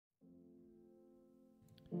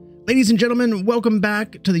Ladies and gentlemen, welcome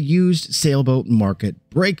back to the used sailboat market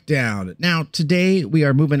breakdown. Now, today we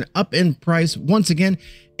are moving up in price once again,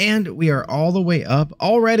 and we are all the way up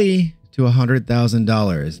already to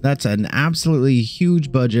 $100,000. That's an absolutely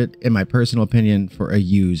huge budget, in my personal opinion, for a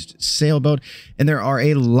used sailboat. And there are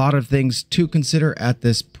a lot of things to consider at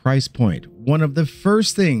this price point. One of the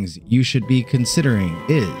first things you should be considering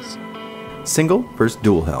is single versus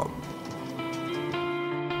dual helm.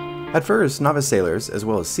 At first, novice sailors, as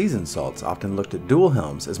well as seasoned salts, often looked at dual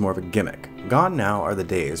helms as more of a gimmick. Gone now are the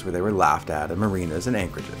days where they were laughed at in marinas and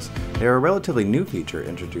anchorages. They are a relatively new feature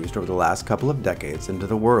introduced over the last couple of decades into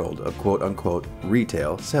the world of quote-unquote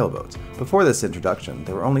retail sailboats. Before this introduction,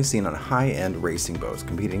 they were only seen on high-end racing boats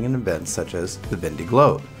competing in events such as the Vendée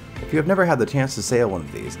Globe. If you have never had the chance to sail one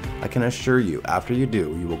of these, I can assure you after you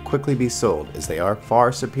do, you will quickly be sold, as they are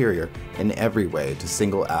far superior in every way to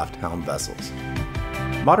single aft helm vessels.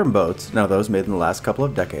 Modern boats, now those made in the last couple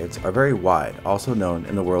of decades, are very wide, also known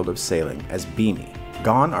in the world of sailing as beamy.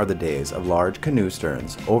 Gone are the days of large canoe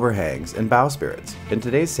sterns, overhangs, and bowsprits. In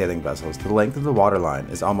today's sailing vessels, the length of the waterline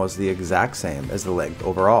is almost the exact same as the length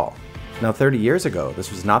overall. Now 30 years ago,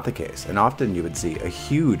 this was not the case, and often you would see a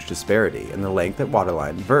huge disparity in the length at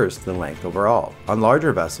waterline versus the length overall. On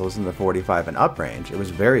larger vessels in the 45 and up range, it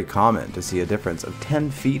was very common to see a difference of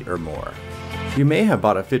 10 feet or more. You may have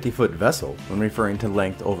bought a 50-foot vessel when referring to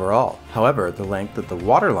length overall. However, the length at the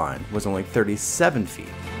waterline was only 37 feet.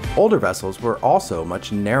 Older vessels were also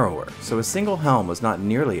much narrower, so a single helm was not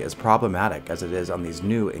nearly as problematic as it is on these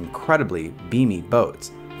new, incredibly beamy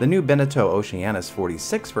boats. The new Beneteau Oceanus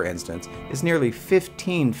 46, for instance, is nearly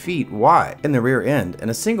 15 feet wide in the rear end, and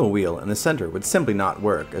a single wheel in the center would simply not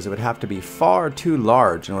work, as it would have to be far too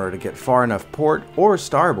large in order to get far enough port or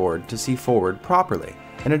starboard to see forward properly.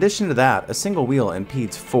 In addition to that, a single wheel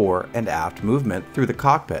impedes fore and aft movement through the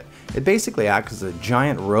cockpit. It basically acts as a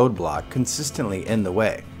giant roadblock consistently in the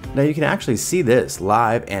way. Now you can actually see this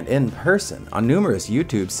live and in person on numerous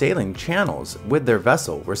YouTube sailing channels with their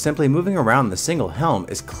vessel, where simply moving around the single helm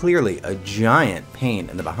is clearly a giant pain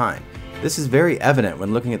in the behind. This is very evident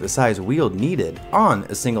when looking at the size wheel needed on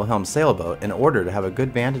a single helm sailboat in order to have a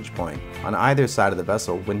good vantage point on either side of the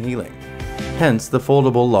vessel when heeling. Hence the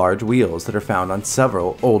foldable large wheels that are found on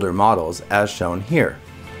several older models as shown here.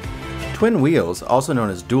 Twin wheels, also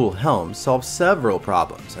known as dual helms, solve several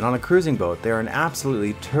problems, and on a cruising boat they are an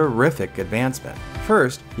absolutely terrific advancement.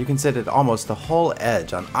 First, you can sit at almost the whole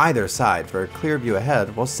edge on either side for a clear view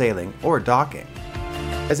ahead while sailing or docking.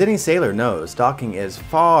 As any sailor knows, docking is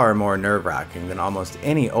far more nerve-wracking than almost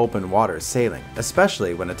any open water sailing,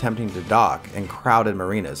 especially when attempting to dock in crowded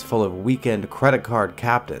marinas full of weekend credit card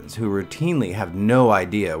captains who routinely have no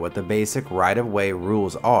idea what the basic right-of-way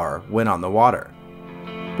rules are when on the water.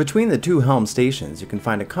 Between the two helm stations, you can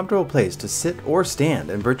find a comfortable place to sit or stand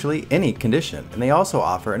in virtually any condition, and they also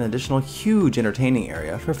offer an additional huge entertaining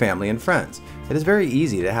area for family and friends. It is very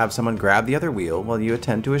easy to have someone grab the other wheel while you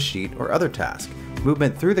attend to a sheet or other task.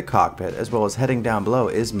 Movement through the cockpit as well as heading down below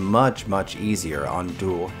is much easier on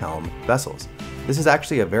dual helm vessels. This is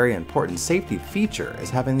actually a very important safety feature,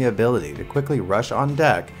 as having the ability to quickly rush on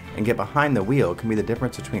deck and get behind the wheel can be the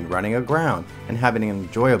difference between running aground and having an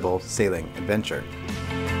enjoyable sailing adventure.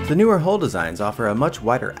 The newer hull designs offer a much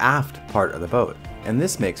wider aft part of the boat, and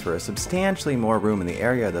this makes for a substantially more room in the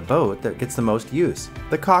area of the boat that gets the most use,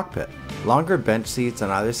 the cockpit. Longer bench seats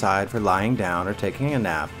on either side for lying down or taking a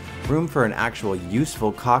nap, room for an actual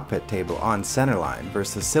useful cockpit table on centerline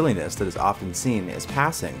versus the silliness that is often seen as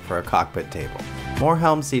passing for a cockpit table. More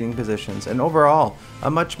helm seating positions, and overall,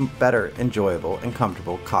 a much better, enjoyable, and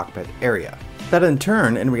comfortable cockpit area. That in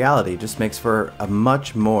turn, in reality, just makes for a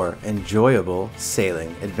much more enjoyable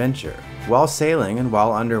sailing adventure. While sailing and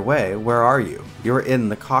while underway, where are you? You're in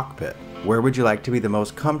the cockpit. Where would you like to be the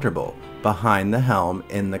most comfortable? Behind the helm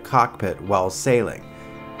in the cockpit while sailing.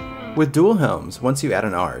 With dual helms, once you add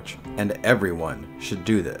an arch, and everyone should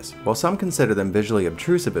do this, while some consider them visually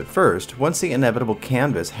obtrusive at first, once the inevitable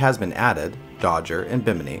canvas has been added, Dodger and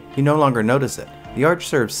Bimini, you no longer notice it. The arch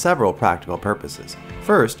serves several practical purposes.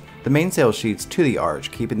 First, the mainsail sheets to the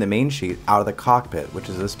arch, keeping the main sheet out of the cockpit, which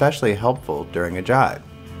is especially helpful during a jibe.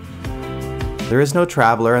 There is no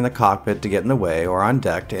traveler in the cockpit to get in the way or on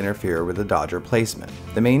deck to interfere with the Dodger placement.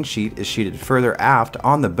 The main sheet is sheeted further aft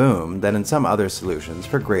on the boom than in some other solutions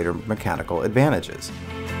for greater mechanical advantages.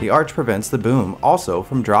 The arch prevents the boom also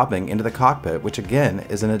from dropping into the cockpit, which again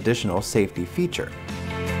is an additional safety feature.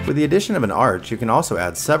 With the addition of an arch, you can also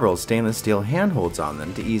add several stainless steel handholds on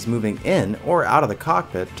them to ease moving in or out of the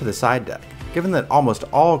cockpit to the side deck. Given that almost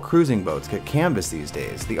all cruising boats get canvas these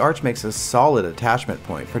days, the arch makes a solid attachment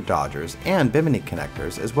point for dodgers and bimini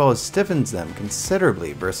connectors, as well as stiffens them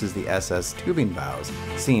considerably versus the SS tubing bows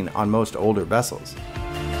seen on most older vessels.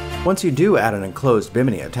 Once you do add an enclosed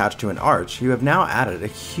bimini attached to an arch, you have now added a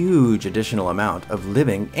huge additional amount of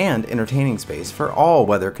living and entertaining space for all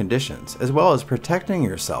weather conditions, as well as protecting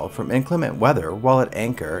yourself from inclement weather while at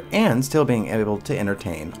anchor and still being able to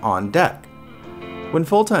entertain on deck. When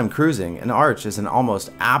full-time cruising, an arch is an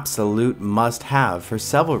almost absolute must-have for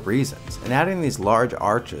several reasons, and adding these large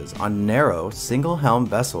arches on narrow, single-helm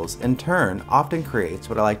vessels in turn often creates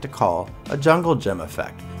what I like to call a jungle gym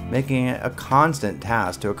effect, making it a constant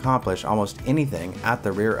task to accomplish almost anything at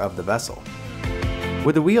the rear of the vessel.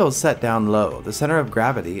 With the wheels set down low, the center of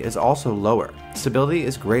gravity is also lower, stability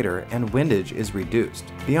is greater, and windage is reduced.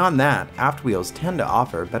 Beyond that, aft wheels tend to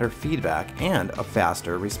offer better feedback and a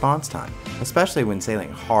faster response time, especially when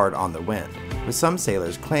sailing hard on the wind, with some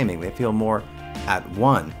sailors claiming they feel more at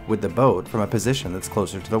one with the boat from a position that's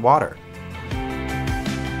closer to the water.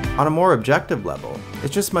 On a more objective level,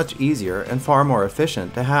 it's just much easier and far more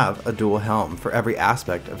efficient to have a dual helm for every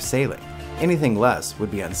aspect of sailing. Anything less would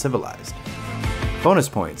be uncivilized. Bonus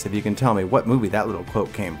points if you can tell me what movie that little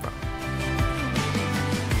quote came from.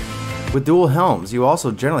 With dual helms, you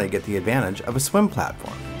also generally get the advantage of a swim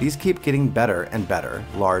platform. These keep getting better and better,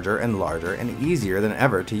 larger and larger, and easier than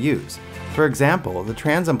ever to use. For example, the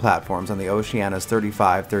transom platforms on the Oceanias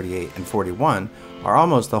 35, 38, and 41 are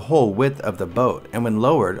almost the whole width of the boat, and when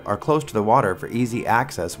lowered are close to the water for easy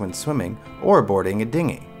access when swimming or boarding a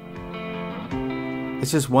dinghy. It's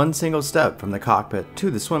just one single step from the cockpit to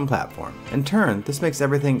the swim platform. In turn, this makes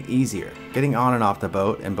everything easier, getting on and off the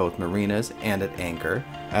boat in both marinas and at anchor,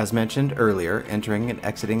 as mentioned earlier, entering and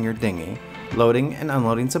exiting your dinghy, loading and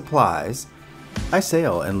unloading supplies. I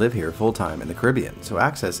sail and live here full-time in the Caribbean, so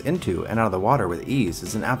access into and out of the water with ease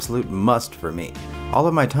is an absolute must for me. All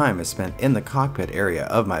of my time is spent in the cockpit area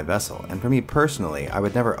of my vessel, and for me personally, I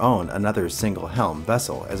would never own another single helm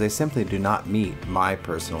vessel, as they simply do not meet my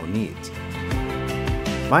personal needs.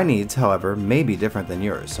 My needs, however, may be different than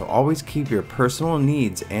yours, so always keep your personal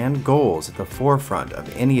needs and goals at the forefront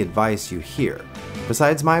of any advice you hear.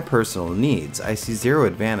 Besides my personal needs, I see zero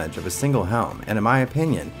advantage of a single helm, and in my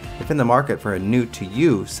opinion, if in the market for a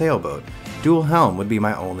new-to-you sailboat, dual helm would be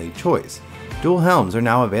my only choice. Dual helms are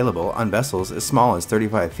now available on vessels as small as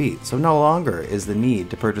 35 feet, so no longer is the need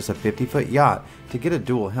to purchase a 50-foot yacht to get a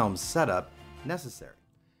dual helm setup necessary.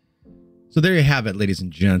 So there you have it, ladies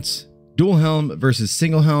and gents. Dual helm versus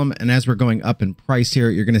single helm, and as we're going up in price here,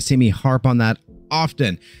 you're going to see me harp on that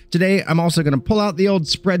often. Today, I'm also going to pull out the old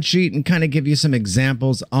spreadsheet and kind of give you some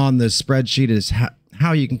examples on the spreadsheet as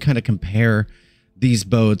how you can kind of compare these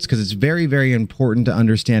boats, because it's very, very important to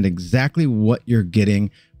understand exactly what you're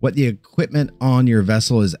getting, what the equipment on your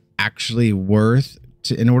vessel is actually worth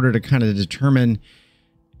in order to kind of determine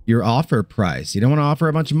your offer price. You don't want to offer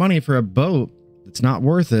a bunch of money for a boat it's not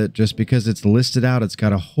worth it just because it's listed out. It's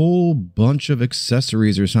got a whole bunch of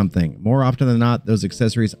accessories or something. More often than not, those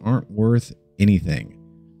accessories aren't worth anything.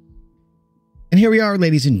 And here we are,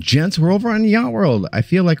 ladies and gents. We're over on Yacht World. I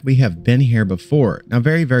feel like we have been here before. Now,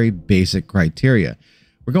 very, very basic criteria.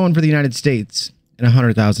 We're going for the United States and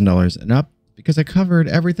 $100,000 and up because I covered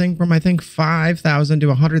everything from, I think, $5,000 to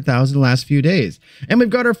 $100,000 the last few days. And we've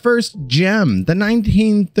got our first gem, the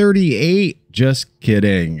 1938. Just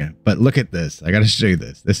kidding. But look at this. I got to show you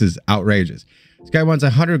this. This is outrageous. This guy wants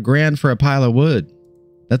 $100,000 for a pile of wood.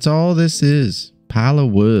 That's all this is. Pile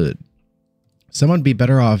of wood. Someone be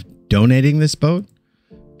better off donating this boat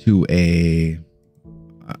to a,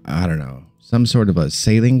 I don't know, some sort of a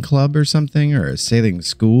sailing club or something, or a sailing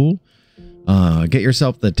school. Get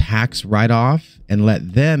yourself the tax write-off and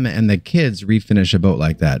let them and the kids refinish a boat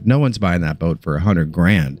like that. No one's buying that boat for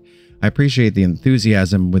 $100,000. I appreciate the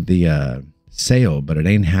enthusiasm with the sale, but it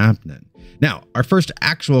ain't happening. Now, our first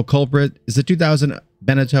actual culprit is the 2000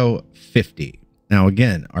 Beneteau 50. Now,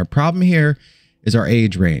 again, our problem here is our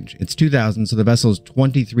age range. It's 2000, so the vessel is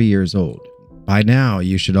 23 years old. By now,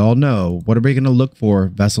 you should all know, what are we going to look for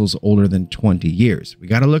vessels older than 20 years? We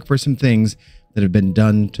got to look for some things that have been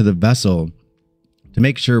done to the vessel to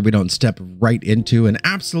make sure we don't step right into an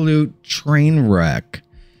absolute train wreck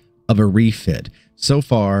of a refit. So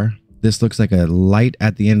far, this looks like a light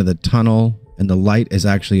at the end of the tunnel, and the light is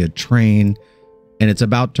actually a train, and it's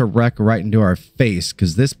about to wreck right into our face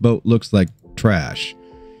because this boat looks like trash.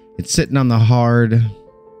 It's sitting on the hard,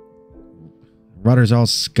 rudder's all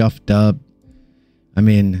scuffed up. I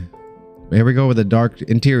mean, here we go with a dark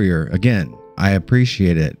interior. Again, I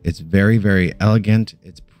appreciate it. It's very, very elegant.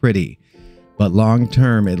 It's pretty. but long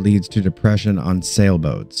term, it leads to depression on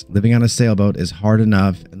sailboats. Living on a sailboat is hard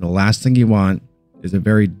enough, and the last thing you want is a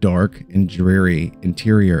very dark and dreary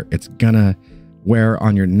interior. It's gonna wear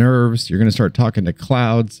on your nerves. You're gonna start talking to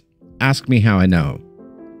clouds. Ask me how I know.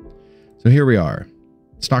 So here we are.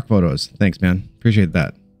 Stock photos. Thanks, man. Appreciate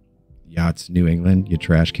that. Yachts, New England, you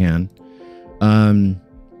trash can. So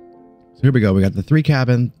here we go. We got the 3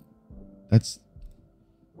 cabin. It's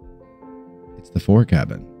the 4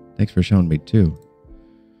 cabin. Thanks for showing me 2.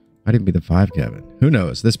 Might even be the 5 cabin. Who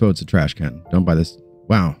knows? This boat's a trash can. Don't buy this.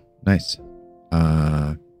 Wow. Nice.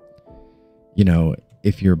 You know,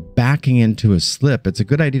 if you're backing into a slip, it's a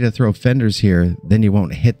good idea to throw fenders here. Then you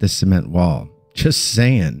won't hit the cement wall. Just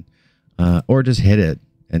saying. Or just hit it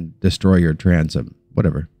and destroy your transom.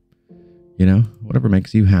 Whatever. You know, whatever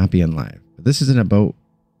makes you happy in life. But this isn't a boat.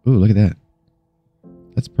 Ooh, look at that.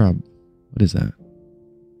 That's what is that?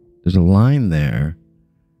 There's a line there.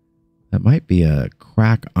 That might be a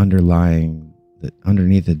crack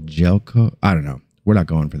underneath a gel coat. I don't know. We're not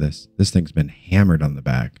going for this. This thing's been hammered on the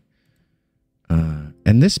back.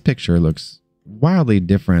 And this picture looks wildly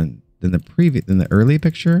different than the early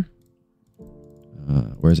picture.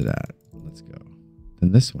 Where's it at? Let's go.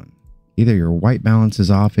 Than this one. Either your white balance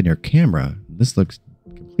is off in your camera. This looks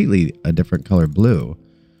completely a different color blue.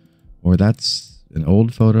 Or that's an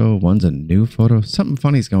old photo. One's a new photo. Something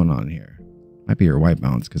funny's going on here. Might be your white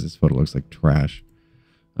balance because this photo looks like trash.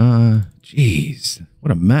 Jeez.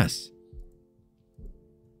 What a mess.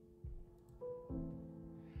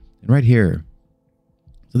 And right here.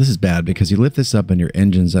 So this is bad because you lift this up and your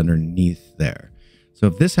engine's underneath there. So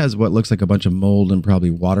if this has what looks like a bunch of mold and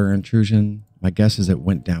probably water intrusion, my guess is it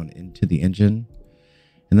went down into the engine.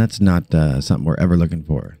 And that's not something we're ever looking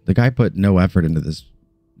for. The guy put no effort into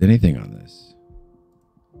anything on this.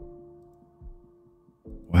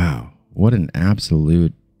 Wow. What an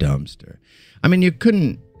absolute dumpster. I mean, you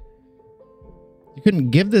couldn't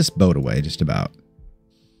give this boat away just about.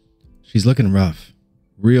 She's looking rough.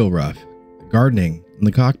 Real rough. Gardening in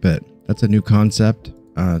the cockpit. That's a new concept.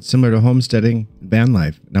 Similar to homesteading and van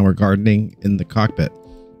life. Now we're gardening in the cockpit.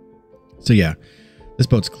 So yeah, this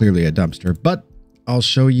boat's clearly a dumpster, but I'll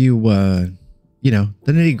show you, you know,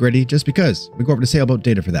 the nitty gritty just because. We go over to sailboat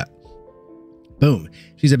data for that. Boom.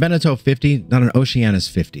 She's a Beneteau 50, not an Oceanus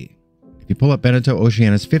 50. If you pull up Beneteau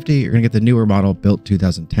Oceanus 50, you're going to get the newer model built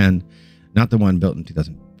 2010, not the one built in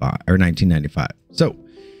 2005 or 1995. So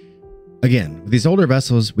again, with these older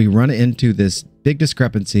vessels, we run into this big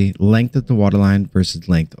discrepancy, length at the waterline versus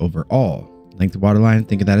length overall. Length of waterline,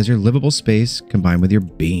 think of that as your livable space combined with your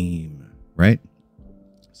beam, right?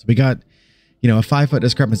 So we got, you know, a 5-foot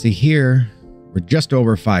discrepancy here. We're just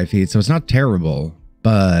over 5 feet, so it's not terrible,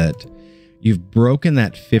 but you've broken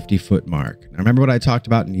that 50-foot mark. Now, remember what I talked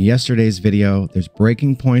about in yesterday's video? There's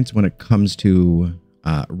breaking points when it comes to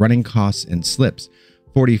running costs and slips.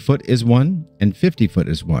 40 foot is one and 50 foot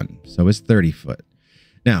is one. So it's 30 foot.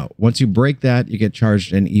 Now, once you break that, you get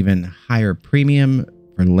charged an even higher premium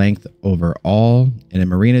for length overall. And in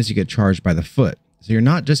marinas, you get charged by the foot. So you're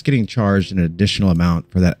not just getting charged an additional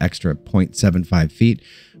amount for that extra 0.75 feet.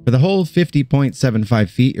 For the whole 50.75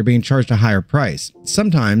 feet, you're being charged a higher price.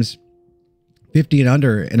 Sometimes 50 and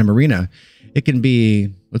under in a marina, it can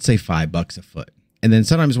be, let's say $5 a foot. And then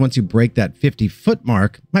sometimes once you break that 50-foot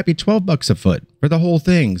mark, it might be $12 a foot for the whole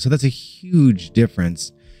thing. So that's a huge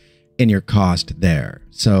difference in your cost there.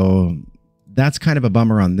 So that's kind of a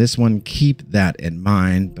bummer on this one. Keep that in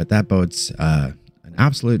mind. But that boat's an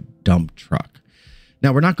absolute dump truck.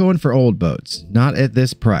 Now, we're not going for old boats. Not at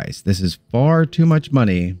this price. This is far too much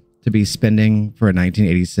money to be spending for a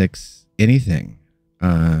 1986 anything.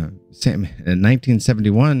 In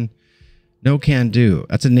 1971... no can do.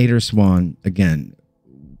 That's a Nader Swan. Again,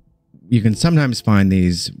 you can sometimes find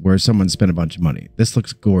these where someone spent a bunch of money. This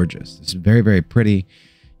looks gorgeous. This is very, very pretty.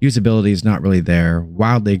 Usability is not really there.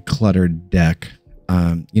 Wildly cluttered deck.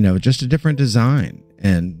 You know, just a different design.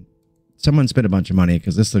 And someone spent a bunch of money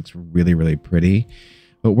because this looks really, really pretty.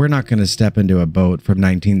 But we're not going to step into a boat from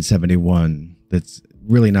 1971 that's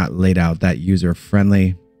really not laid out that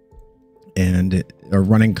user-friendly. And our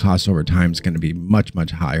running costs over time is going to be much,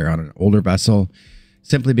 much higher on an older vessel,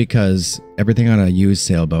 simply because everything on a used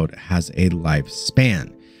sailboat has a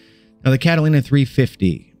lifespan. Now, the Catalina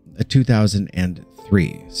 350, a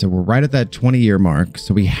 2003. So we're right at that 20-year mark.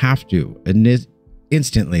 So we have to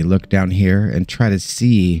instantly look down here and try to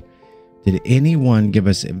see, did anyone give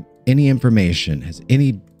us any information? Has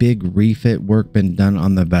any big refit work been done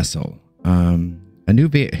on the vessel?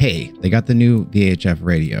 Hey, they got the new VHF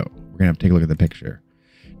radio. We're going to have to take a look at the picture.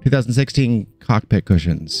 2016 cockpit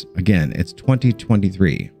cushions. Again, it's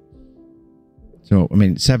 2023. So, I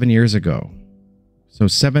mean, 7 years ago. So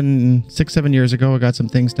 6-7 years ago, I got some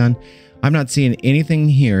things done. I'm not seeing anything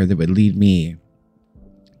here that would lead me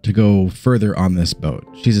to go further on this boat.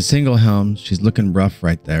 She's a single helm. She's looking rough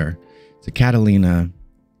right there. It's a Catalina.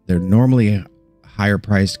 They're normally higher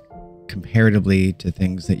priced comparatively to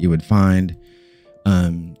things that you would find.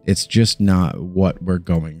 It's just not what we're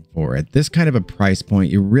going for. At this kind of a price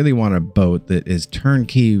point, you really want a boat that is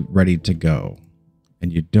turnkey ready to go.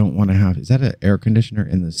 And you don't want to have, is that an air conditioner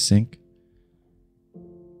in the sink?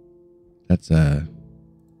 That's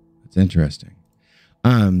interesting.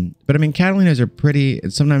 But I mean, Catalinas are pretty,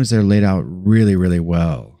 and sometimes they're laid out really, really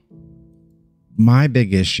well. My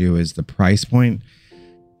big issue is the price point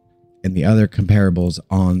and the other comparables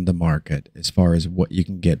on the market as far as what you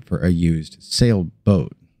can get for a used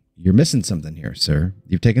sailboat. You're missing something here, sir.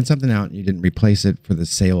 You've taken something out and you didn't replace it for the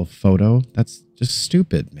sail photo. That's just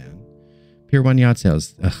stupid, man. Pier 1 yacht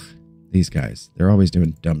sales. Ugh, these guys. They're always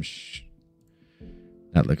doing dumb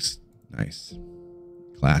That looks nice.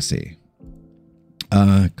 Classy.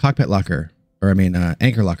 Cockpit locker. Or I mean,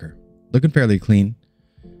 anchor locker. Looking fairly clean.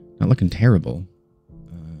 Not looking terrible.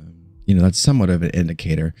 You know, that's somewhat of an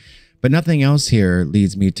indicator. But nothing else here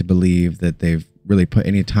leads me to believe that they've really put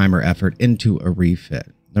any time or effort into a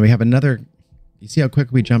refit. Now we have another, you see how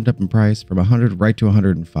quick we jumped up in price from 100 right to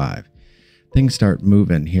 105. Things start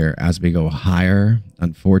moving here as we go higher,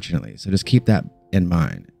 unfortunately. So just keep that in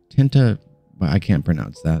mind. Tinta, well, I can't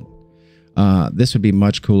pronounce that. This would be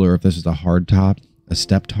much cooler if this was a hard top, a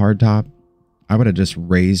stepped hard top. I would have just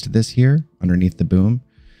raised this here underneath the boom.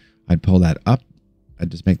 I'd pull that up. I'd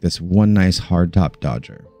just make this one nice hard top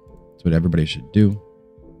Dodger. That's what everybody should do.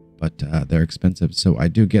 But they're expensive, so I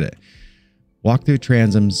do get it. Walk through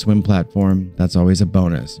transom, swim platform. That's always a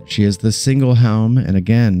bonus. She is the single helm. And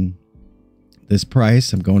again, this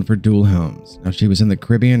price, I'm going for dual helms. Now, if she was in the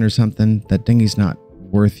Caribbean or something, that dinghy's not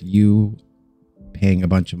worth you paying a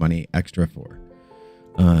bunch of money extra for.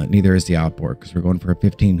 Neither is the outboard, because we're going for a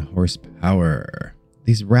 15 horsepower.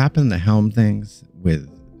 These wrapping the helm things with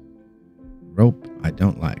rope, I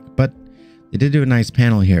don't like. But they did do a nice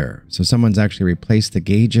panel here. So someone's actually replaced the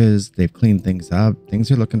gauges. They've cleaned things up.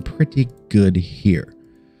 Things are looking pretty good here.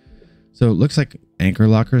 So it looks like anchor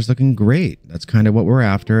locker is looking great. That's kind of what we're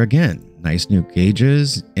after. Again, nice new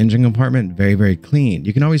gauges, engine compartment, very, very clean.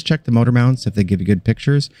 You can always check the motor mounts if they give you good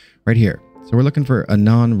pictures right here. So we're looking for a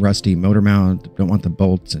non-rusty motor mount. Don't want the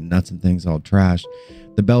bolts and nuts and things all trashed.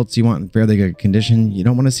 The belts you want in fairly good condition. You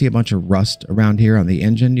don't want to see a bunch of rust around here on the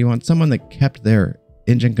engine. You want someone that kept their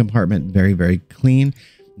engine compartment very, very clean.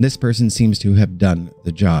 This person seems to have done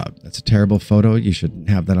the job. That's a terrible photo. You shouldn't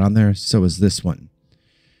have that on there. So is this one.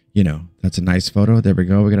 You know, that's a nice photo. There we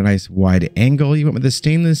go. We got a nice wide angle. You went with a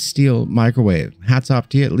stainless steel microwave. Hats off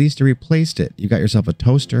to you. At least you replaced it. You got yourself a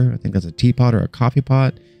toaster. I think that's a teapot or a coffee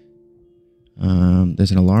pot.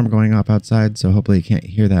 There's an alarm going off outside, so hopefully you can't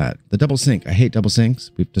hear that. The double sink. I hate double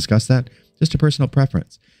sinks. We've discussed that. Just a personal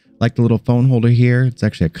preference. Like the little phone holder here. It's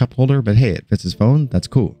actually a cup holder, but hey, it fits his phone. That's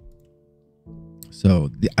cool. So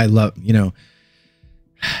I love, you know,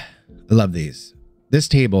 I love these. This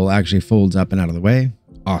table actually folds up and out of the way.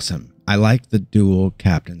 Awesome. I like the dual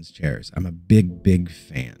captain's chairs. I'm a big, big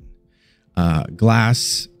fan.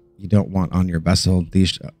 Glass you don't want on your vessel.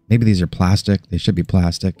 These, maybe these are plastic. They should be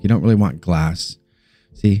plastic. You don't really want glass.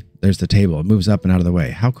 See, there's the table. It moves up and out of the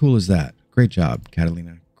way. How cool is that? Great job,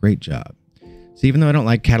 Catalina. Great job. So even though I don't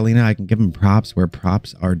like Catalina, I can give them props where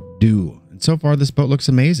props are due. And so far, this boat looks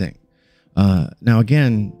amazing. Now,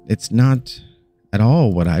 again, it's not at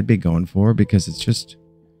all what I'd be going for because it's just,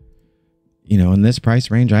 you know, in this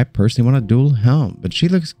price range, I personally want a dual helm. But she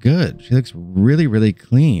looks good. She looks really, really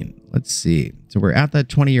clean. Let's see. So we're at that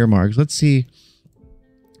 20-year mark. Let's see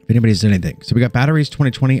if anybody's done anything. So we got batteries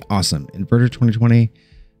 2020. Awesome. Inverter 2020.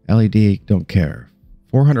 LED. Don't care.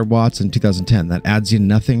 400 watts in 2010. That adds you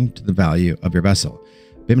nothing to the value of your vessel.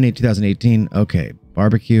 Bimini 2018. Okay.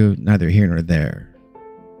 Barbecue. Neither here nor there.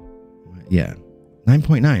 Yeah.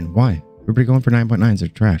 9.9. Why? Everybody going for 9.9s. They're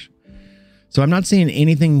trash. So I'm not seeing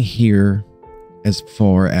anything here as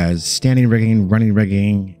far as standing rigging, running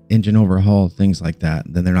rigging, engine overhaul, things like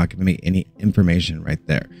that. Then they're not giving me any information right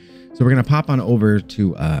there. So we're going to pop on over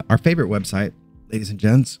to our favorite website, ladies and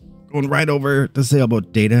gents. Going right over to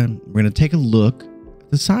Sailboat Data. We're going to take a look at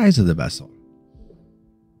the size of the vessel.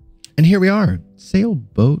 And here we are,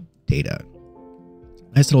 Sailboat Data.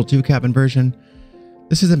 Nice little 2-cabin version.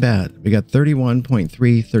 This isn't bad. We got 31.3,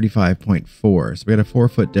 35.4. So we got a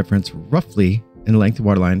 4-foot difference roughly in length of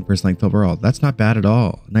waterline versus length overall. That's not bad at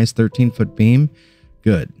all. Nice 13-foot beam.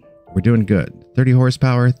 Good. We're doing good. 30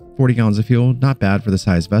 horsepower, 40 gallons of fuel. Not bad for the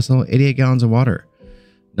size vessel. 88 gallons of water.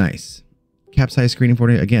 Nice. capsize screening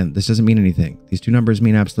 40. Again, this doesn't mean anything. These two numbers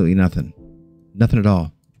mean absolutely nothing. Nothing at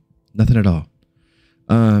all. Nothing at all.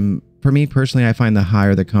 For me personally, I find the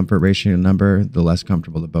higher the comfort ratio number, the less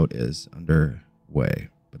comfortable the boat is underway.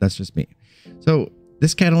 But that's just me. So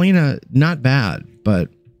this Catalina, not bad, but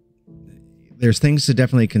there's things to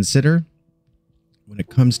definitely consider when it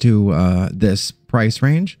comes to this price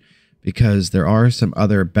range, because there are some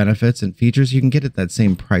other benefits and features you can get at that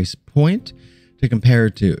same price point to compare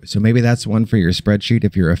to. So maybe that's one for your spreadsheet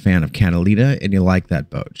if you're a fan of Catalina and you like that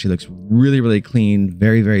boat. She looks really, really clean,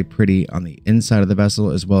 very, very pretty on the inside of the vessel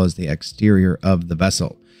as well as the exterior of the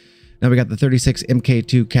vessel. Now we got the 36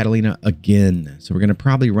 MK2 Catalina again. So we're going to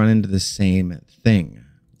probably run into the same thing.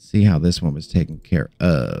 Let's see how this one was taken care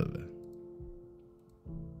of.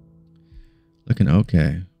 Looking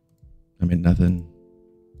okay. I mean, nothing.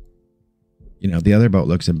 You know, the other boat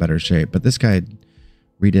looks in better shape, but this guy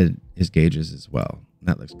redid his gauges as well.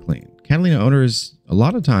 That looks clean. Catalina owners, a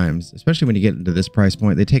lot of times, especially when you get into this price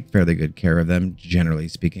point, they take fairly good care of them, generally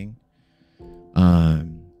speaking.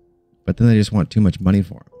 But then they just want too much money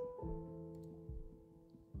for them.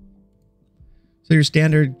 So your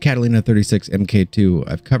standard Catalina 36 MK2,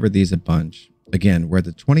 I've covered these a bunch. Again, we're at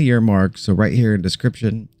the 20-year mark, so right here in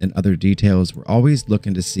description and other details, we're always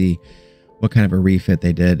looking to see what kind of a refit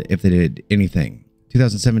they did, if they did anything.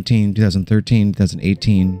 2017, 2013,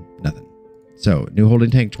 2018, nothing. So, new holding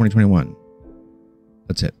tank 2021.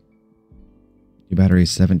 That's it. New battery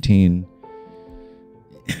 17.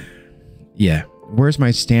 Yeah. Where's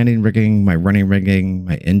my standing rigging, my running rigging,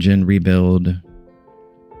 my engine rebuild?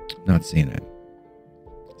 Not seeing it.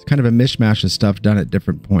 It's kind of a mishmash of stuff done at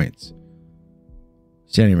different points.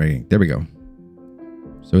 Standing rigging. There we go.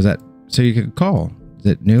 So is that, so you could call. Is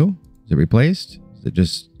it new? Is it replaced? Is it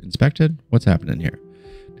just inspected? What's happening here?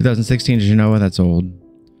 2016 Genoa, that's old.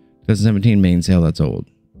 2017 mainsail, that's old.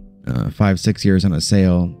 5-6 years on a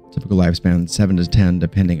sail. Typical lifespan 7 to 10,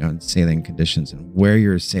 depending on sailing conditions and where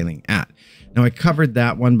you're sailing at. Now I covered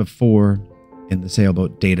that one before in the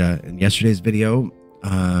sailboat data in yesterday's video,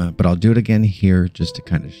 but I'll do it again here just to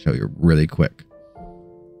kind of show you really quick.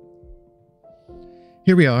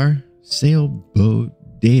 Here we are, sailboat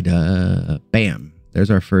data. Bam. There's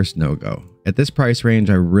our first no-go. At this price range,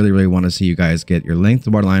 I really want to see you guys get your length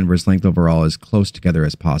of waterline versus length overall as close together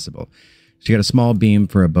as possible. So you got a small beam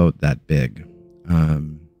for a boat that big.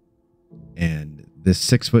 And this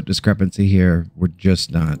 6-foot discrepancy here, we're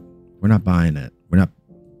not buying it. We're not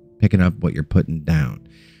picking up what you're putting down.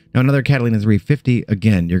 Now another Catalina 350,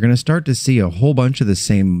 again, you're going to start to see a whole bunch of the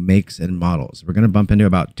same makes and models. We're going to bump into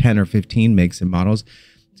about 10 or 15 makes and models.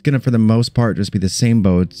 It's going to, for the most part, just be the same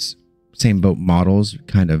boats, same boat models,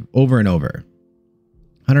 kind of over and over.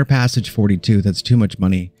 Hunter Passage 42, that's too much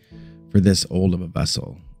money for this old of a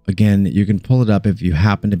vessel. Again, you can pull it up if you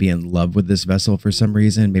happen to be in love with this vessel for some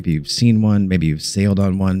reason. Maybe you've seen one, maybe you've sailed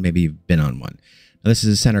on one, maybe you've been on one. Now, this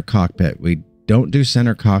is a center cockpit. We don't do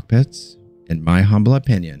center cockpits, in my humble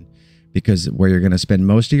opinion, because where you're going to spend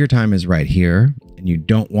most of your time is right here, and you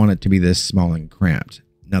don't want it to be this small and cramped.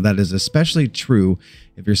 Now, that is especially true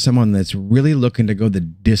if you're someone that's really looking to go the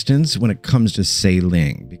distance when it comes to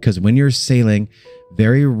sailing, because when you're sailing,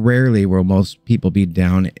 very rarely will most people be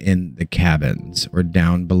down in the cabins or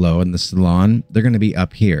down below in the salon. They're going to be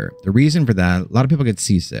up here. The reason for that, a lot of people get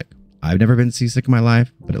seasick. I've never been seasick in my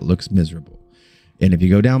life, but it looks miserable. And if you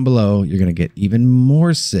go down below, you're going to get even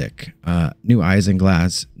more sick. New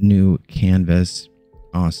isinglass, new canvas.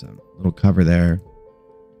 Awesome. Little cover there.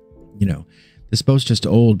 You know, this boat's just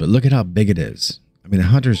old, but look at how big it is. I mean, the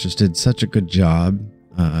Hunters just did such a good job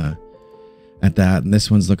at that. And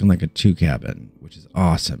this one's looking like a 2-cabin, which is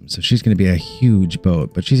awesome. So she's going to be a huge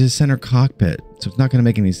boat, but she's a center cockpit. So it's not going to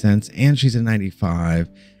make any sense. And she's a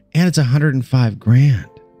 95 and it's 105 grand.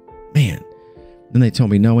 Man. Then they told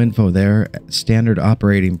me no info there. Standard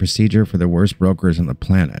operating procedure for the worst brokers on the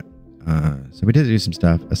planet. So we did do some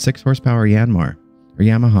stuff. A 6-horsepower Yanmar or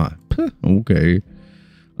Yamaha. Okay.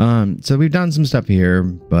 So we've done some stuff here,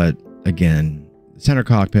 but again, center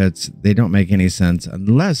cockpits, they don't make any sense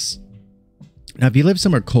unless, now if you live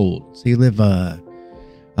somewhere cold, so you live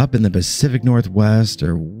up in the Pacific Northwest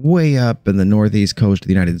or way up in the northeast coast of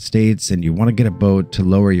the United States, and you want to get a boat to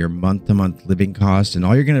lower your month-to-month living cost, and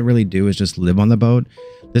all you're going to really do is just live on the boat,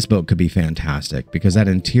 this boat could be fantastic because that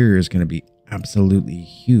interior is going to be absolutely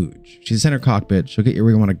huge. She's a center cockpit. She'll get you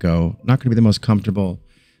where you want to go. Not going to be the most comfortable,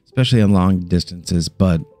 especially on long distances,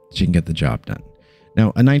 but she can get the job done. Now,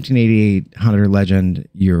 a 1988 Hunter Legend,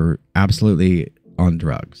 you're absolutely on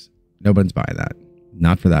drugs. Nobody's buying that.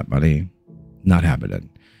 Not for that money. Not happening.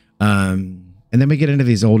 And then we get into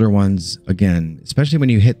these older ones again, especially when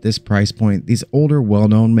you hit this price point, these older,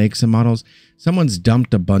 well-known makes and models, someone's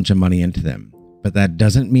dumped a bunch of money into them, but that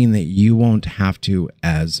doesn't mean that you won't have to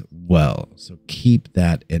as well. So keep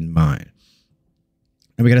that in mind.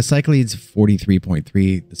 And we got a Cycloids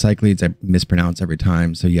 43.3. The Cycloids I mispronounce every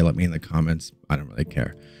time, so yell at me in the comments. I don't really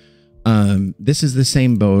care. This is the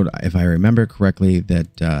same boat, if I remember correctly,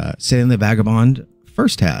 that Sailing the Vagabond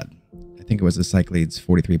first had. I think it was the Cycloids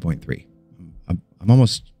 43.3. I'm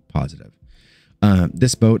almost positive.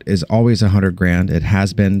 This boat is always 100 grand. It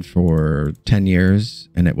has been for 10 years,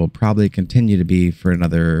 and it will probably continue to be for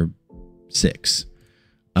another 6.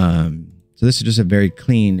 So this is just a very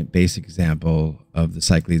clean, basic example of the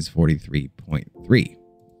Cycloids 43.3.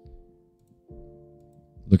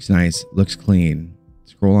 Looks nice, looks clean.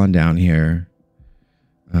 Scroll on down here.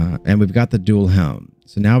 And we've got the dual helm.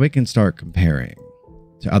 So now we can start comparing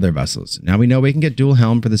to other vessels. Now we know we can get dual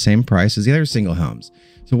helm for the same price as the other single helms.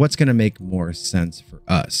 So what's going to make more sense for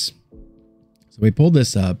us? So we pulled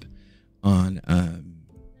this up on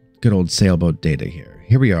good old sailboat data here.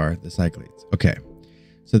 Here we are, the Cycloids. Okay,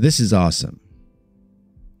 so this is awesome.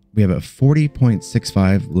 We have a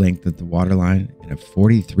 40.65 length at the waterline and a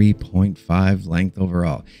 43.5 length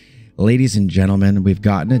overall. Ladies and gentlemen, we've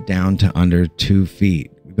gotten it down to under 2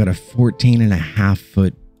 feet. We've got a 14.5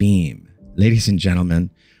 foot beam. Ladies and gentlemen,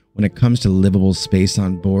 when it comes to livable space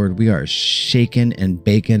on board, we are shaking and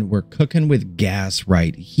baking. We're cooking with gas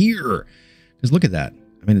right here. Because look at that.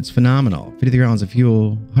 I mean, it's phenomenal. 53 gallons of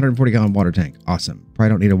fuel, 140 gallon water tank. Awesome. Probably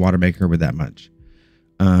don't need a water maker with that much.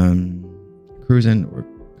 Cruising, we're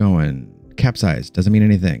going. Capsize, doesn't mean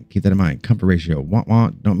anything. Keep that in mind. Comfort ratio,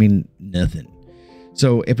 want, don't mean nothing.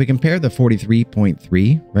 So if we compare the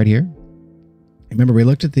 43.3 right here, remember we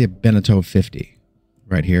looked at the Beneteau 50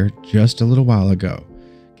 right here just a little while ago.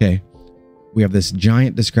 Okay, we have this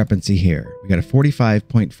giant discrepancy here. We got a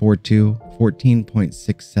 45.42,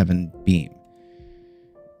 14.67 beam.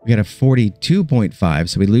 We got a 42.5,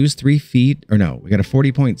 so we lose 3 feet, or no, we got a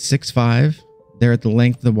 40.65 there at the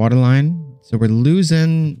length of the waterline. So we're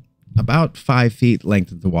losing about 5 feet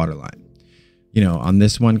length of the waterline. You know, on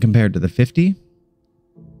this one compared to the 50.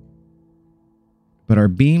 But our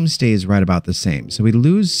beam stays right about the same. So we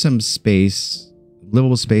lose some space,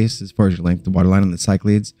 livable space as far as your length, the waterline on the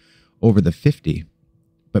Cycloids over the 50.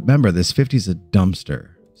 But remember, this 50 is a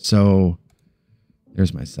dumpster. So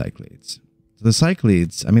there's my Cycloids. So the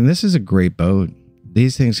Cycloids, I mean, this is a great boat.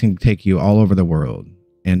 These things can take you all over the world.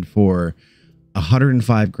 And for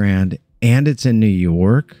 105 grand, and it's in New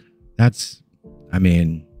York, that's, I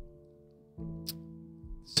mean,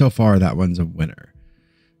 so far that one's a winner.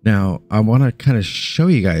 Now, I want to kind of show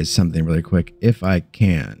you guys something really quick, if I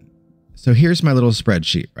can. So here's my little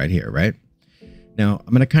spreadsheet right here, right? Now,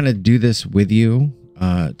 I'm going to kind of do this with you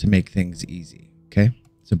to make things easy, okay?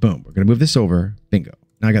 So boom, we're going to move this over. Bingo.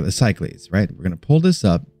 Now I got the Cycloids, right? We're going to pull this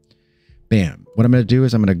up. Bam. What I'm going to do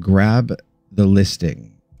is I'm going to grab the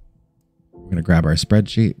listing. We're going to grab our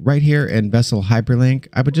spreadsheet right here in Vessel Hyperlink.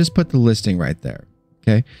 I would just put the listing right there,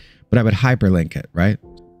 okay? But I would hyperlink it, right?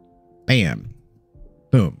 Bam.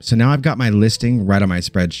 Boom. So now I've got my listing right on my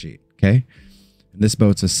spreadsheet, okay? And this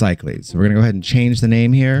boat's a Cycloids. So we're going to go ahead and change the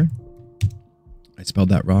name here. I spelled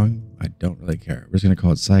that wrong. I don't really care. We're just going to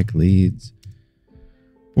call it Cycloids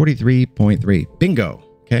 43.3. Bingo.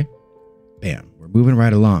 Okay. Bam. We're moving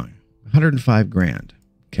right along. 105 grand.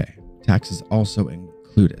 Okay. Taxes also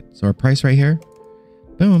included. So our price right here,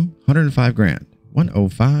 boom, 105 grand.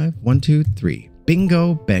 105, 123.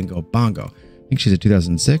 Bingo, bango, bongo. I think she's a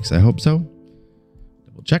 2006. I hope so.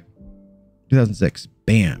 Double check. 2006.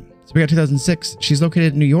 Bam. So we got 2006. She's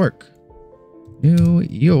located in New York. New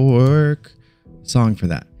York. Song for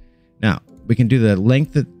that. Now, we can do the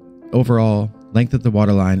length of overall length of the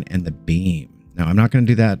waterline and the beam. Now, I'm not going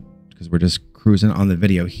to do that because we're just cruising on the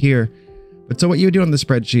video here. But so what you would do on the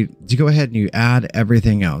spreadsheet is you go ahead and you add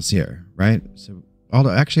everything else here, right? So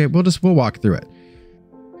actually, we'll walk through it.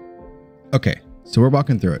 Okay, so we're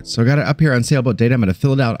walking through it. So I got it up here on sailboat data. I'm going to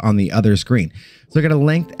fill it out on the other screen. So I got a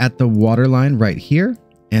length at the waterline right here.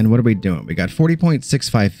 And what are we doing? We got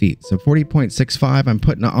 40.65 feet. So 40.65, I'm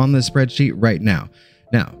putting it on the spreadsheet right now.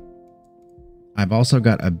 Now, I've also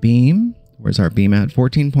got a beam. Where's our beam at?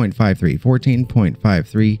 14.53,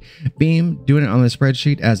 14.53 beam. Doing it on the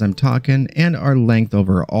spreadsheet as I'm talking. And our length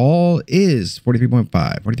overall is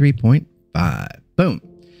 43.5, 43.5. Boom.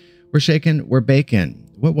 We're shaking, we're baking.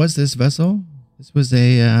 What was this vessel? This was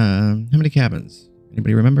a, how many cabins?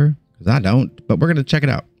 Anybody remember? Because I don't, but we're going to check it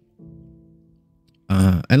out.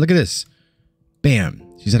 And look at this. Bam.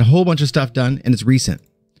 She's had a whole bunch of stuff done, and it's recent.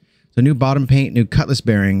 So new bottom paint, new cutlass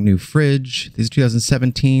bearing, new fridge. These are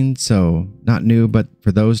 2017, so not new, but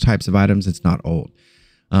for those types of items, it's not old.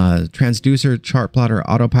 Transducer, chart plotter,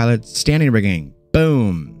 autopilot, standing rigging.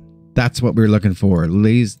 Boom. That's what we were looking for.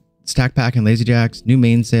 Stack pack and lazy jacks, new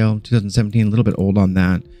mainsail, 2017, a little bit old on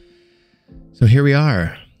that. So here we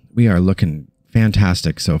are. We are looking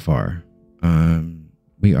fantastic so far.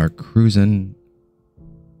 We are cruising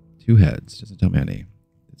 2 heads. Doesn't tell me any.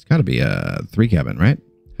 It's got to be a 3 cabin, right?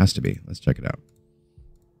 Has to be. Let's check it out.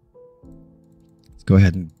 Let's go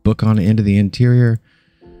ahead and book on into the interior.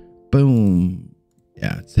 Boom.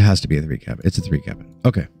 Yeah, it has to be a 3 cabin. It's a 3 cabin.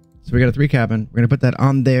 Okay. So we got a 3 cabin. We're going to put that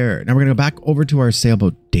on there. Now we're going to go back over to our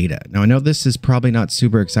sailboat data. Now I know this is probably not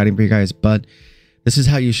super exciting for you guys, but this is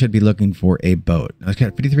how you should be looking for a boat. Now, I've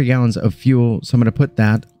got 53 gallons of fuel, so I'm going to put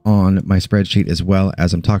that on my spreadsheet as well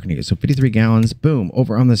as I'm talking to you. So 53 gallons, boom,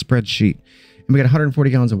 over on the spreadsheet. And we got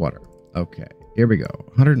 140 gallons of water. Okay, here we go.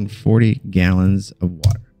 140 gallons of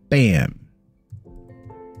water. Bam.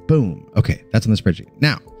 Boom. Okay, that's on the spreadsheet.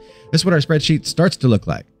 Now, this is what our spreadsheet starts to look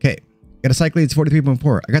like. Okay, got a cycle leads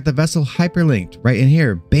 43.4. I got the vessel hyperlinked right in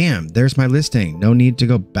here. Bam, there's my listing. No need to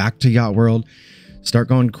go back to Yacht World. Start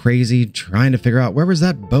going crazy, trying to figure out where was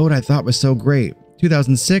that boat I thought was so great.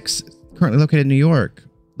 2006, currently located in New York.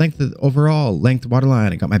 Overall length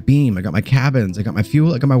waterline. I got my beam, I got my cabins, I got my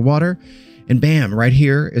fuel, I got my water. And bam, right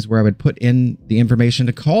here is where I would put in the information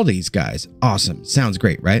to call these guys. Awesome. Sounds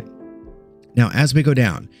great, right? Now, as we go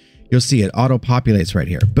down, you'll see it auto-populates right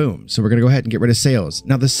here. Boom. So we're going to go ahead and get rid of sails.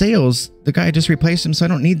 Now, the sails, the guy just replaced them, so I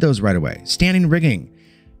don't need those right away. Standing rigging,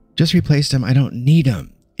 just replaced them. I don't need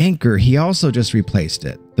them. Anchor, he also just replaced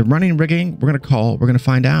it. The running rigging, we're going to call. We're going to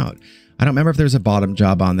find out. I don't remember if there's a bottom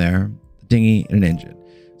job on there, dinghy, and an engine.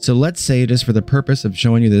 So let's say, just for the purpose of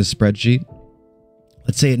showing you this spreadsheet,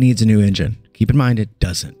 let's say it needs a new engine. Keep in mind, it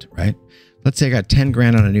doesn't, right? Let's say I got 10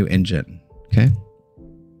 grand on a new engine, okay?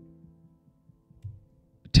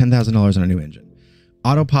 $10,000 on a new engine.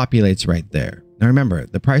 Auto-populates right there. Now remember,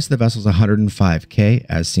 the price of the vessel is $105K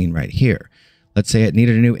as seen right here. Let's say it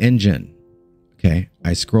needed a new engine. Okay,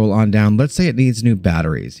 I scroll on down. Let's say it needs new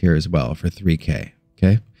batteries here as well for 3K.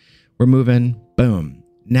 Okay, we're moving. Boom.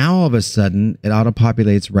 Now all of a sudden, it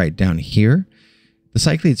auto-populates right down here. The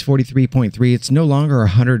cycle leads 43.3. It's no longer a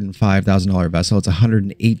 $105,000 vessel. It's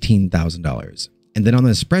 $118,000. And then on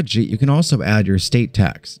the spreadsheet, you can also add your state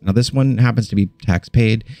tax. Now this one happens to be tax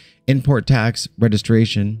paid, import tax,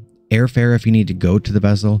 registration, airfare if you need to go to the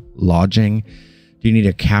vessel, lodging. Do you need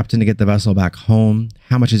a captain to get the vessel back home?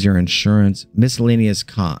 How much is your insurance? Miscellaneous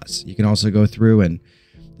costs. You can also go through and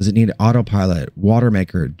does it need autopilot, water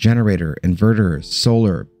maker, generator, inverter,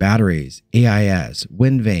 solar, batteries, AIS,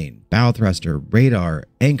 wind vane, bow thruster, radar,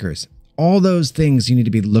 anchors. All those things you need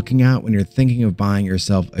to be looking at when you're thinking of buying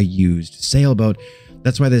yourself a used sailboat.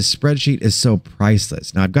 That's why this spreadsheet is so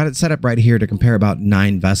priceless. Now I've got it set up right here to compare about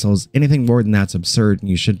 9 vessels. Anything more than that's absurd, and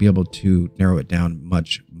you should be able to narrow it down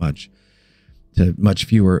much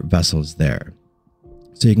fewer vessels there.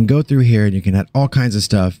 So you can go through here and you can add all kinds of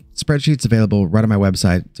stuff. Spreadsheet's available right on my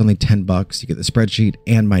website. It's only $10. You get the spreadsheet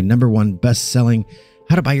and my #1 best-selling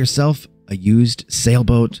How to Buy Yourself a Used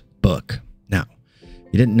Sailboat book. Now,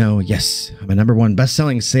 you didn't know, yes, I'm a #1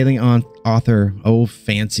 best-selling sailing author. Oh,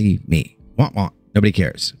 fancy me. Wah, wah. Nobody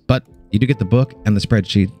cares. But you do get the book and the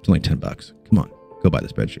spreadsheet. It's only $10. Come on, go buy the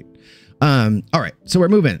spreadsheet. All right, so we're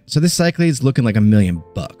moving. So this cycle is looking like $1 million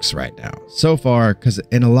right now so far,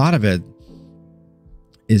 and a lot of it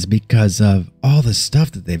is because of all the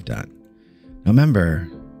stuff that they've done. Now remember,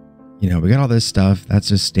 we got all this stuff. That's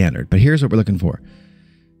just standard. But here's what we're looking for.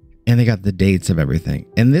 And they got the dates of everything.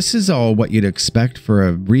 And this is all what you'd expect for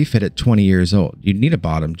a refit at 20 years old. You'd need a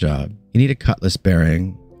bottom job. You need a cutlass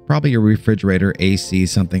bearing. Probably your refrigerator, AC,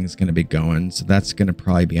 something's going to be going. So that's going to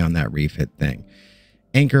probably be on that refit thing.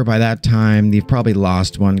 Anchor by that time, you've probably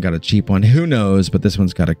lost one, got a cheap one. Who knows? But this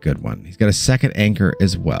one's got a good one. He's got a second anchor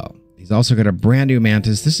as well. He's also got a brand new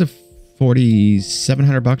Mantis. This is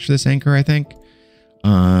 $4,700 for this anchor, I think.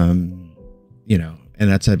 And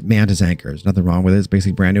that's a Mantis anchor. There's nothing wrong with it. It's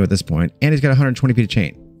basically brand new at this point. And he's got 120 feet of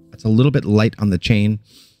chain. That's a little bit light on the chain.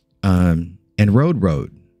 And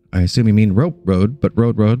road. I assume you mean rope road, but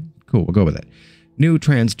road. Cool, we'll go with it. New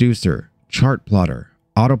transducer, chart plotter,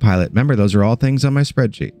 autopilot. Remember, those are all things on my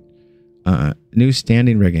spreadsheet. New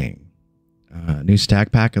standing rigging. New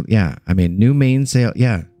stack pack. Yeah, I mean, new mainsail.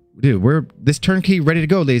 Yeah, dude, we're this turnkey ready to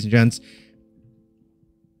go, ladies and gents.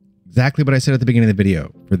 Exactly what I said at the beginning of the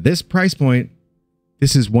video. For this price point,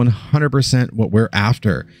 this is 100% what we're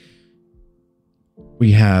after.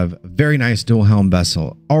 We have a very nice dual helm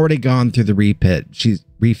vessel, already gone through the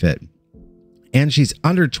refit, and she's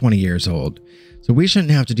under 20 years old. So we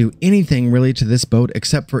shouldn't have to do anything really to this boat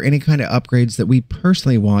except for any kind of upgrades that we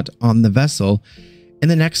personally want on the vessel in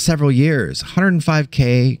the next several years.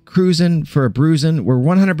 105K, cruising for a bruising. We're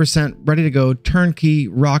 100% ready to go, turnkey,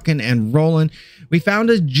 rocking and rolling. We found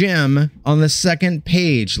a gem on the second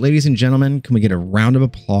page. Ladies and gentlemen, can we get a round of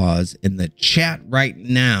applause in the chat right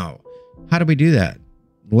now? How do we do that?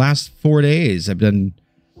 The last 4 days, I've done,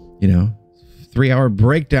 3-hour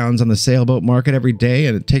breakdowns on the sailboat market every day,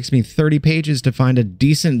 and it takes me 30 pages to find a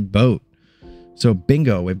decent boat. So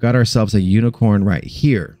bingo, we've got ourselves a unicorn right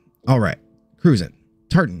here. All right, cruising.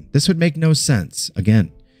 Tartan, this would make no sense.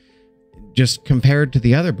 Again, just compared to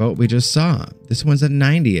the other boat we just saw. This one's a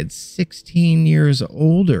 90. It's 16 years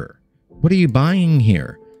older. What are you buying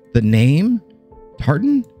here? The name?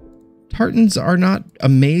 Tartan? Tartans are not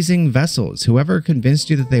amazing vessels. Whoever convinced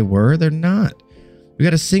you that they were, they're not. We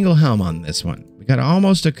got a single helm on this one. We got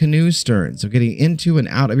almost a canoe stern. So getting into and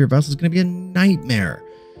out of your vessel is going to be a nightmare.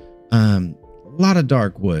 A lot of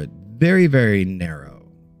dark wood. Very, very narrow.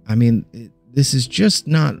 I mean, this is just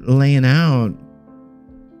not laying out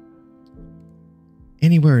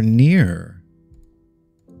anywhere near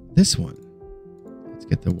this one. Let's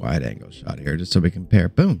get the wide angle shot here just so we compare.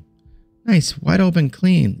 Boom. Nice. Wide open,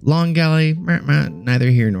 clean. Long galley. Neither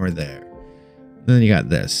here nor there. Then you got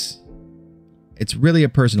this. It's really a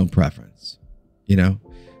personal preference.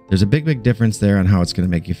 There's a big difference there on how it's going to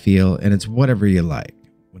make you feel. And it's whatever you like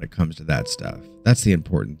when it comes to that stuff. That's the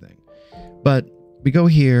important thing. But we go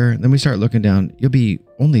here, then we start looking down. You'll be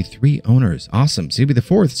only 3 owners. Awesome. So you'll be the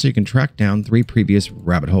 4th, so you can track down 3 previous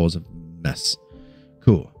rabbit holes of mess.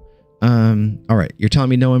 Cool. All right. You're telling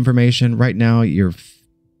me no information. Right now, you're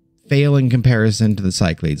fail in comparison to the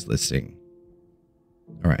Psych Leads listing.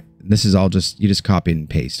 All right. This is all you just copied and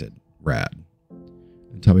pasted. Rad.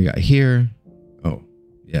 Until we got here. Oh,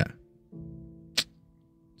 yeah.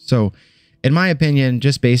 So, in my opinion,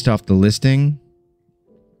 just based off the listing,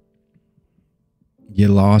 you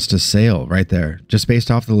lost a sale right there. Just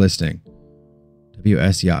based off the listing.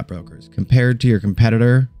 WS Yacht Brokers. Compared to your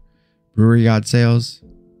competitor, Brewery Yacht Sales,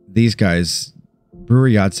 these guys,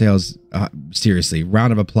 Brewery Yacht Sales, seriously,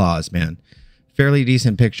 round of applause, man. Fairly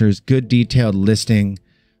decent pictures, good detailed listing,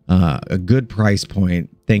 a good price point.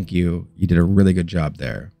 Thank you. You did a really good job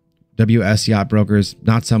there. WS Yacht Brokers,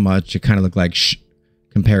 not so much. You kind of look like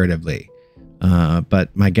comparatively.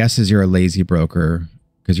 But my guess is you're a lazy broker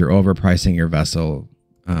because you're overpricing your vessel.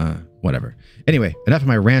 Whatever. Anyway, enough of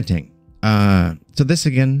my ranting. So this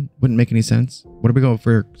again wouldn't make any sense. What are we going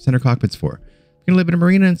for center cockpits for? We're going to live in a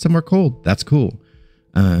marina and somewhere cold. That's cool.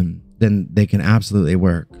 Then they can absolutely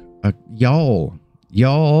work. Y'all,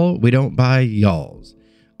 we don't buy y'alls.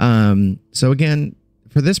 So again,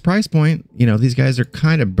 for this price point, these guys are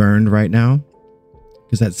kind of burned right now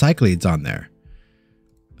because that Psych Lead's on there.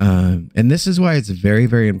 And this is why it's very,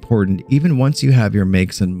 very important. Even once you have your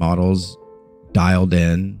makes and models dialed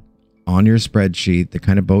in on your spreadsheet, the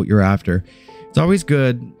kind of boat you're after, it's always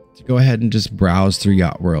good to go ahead and just browse through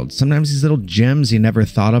Yacht World. Sometimes these little gems you never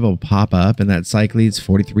thought of will pop up, and that Psych Lead's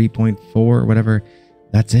 43.4 or whatever.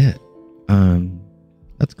 That's it.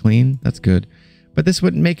 That's clean. That's good. But this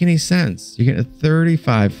wouldn't make any sense. You get a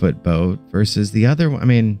 35-foot boat versus the other one. I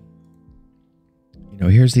mean,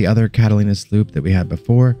 here's the other Catalina sloop that we had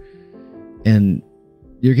before, and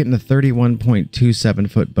you're getting a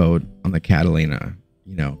 31.27-foot boat on the Catalina.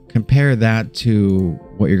 Compare that to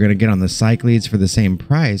what you're going to get on the Psych Leads for the same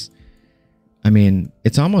price. I mean,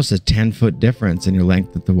 it's almost a 10-foot difference in your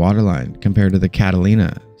length at the waterline compared to the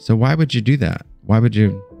Catalina. So why would you do that? Why would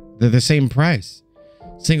you? They're the same price.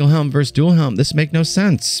 Single helm versus dual helm. This make no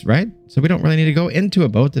sense, right? So we don't really need to go into a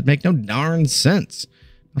boat that make no darn sense.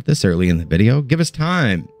 Not this early in the video. Give us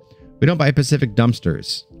time. We don't buy Pacific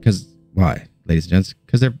dumpsters. Because, why, ladies and gents?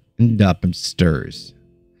 Because they're dumpsters.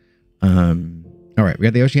 All right, we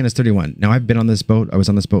got the Oceanus 31. Now, I've been on this boat. I was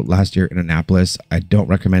on this boat last year in Annapolis. I don't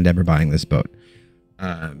recommend ever buying this boat.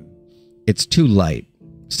 It's too light.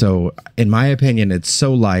 So, in my opinion, it's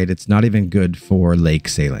so light, it's not even good for lake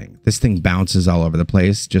sailing. This thing bounces all over the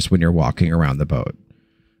place just when you're walking around the boat.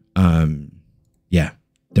 Yeah,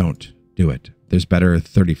 don't do it. There's better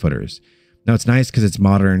 30-footers. Now, it's nice because it's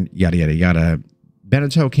modern, yada, yada, yada.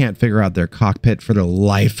 Beneteau can't figure out their cockpit for the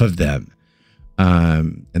life of them.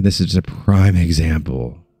 And this is just a prime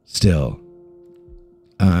example still.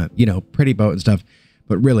 Pretty boat and stuff.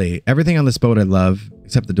 But really, everything on this boat I love,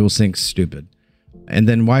 except the dual sink's stupid. And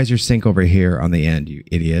then why is your sink over here on the end, you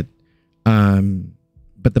idiot?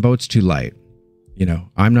 But the boat's too light.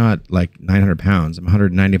 I'm not like 900 pounds. I'm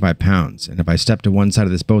 195 pounds. And if I step to one side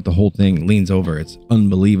of this boat, the whole thing leans over. It's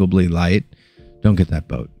unbelievably light. Don't get that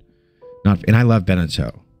boat. And I love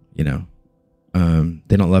Beneteau,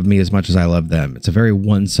 They don't love me as much as I love them. It's a very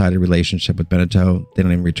one-sided relationship with Beneteau. They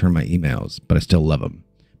don't even return my emails, but I still love them.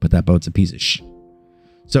 But that boat's a piece of shh.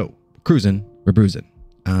 So, cruising, we're bruising.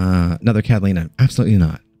 Another Catalina. Absolutely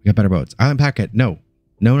not. We got better boats. Island Packet. No.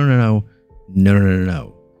 No, no, no, no. No, no, no, no,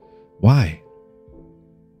 no. Why?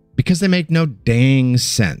 Because they make no dang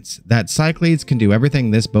sense. That Cyclades can do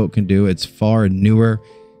everything this boat can do. It's far newer.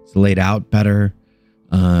 It's laid out better.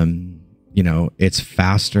 You know, it's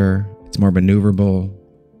faster. It's more maneuverable.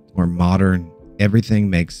 It's more modern. Everything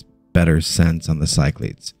makes better sense on the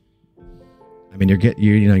Cyclades. I mean,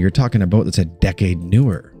 you're talking a boat that's a decade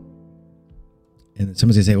newer. And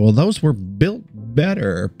someone's gonna say, well, those were built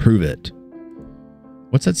better. Prove it.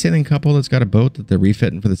 What's that sailing couple that's got a boat that they're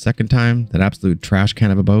refitting for the second time? That absolute trash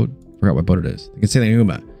can of a boat? Forgot what boat it is. They can Sailing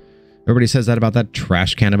Uma. Everybody says that about that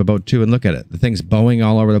trash can of a boat too. And look at it. The thing's bowing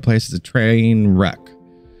all over the place. It's a train wreck.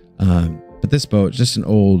 But this boat, just an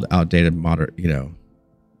old, outdated, modern, you know.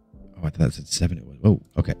 Oh, I thought that said 7. It was. Oh,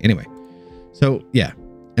 okay. Anyway. So, yeah.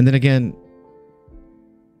 And then again,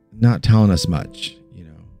 not telling us much, you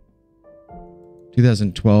know.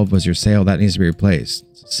 2012 was your sail. That needs to be replaced.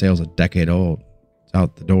 Sail's a decade old. It's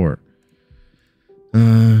out the door.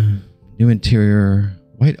 New interior,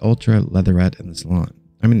 white ultra leatherette in the salon.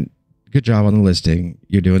 I mean, good job on the listing.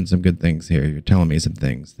 You're doing some good things here. You're telling me some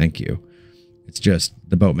things. Thank you. It's just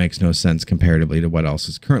the boat makes no sense comparatively to what else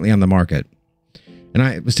is currently on the market. And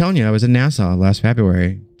I was telling you, I was in Nassau last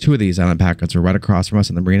February. 2 of these Island Packets were right across from us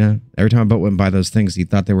in the marina. Every time a boat went by those things, you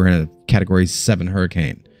thought they were in a Category 7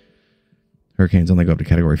 hurricane. Hurricanes only go up to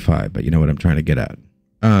Category 5, but you know what I'm trying to get at.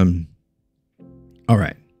 All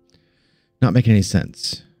right. Not making any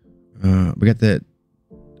sense. We got the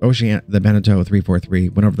Beneteau 343.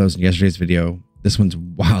 Went over those in yesterday's video. This one's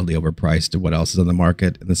wildly overpriced to what else is on the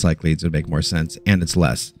market, and the Cyclades would make more sense, and it's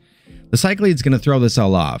less. The Cyclade's going to throw this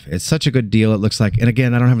all off. It's such a good deal, it looks like. And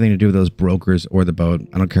again, I don't have anything to do with those brokers or the boat.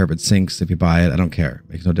 I don't care if it sinks, if you buy it. I don't care.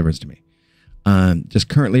 It makes no difference to me. Just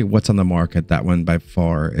currently what's on the market, that one by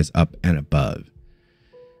far is up and above.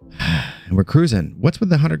 And we're cruising. What's with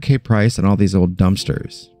the 100K price and all these old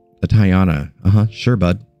dumpsters? The Tayana. Sure,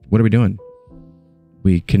 bud. What are we doing?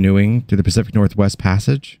 We canoeing through the Pacific Northwest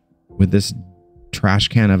Passage with this trash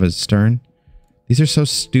can of a stern? These are so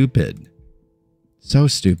stupid. So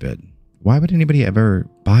stupid. Why would anybody ever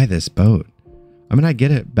buy this boat? I mean, I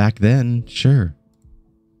get it back then, sure.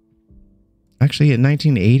 Actually, in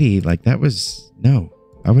 1980, like that was, no,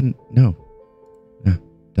 I wouldn't, no.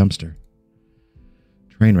 Dumpster.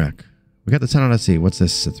 Train wreck. We got the Sun on Sea. What's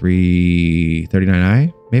this? A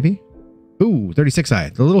 339i, maybe? Ooh,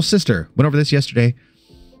 36i. The little sister. Went over this yesterday.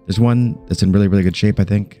 There's one that's in really, really good shape, I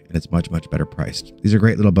think, and it's much, much better priced. These are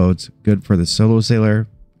great little boats. Good for the solo sailor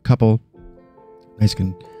couple. Nice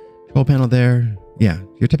control panel there. Yeah,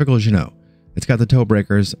 your typical Jeanneau. It's got the toe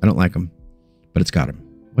breakers. I don't like them, but it's got them.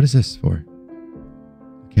 What is this for?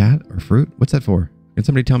 A cat or fruit? What's that for? Can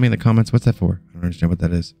somebody tell me in the comments what's that for? I don't understand what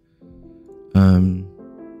that is.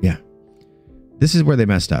 Yeah. This is where they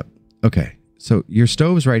messed up. Okay, so your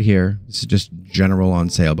stove's right here. This is just general on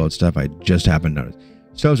sailboat stuff. I just happened to notice.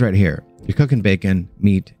 Stove's right here. You're cooking bacon,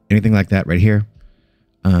 meat, anything like that right here.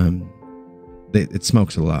 It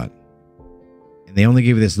smokes a lot. And they only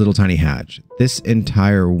give you this little tiny hatch. This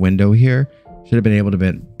entire window here should have been able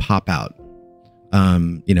to pop out.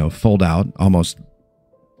 You know, fold out almost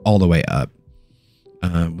all the way up.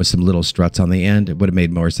 With some little struts on the end. It would have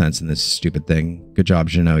made more sense than this stupid thing. Good job,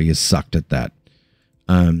 Jeanneau. You sucked at that.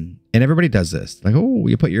 And everybody does this. Like, oh,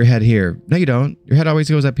 you put your head here. No, you don't. Your head always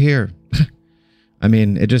goes up here. I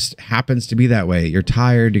mean, it just happens to be that way. You're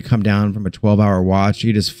tired. You come down from a 12-hour watch.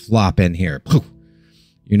 You just flop in here. Poof.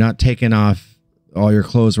 You're not taking off all your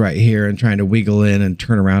clothes right here and trying to wiggle in and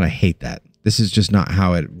turn around. I hate that. This is just not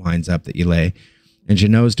how it winds up that you lay. And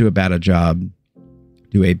Jeanneau's do a bad job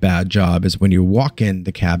is when you walk in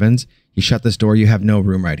the cabins, you shut this door, you have no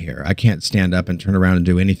room right here. I can't stand up and turn around and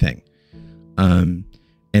do anything. And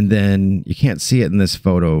then you can't see it in this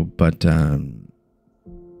photo, but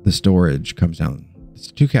the storage comes down. It's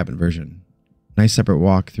a 2-cabin version. Nice separate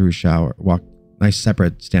nice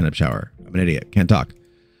separate stand-up shower. I'm an idiot. Can't talk.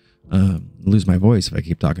 Lose my voice if I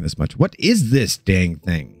keep talking this much. What is this dang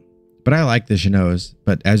thing? But I like the Jeanneaus.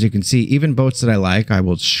 But as you can see, even boats that I like, I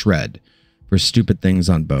will shred for stupid things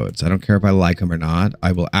on boats. I don't care if I like them or not.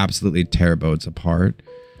 I will absolutely tear boats apart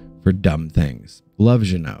for dumb things. Love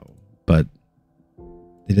Jeanneau, but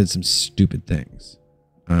they did some stupid things.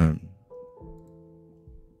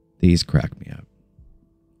 These crack me up.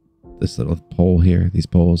 This little pole here, these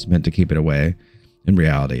poles meant to keep it away. In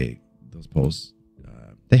reality, those poles,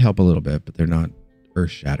 they help a little bit, but they're not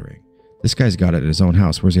earth-shattering. This guy's got it at his own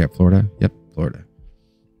house. Where's he at? Florida? Yep, Florida.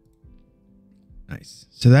 Nice.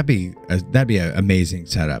 So that'd be an amazing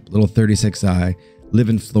setup. Little 36i, live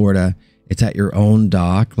in Florida. It's at your own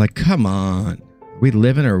dock. Like, come on. Are we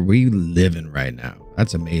living right now?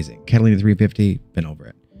 That's amazing. Catalina 350, been over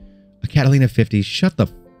it. A Catalina 50, shut the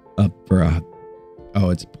up for a...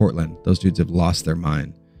 Oh, it's Portland. Those dudes have lost their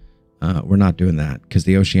mind. We're not doing that because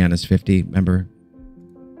the Oceanus 50, remember?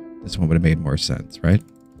 This one would have made more sense, right?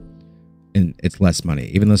 And it's less money.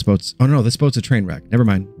 Even this boat's... Oh, no, this boat's a train wreck. Never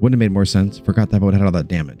mind. Wouldn't have made more sense. Forgot that boat had all that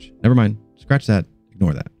damage. Never mind. Scratch that.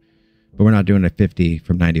 Ignore that. But we're not doing a 50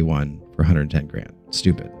 from 91 for 110 grand.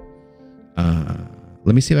 Stupid.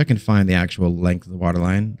 Let me see if I can find the actual length of the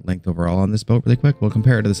waterline, length overall on this boat really quick. We'll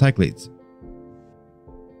compare it to the Cyclops.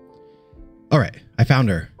 All right. I found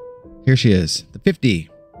her. Here she is. The 50.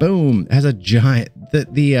 Boom. It has a giant...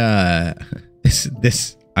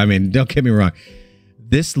 This... I mean, don't get me wrong.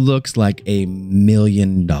 This looks like $1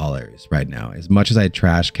 million right now. As much as I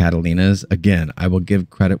trash Catalinas, again, I will give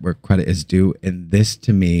credit where credit is due. And this,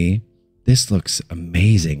 to me, this looks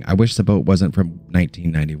amazing. I wish the boat wasn't from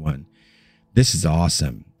 1991. This is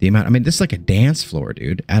awesome. The amount, I mean, this is like a dance floor,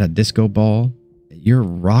 dude. At a disco ball, you're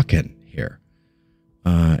rocking here.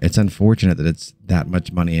 It's unfortunate that it's that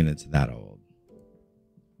much money and it's that old.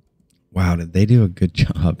 Wow, did they do a good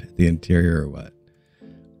job at the interior or what?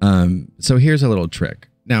 So here's a little trick.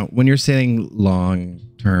 Now, when you're sailing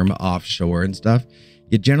long-term offshore and stuff,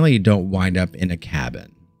 you generally don't wind up in a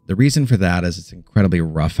cabin. The reason for that is it's incredibly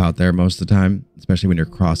rough out there most of the time, especially when you're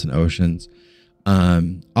crossing oceans.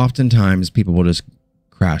 Oftentimes people will just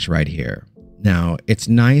crash right here. Now, it's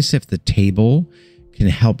nice if the table can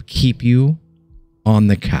help keep you on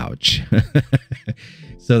the couch.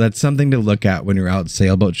 So that's something to look at when you're out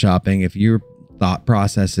sailboat shopping. If your thought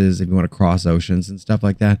processes, if you want to cross oceans and stuff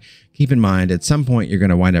like that, keep in mind at some point you're going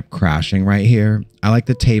to wind up crashing right here. I like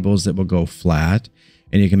the tables that will go flat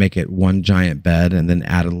and you can make it one giant bed and then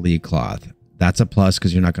add a lee cloth. That's a plus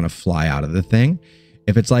because you're not going to fly out of the thing.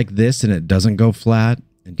 If it's like this and it doesn't go flat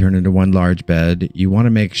and turn into one large bed, you want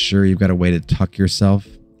to make sure you've got a way to tuck yourself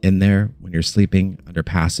in there when you're sleeping under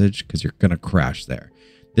passage because you're going to crash there.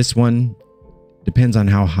 This one depends on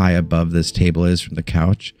how high above this table is from the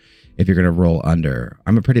couch if you're going to roll under.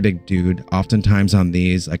 I'm a pretty big dude. Oftentimes on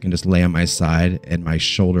these, I can just lay on my side and my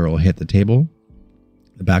shoulder will hit the table.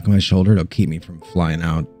 The back of my shoulder, it'll keep me from flying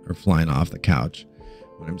out or flying off the couch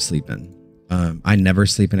when I'm sleeping. I never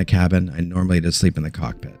sleep in a cabin. I normally just sleep in the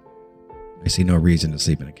cockpit. I see no reason to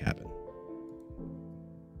sleep in a cabin.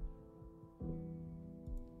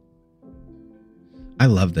 I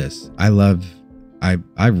love this. I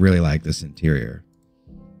really like this interior.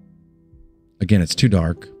 Again, it's too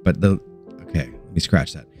dark, but okay, let me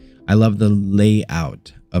scratch that. I love the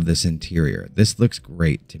layout of this interior. This looks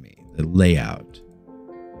great to me. The layout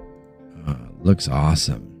looks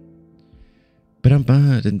awesome. But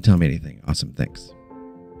didn't tell me anything. Awesome, thanks.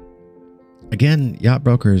 Again, yacht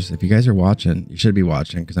brokers, if you guys are watching, you should be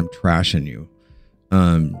watching because I'm trashing you.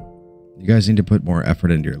 You guys need to put more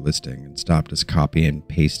effort into your listing and stop just copy and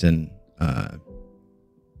pasting.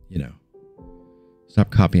 Stop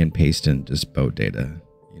copy and pasting just boat data.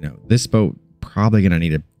 This boat probably gonna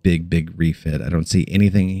need a big refit. I don't see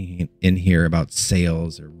anything in here about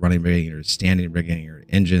sails or running rigging or standing rigging or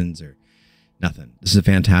engines or nothing. This is a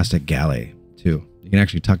fantastic galley too. You can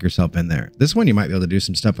actually tuck yourself in there. This one you might be able to do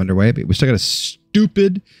some stuff underway, but we still got a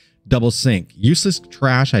stupid double sink. Useless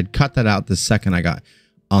trash. I'd cut that out the second I got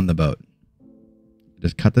on the boat.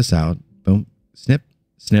 Just cut this out. Boom. Snip.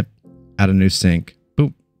 Add a new sink.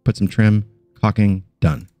 Boom. Put some trim. Caulking.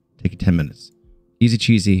 Done. Take you 10 minutes. Easy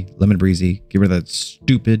cheesy. Lemon breezy. Get rid of that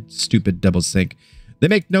stupid double sink. They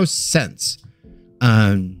make no sense.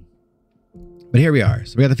 But here we are.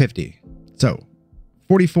 So we got the 50. So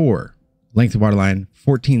 44. Length of waterline,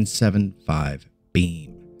 14.75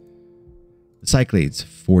 beam. The Cyclops,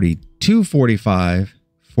 42.45,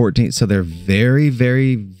 14. So they're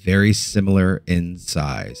very similar in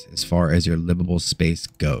size as far as your livable space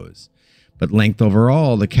goes. But length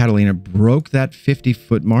overall, the Catalina broke that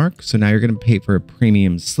 50-foot mark. So now you're going to pay for a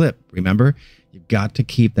premium slip. Remember, you've got to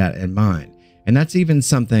keep that in mind. And that's even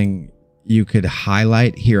something you could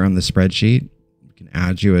highlight here on the spreadsheet. We can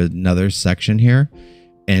add you another section here.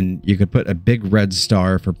 And you could put a big red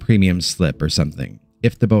star for premium slip or something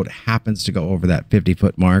if the boat happens to go over that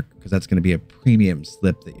 50-foot mark, because that's going to be a premium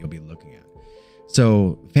slip that you'll be looking at.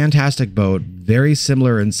 So fantastic boat, very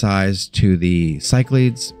similar in size to the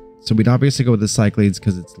Cyclops. So we'd obviously go with the Cyclops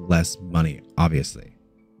because it's less money, obviously.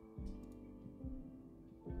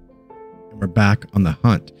 And we're back on the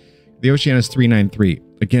hunt. The Oceanus 393.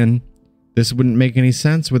 Again, This wouldn't make any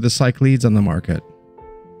sense with the Cycloids on the market.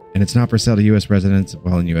 And it's not for sale to U.S. residents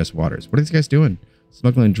while in U.S. waters. What are these guys doing?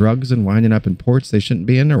 Smuggling drugs and winding up in ports they shouldn't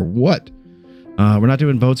be in, or what? We're not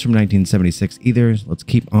doing boats from 1976 either. Let's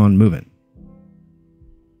keep on moving.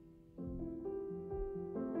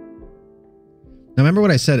 Now, remember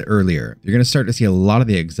what I said earlier. You're going to start to see a lot of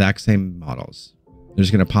the exact same models. They're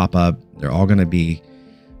just going to pop up. They're all going to be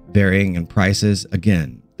varying in prices.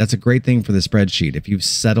 Again, that's a great thing for the spreadsheet. If you've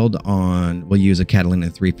settled on, we'll use a Catalina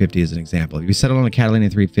 350 as an example. If you settled on a Catalina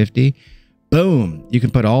 350, boom, you can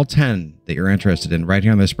put all 10 that you're interested in right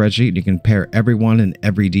here on the spreadsheet. You can pair every one in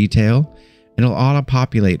every detail. And it'll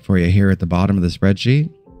auto-populate for you here at the bottom of the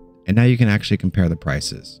spreadsheet. And now you can actually compare the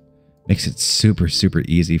prices. Makes it super, super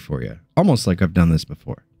easy for you. Almost like I've done this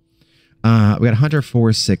before. We got Hunter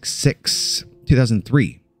 466,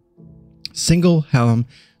 2003. Single helm.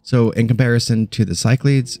 So in comparison to the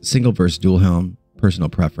Cycloids, single versus dual helm, personal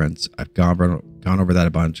preference. I've gone over that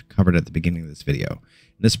a bunch, covered at the beginning of this video.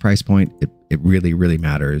 In this price point, it really, really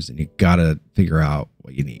matters. And you got to figure out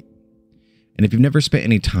what you need. And if you've never spent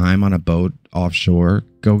any time on a boat offshore,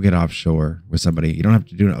 go get offshore with somebody. You don't have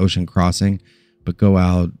to do an ocean crossing, but go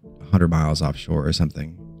out 100 miles offshore or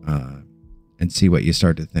something and see what you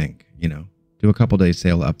start to think. You know, do a couple days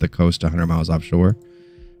sail up the coast 100 miles offshore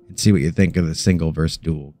and see what you think of the single versus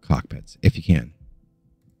dual cockpits, if you can.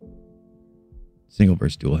 Single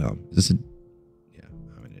versus dual helm. Is this a... Yeah,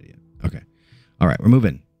 I'm an idiot. Okay. All right, we're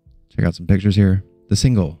moving. Check out some pictures here. The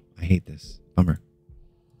single. I hate this. Bummer.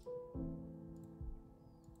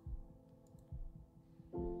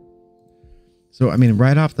 So, I mean,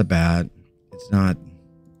 right off the bat, nothing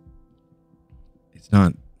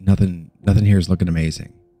here is looking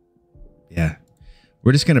amazing. Yeah.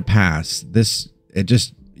 We're just going to pass this.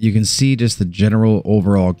 You can see just the general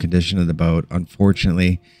overall condition of the boat,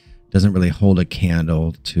 unfortunately, doesn't really hold a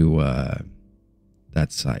candle to that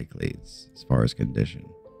Cycloids as far as condition.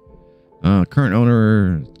 Current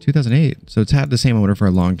owner, 2008. So it's had the same owner for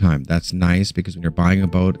a long time. That's nice because when you're buying a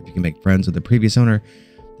boat, if you can make friends with the previous owner,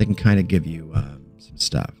 they can kind of give you some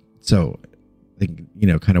stuff. So they can,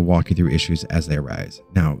 kind of walk you through issues as they arise.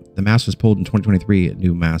 Now, the mast was pulled in 2023. A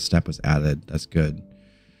new mast step was added. That's good.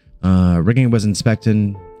 Rigging was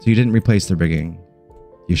inspected, so you didn't replace the rigging.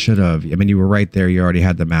 You should have. I mean, you were right there. You already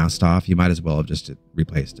had the mast off. You might as well have just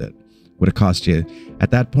replaced it. Would have cost you, at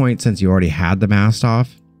that point, since you already had the mast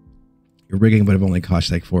off, your rigging would have only cost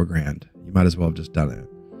you like $4,000. You might as well have just done it.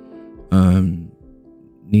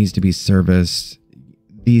 Needs to be serviced.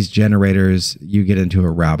 These generators, you get into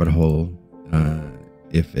a rabbit hole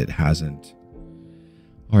if it hasn't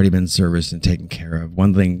already been serviced and taken care of.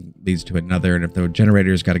 One thing leads to another, and if the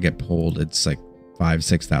generator's got to get pulled, it's like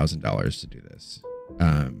 $5,000-$6,000 to do this.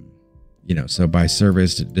 So by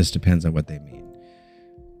service, it just depends on what they mean.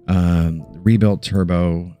 Rebuilt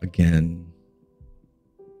turbo, again,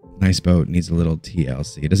 nice boat, needs a little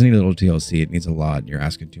TLC. It doesn't need a little TLC, it needs a lot, and you're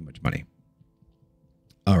asking too much money.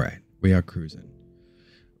 All right, we are cruising.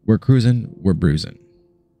 We're cruising, we're bruising.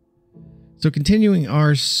 So continuing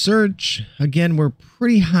our search, again, we're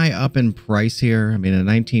pretty high up in price here. I mean, in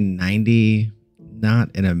 1990, not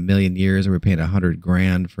in a million years, we're paying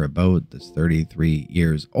 $100,000 for a boat that's 33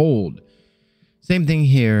 years old. Same thing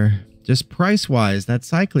here, just price-wise, that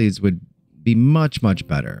Cycloids would be much, much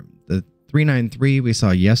better. The 393 we saw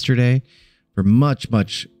yesterday for much,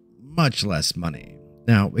 much, much less money.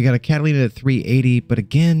 Now, we got a Catalina at 380, but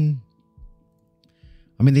again,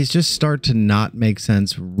 I mean, these just start to not make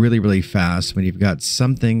sense really, really fast when you've got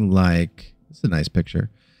something like, this is a nice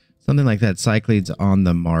picture, something like that Cycloids on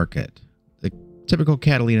the market. The typical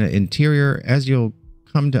Catalina interior, as you'll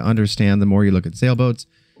come to understand the more you look at sailboats,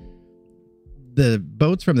 the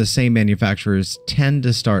boats from the same manufacturers tend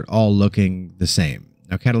to start all looking the same.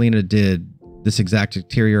 Now, Catalina did this exact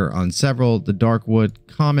exterior on several, the dark wood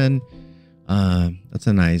common. That's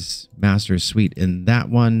a nice master suite in that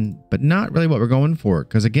one, but not really what we're going for.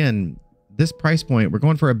 Because again, this price point, we're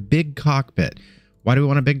going for a big cockpit. Why do we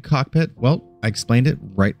want a big cockpit? Well, I explained it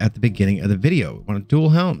right at the beginning of the video. We want dual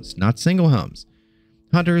helms, not single helms.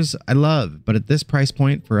 Hunters, I love, but at this price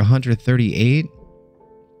point for 138,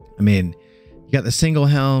 I mean, you got the single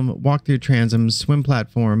helm, walk-through transom, swim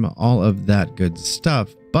platform, all of that good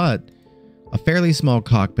stuff, but a fairly small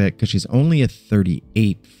cockpit because she's only a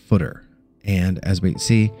 38-footer. And as we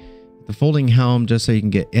see, the folding helm, just so you can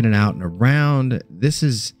get in and out and around,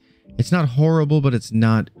 it's not horrible, but it's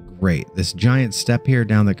not great. This giant step here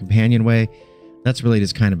down the companionway, that's really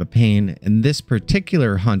just kind of a pain. And this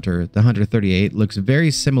particular Hunter, the Hunter 38, looks very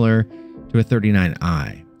similar to a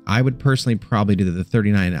 39i. I would personally probably do the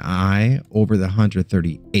 39i over the Hunter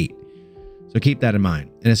 38. So keep that in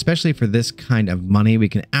mind. And especially for this kind of money, we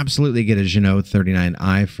can absolutely get a Jeanneau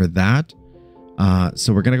 39i for that.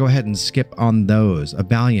 So we're going to go ahead and skip on those. A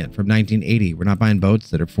Valiant from 1980. We're not buying boats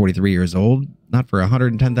that are 43 years old. Not for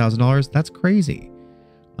 $110,000. That's crazy.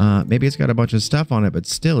 Maybe it's got a bunch of stuff on it, but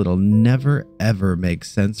still, it'll never, ever make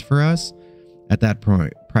sense for us at that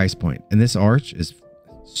price point. And this arch is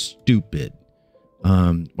stupid.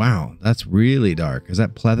 Wow, that's really dark. Is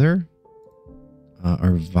that pleather?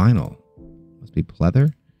 Or vinyl? Must be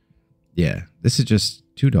pleather. Yeah, this is just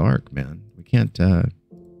too dark, man. We can't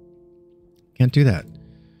do that. And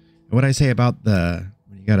what I say about when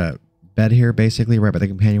you got a bed here, basically right by the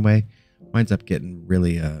companionway, winds up getting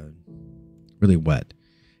really wet,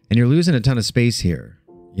 and you're losing a ton of space here.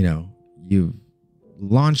 You know, you've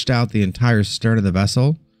launched out the entire stern of the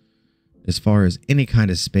vessel as far as any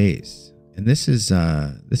kind of space, and this is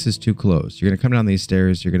too close. You're gonna come down these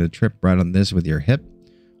stairs. You're gonna trip right on this with your hip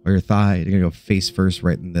or your thigh. You're gonna go face first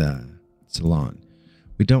right in the salon.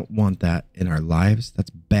 We don't want that in our lives.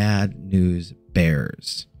 That's bad news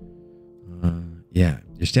bears. Yeah,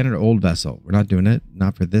 your standard old vessel. We're not doing it.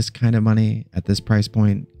 Not for this kind of money at this price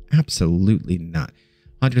point. Absolutely not.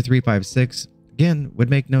 103.56 again would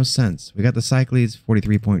make no sense. We got the Cyclops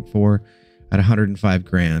 43.4 at 105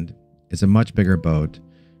 grand. It's a much bigger boat,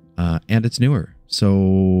 and it's newer.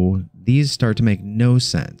 So these start to make no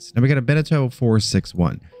sense. Now we got a Beneteau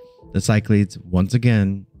 461. The Cyclops, once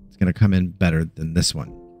again, it's going to come in better than this one.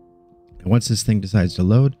 And once this thing decides to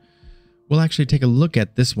load, we'll actually take a look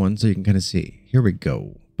at this one so you can kind of see. Here we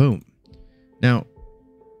go. Boom. Now,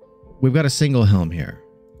 we've got a single helm here.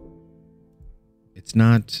 It's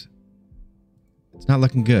not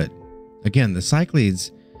looking good. Again, the Cyclops,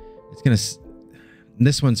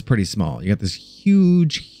 this one's pretty small. You got this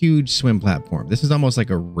huge swim platform. This is almost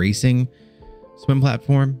like a racing swim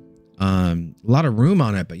platform. A lot of room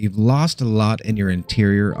on it, but you've lost a lot in your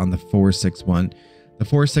interior on the 461. The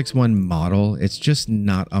 461 model, it's just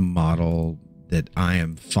not a model that I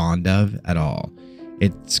am fond of at all.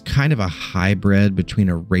 It's kind of a hybrid between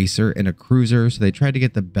a racer and a cruiser, so they tried to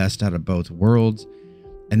get the best out of both worlds,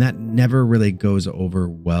 and that never really goes over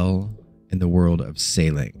well in the world of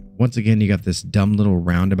sailing. Once again, you got this dumb little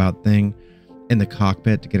roundabout thing in the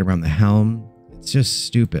cockpit to get around the helm. It's just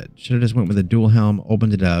stupid. Should have just went with a dual helm,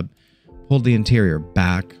 opened it up, pulled the interior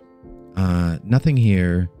back. Nothing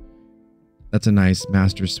here. That's a nice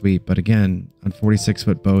master suite, but again, on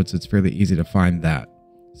 46-foot boats, it's fairly easy to find that.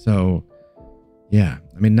 So, yeah,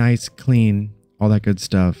 I mean, nice, clean, all that good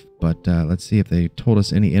stuff. But let's see if they told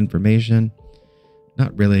us any information.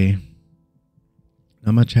 Not really.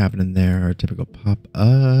 Not much happening there. Our typical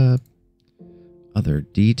pop-up. Other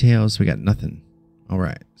details. We got nothing. All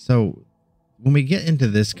right. So when we get into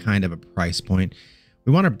this kind of a price point,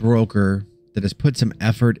 we want a broker that has put some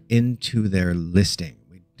effort into their listing.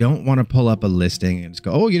 Don't want to pull up a listing and just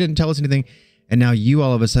go, oh, you didn't tell us anything. And now you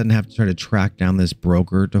all of a sudden have to try to track down this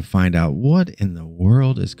broker to find out what in the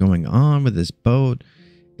world is going on with this boat.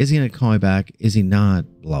 Is he going to call me back? Is he not?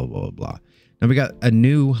 Blah, blah, blah. Now we got a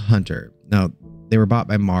new Hunter. Now they were bought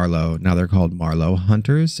by Marlowe. Now they're called Marlowe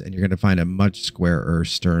Hunters. And you're going to find a much squarer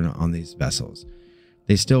stern on these vessels.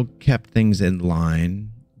 They still kept things in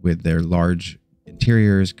line with their large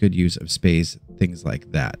interiors, good use of space, things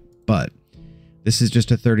like that. But this is just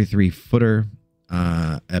a 33-footer.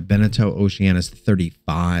 A Beneteau Oceanus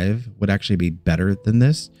 35 would actually be better than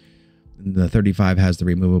this. The 35 has the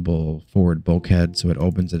removable forward bulkhead, so it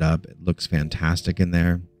opens it up. It looks fantastic in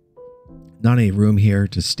there. Not any room here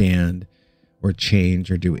to stand or change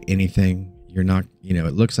or do anything. You're not, you know,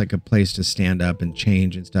 it looks like a place to stand up and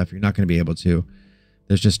change and stuff. You're not going to be able to.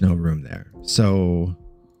 There's just no room there. So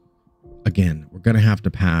again, we're going to have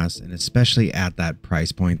to pass, and especially at that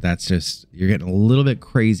price point, that's just, you're getting a little bit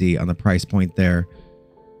crazy on the price point there.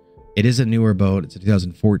 It is a newer boat. It's a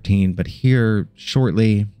 2014, but here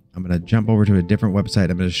shortly, I'm going to jump over to a different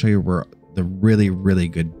website. I'm going to show you where the really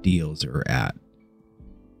good deals are at.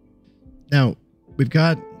 Now, we've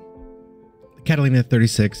got the Catalina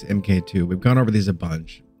 36 MK2. We've gone over these a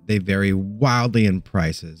bunch. They vary wildly in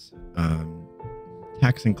prices.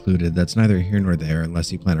 Tax included. That's neither here nor there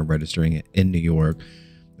unless you plan on registering it in New York.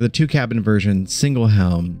 The 2-cabin version, single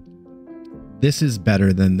helm. This is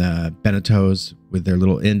better than the Beneteaus with their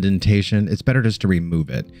little indentation. It's better just to remove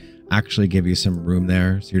it. Actually give you some room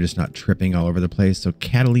there so you're just not tripping all over the place. So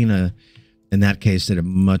Catalina, in that case, did a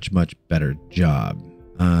much better job.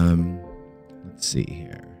 Let's see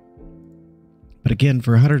here. But again,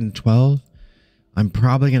 for 112, I'm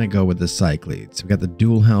probably going to go with the Cyclops. We got the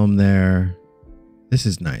dual helm there. This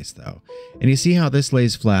is nice though. And you see how this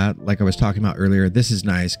lays flat, like I was talking about earlier. This is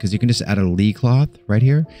nice because you can just add a lee cloth right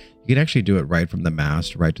here. You can actually do it right from the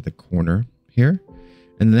mast, right to the corner here.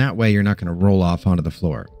 And that way you're not going to roll off onto the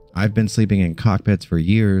floor. I've been sleeping in cockpits for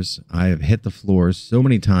years. I have hit the floor so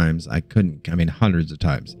many times. I mean, hundreds of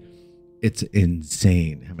times. It's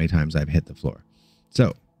insane how many times I've hit the floor.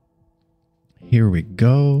 So here we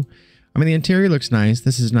go. I mean, the interior looks nice.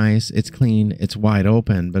 This is nice. It's clean. It's wide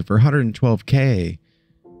open. But for 112K,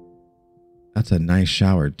 that's a nice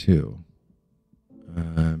shower too.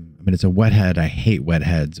 I mean, it's a wet head. I hate wet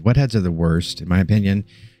heads. Wet heads are the worst, in my opinion,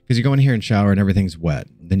 because you go in here and shower and everything's wet.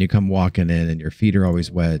 Then you come walking in and your feet are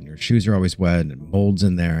always wet and your shoes are always wet and it molds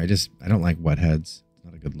in there. I don't like wet heads. It's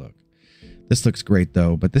not a good look. This looks great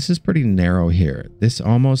though, but this is pretty narrow here. This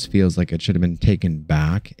almost feels like it should have been taken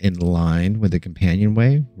back in line with the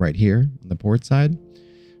companionway right here on the port side.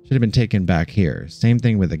 Should have been taken back here. Same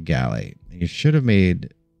thing with the galley. You should have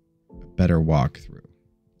made a better walkthrough,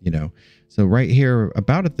 you know. So right here,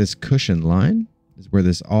 about at this cushion line is where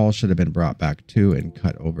this all should have been brought back to and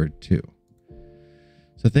cut over to.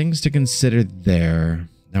 So things to consider there.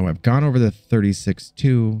 Now, I've gone over the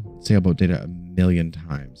 36.2 sailboat data a million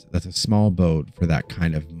times. That's a small boat for that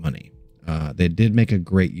kind of money. They did make a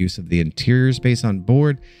great use of the interior space on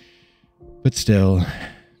board, but still,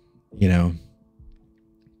 you know,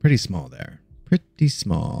 pretty small there. Pretty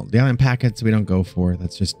small. The island packets we don't go for.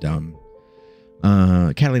 That's just dumb.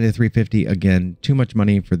 Catalina 350, again, too much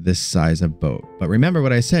money for this size of boat. But remember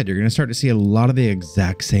what I said, you're going to start to see a lot of the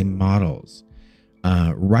exact same models.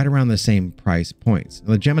 Right around the same price points.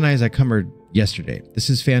 The Geminis I covered yesterday.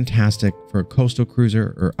 This is fantastic for a coastal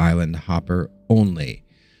cruiser or island hopper only.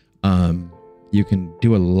 You can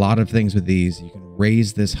do a lot of things with these. You can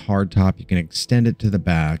raise this hardtop. You can extend it to the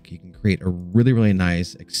back. You can create a really, really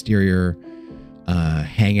nice exterior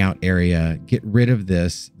hangout area. Get rid of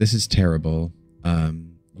this. This is terrible.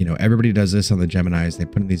 You know, everybody does this on the Geminis. They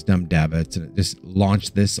put in these dumb davits and just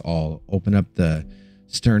launch this all. Open up the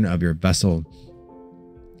stern of your vessel.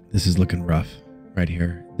 This is looking rough right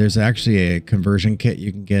here. There's actually a conversion kit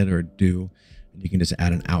you can get or do. You can just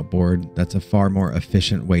add an outboard. That's a far more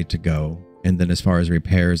efficient way to go. And then as far as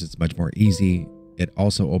repairs, it's much more easy. It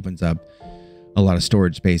also opens up a lot of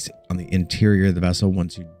storage space on the interior of the vessel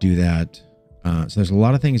once you do that. So there's a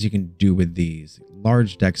lot of things you can do with these.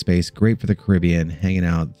 Large deck space, great for the Caribbean, hanging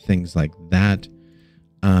out, things like that.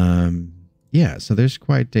 Yeah, so there's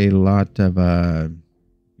quite a lot of,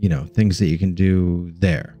 you know, things that you can do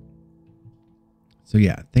there. So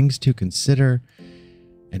yeah, things to consider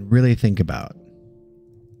and really think about.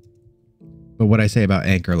 But what I say about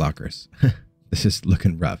anchor lockers, this is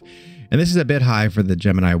looking rough. And this is a bit high for the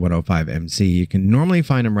Gemini 105 MC. You can normally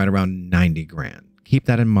find them right around 90 grand. Keep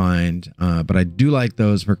that in mind. But I do like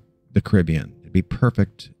those for the Caribbean. It'd be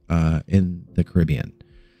perfect in the Caribbean.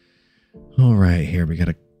 All right, here we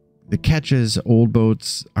got the catches, old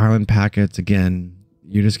boats, island packets. Again,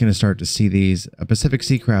 you're just going to start to see these. A Pacific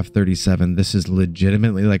Seacraft 37. This is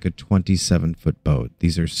legitimately like a 27-foot boat.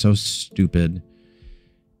 These are so stupid.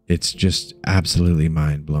 It's just absolutely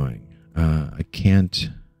mind-blowing. I can't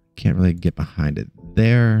really get behind it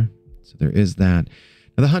there. So there is that.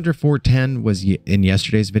 Now, the Hunter 410 was in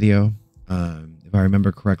yesterday's video. If I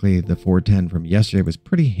remember correctly, the 410 from yesterday was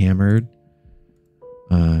pretty hammered.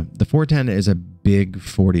 The 410 is a big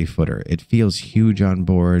 40-footer. It feels huge on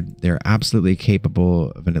board. They're absolutely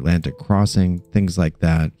capable of an Atlantic crossing, things like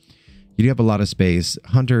that. You do have a lot of space.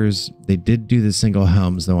 Hunters, they did do the single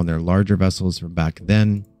helms, though, on their larger vessels from back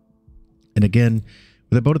then. And again,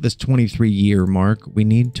 with a boat at this 23-year mark, we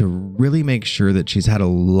need to really make sure that she's had a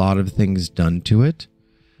lot of things done to it.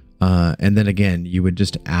 And then again, you would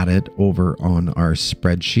just add it over on our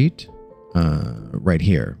spreadsheet right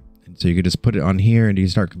here. So you could just put it on here and you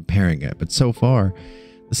start comparing it. But so far,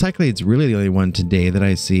 the Cyclade's really the only one today that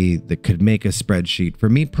I see that could make a spreadsheet for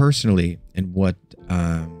me personally and what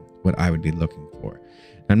I would be looking for.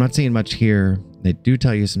 I'm not seeing much here. They do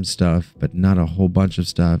tell you some stuff, but not a whole bunch of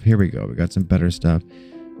stuff. Here we go. We got some better stuff.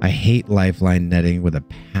 I hate lifeline netting with a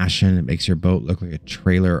passion. It makes your boat look like a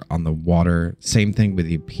trailer on the water. Same thing with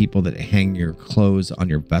the people that hang your clothes on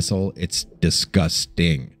your vessel. It's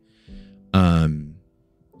disgusting.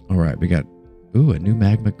 All right, we got, ooh, a new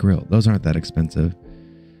magma grill. Those aren't that expensive.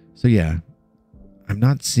 So yeah, I'm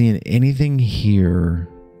not seeing anything here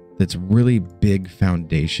that's really big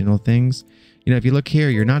foundational things. You know, if you look here,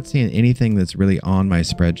 you're not seeing anything that's really on my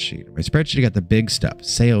spreadsheet. My spreadsheet got the big stuff: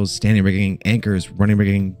 sails, standing rigging, anchors, running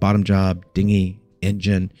rigging, bottom job, dinghy,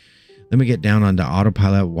 engine. Then we get down onto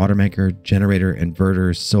autopilot, water maker, generator,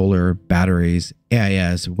 inverter, solar, batteries,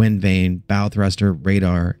 AIS, wind vane, bow thruster,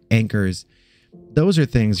 radar, anchors. those are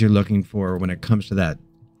things you're looking for when it comes to that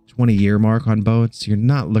 20-year mark on boats. You're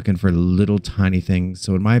not looking for little tiny things.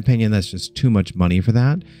 So in my opinion, that's just too much money for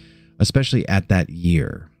that, especially at that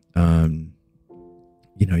year.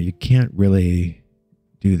 You know, you can't really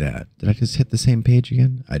do that. Did I just hit the same page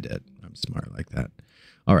again? I did. I'm smart like that.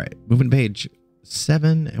 All right, moving to page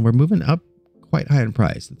 7, and we're moving up quite high in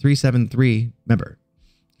price. The 373, remember,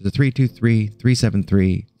 there's a 323,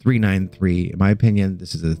 373, 393. In my opinion,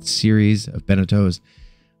 this is a series of Benettos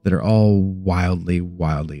that are all wildly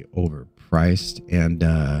overpriced,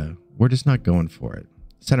 and we're just not going for it.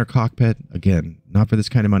 Center cockpit, again, not for this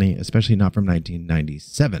kind of money, especially not from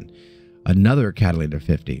 1997. Another Catalina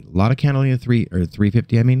 50. A lot of Catalina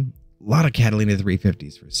 350, I mean. A lot of Catalina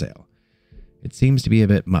 350s for sale. It seems to be a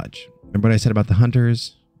bit much. Remember what I said about the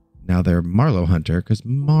Hunters? Now they're Marlowe Hunter because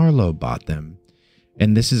Marlowe bought them.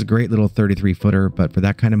 And this is a great little 33-footer, but for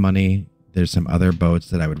that kind of money, there's some other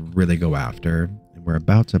boats that I would really go after. And we're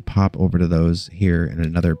about to pop over to those here in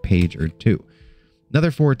another page or two.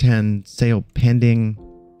 Another 410, sale pending.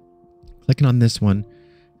 Clicking on this one.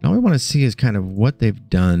 And all we want to see is kind of what they've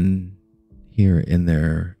done here in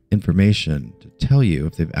their information to tell you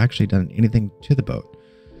if they've actually done anything to the boat.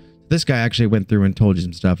 This guy actually went through and told you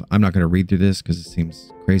some stuff. I'm not going to read through this because it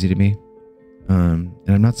seems crazy to me. And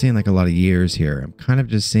I'm not seeing like a lot of years here. I'm kind of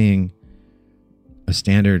just seeing a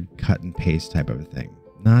standard cut and paste type of a thing.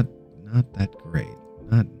 Not that great.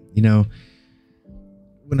 Not, you know,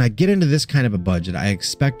 when I get into this kind of a budget, I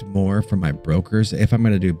expect more from my brokers if I'm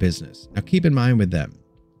going to do business. Now keep in mind with them,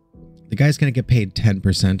 the guy's going to get paid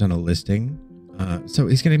 10% on a listing. So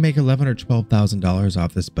he's going to make $11,000 or $12,000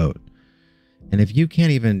 off this boat. And if you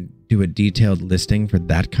can't even do a detailed listing for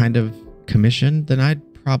that kind of commission, then I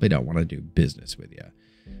probably don't want to do business with you.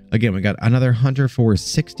 Again, we got another Hunter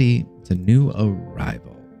 460. It's a new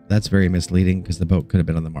arrival. That's very misleading because the boat could have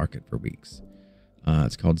been on the market for weeks.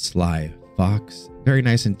 It's called Sly Fox. Very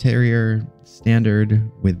nice interior,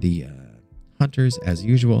 standard with the Hunters as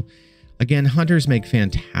usual. Again, Hunters make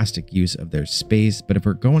fantastic use of their space, but if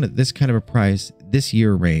we're going at this kind of a price, this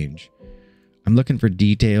year range, I'm looking for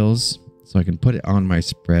details so I can put it on my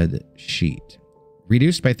spreadsheet.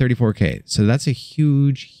 Reduced by 34K. So that's a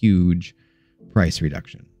huge price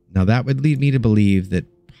reduction. Now that would lead me to believe that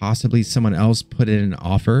possibly someone else put in an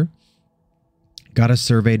offer, got a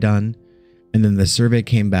survey done, and then the survey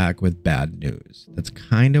came back with bad news. That's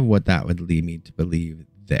kind of what that would lead me to believe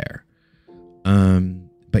there.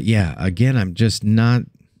 But yeah, again, I'm just not,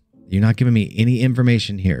 you're not giving me any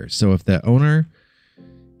information here. So if the owner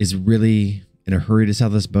is really in a hurry to sell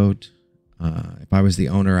this boat, if I was the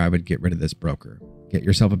owner, I would get rid of this broker. Get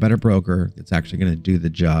yourself a better broker that's actually going to do the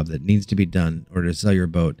job that needs to be done in order to sell your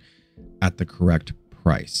boat at the correct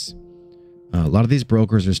price. A lot of these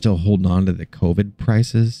brokers are still holding on to the COVID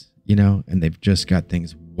prices, you know, and they've just got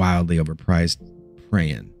things wildly overpriced,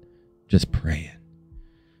 just praying.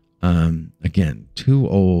 Again, too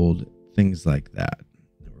old, things like that.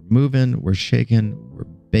 We're moving, we're shaking, we're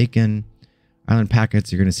baking. Island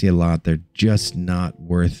packets, you're going to see a lot. They're just not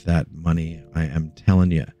worth that money. I am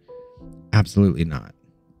telling you. Absolutely not.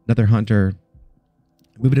 Another Hunter.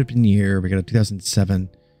 Move it up in year. We got a 2007.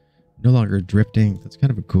 No longer drifting. That's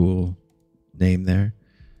kind of a cool name there.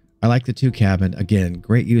 I like the 2 cabin. Again,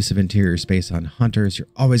 great use of interior space on Hunters. You're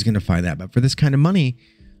always going to find that. But for this kind of money,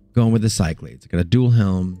 going with the Cyclades. It's got a dual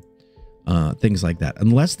helm. Things like that.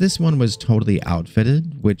 Unless this one was totally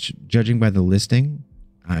outfitted, which judging by the listing,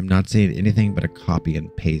 I'm not seeing anything but a copy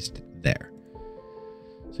and paste there.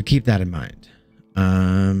 So keep that in mind.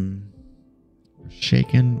 We're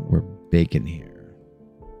shaking, we're baking here.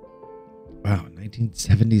 Wow,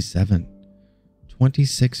 1977.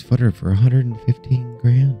 26-footer for 115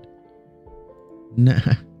 grand. Nah,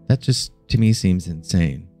 that just to me seems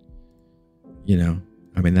insane. You know,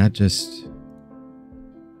 I mean, that just,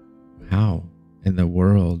 how in the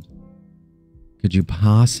world could you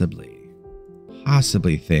possibly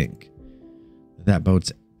think that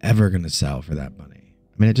boat's ever going to sell for that money?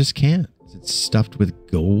 I mean, it just can't. It's stuffed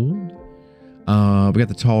with gold. We got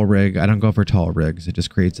the tall rig. I don't go for tall rigs. It just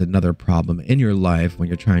creates another problem in your life when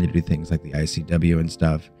you're trying to do things like the ICW and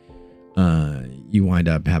stuff. You wind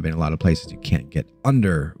up having a lot of places you can't get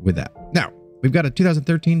under with that. Now, we've got a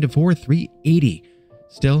 2013 DeVore 380.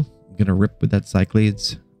 Still going to rip with that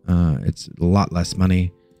Cyclades. It's a lot less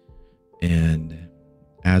money and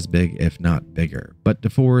as big, if not bigger. But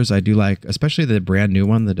DeVores I do like, especially the brand new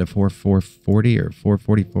one, the DeVore 440 or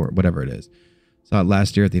 444, whatever it is. Saw it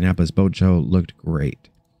last year at the Annapolis Boat Show. Looked great.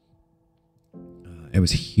 It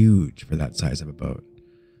was huge for that size of a boat.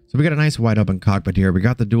 So we got a nice wide open cockpit here. We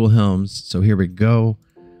got the dual helms. So here we go.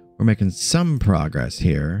 We're making some progress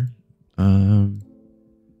here. Yeah,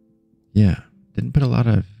 didn't put a lot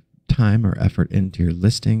of time or effort into your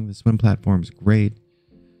listing. The swim platform's great.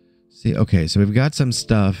 See, okay, so we've got some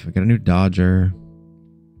stuff. We got a new Dodger.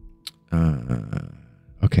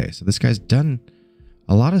 Okay, so this guy's done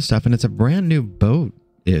a lot of stuff, and it's a brand new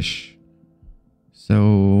boat-ish.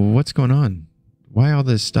 So what's going on? Why all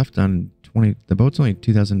this stuff done? The boat's only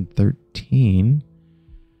 2013.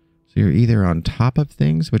 So you're either on top of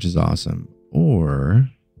things, which is awesome, or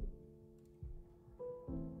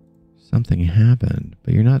something happened,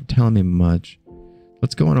 but you're not telling me much.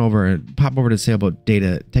 Let's go on over and pop over to Sailboat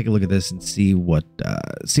Data, take a look at this, and see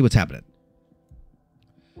what's happening.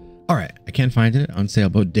 All right, I can't find it on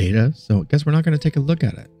Sailboat Data, so I guess we're not going to take a look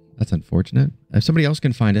at it. That's unfortunate. If somebody else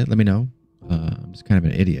can find it, let me know. I'm just kind of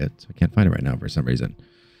an idiot, so I can't find it right now for some reason.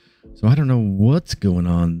 So I don't know what's going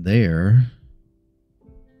on there.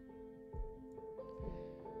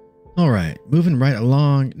 All right, moving right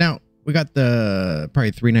along. Now, we got the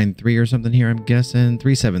probably 393 or something here, I'm guessing.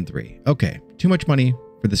 373. Okay, too much money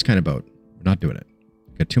for this kind of boat. We're not doing it.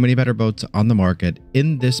 Got too many better boats on the market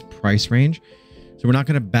in this price range. So we're not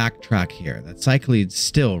going to backtrack here. That Cycloid's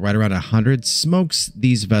still right around 100. Smokes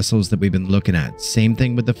these vessels that we've been looking at. Same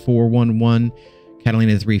thing with the 411.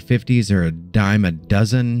 Catalina 350s are a dime a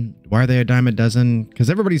dozen. Why are they a dime a dozen?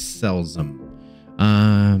 Because everybody sells them.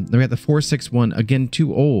 Then we got the 461. Again,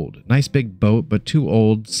 too old. Nice big boat, but too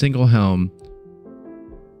old. Single helm.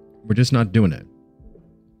 We're just not doing it.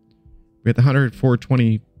 We got the 100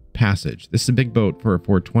 420 Passage. This is a big boat for a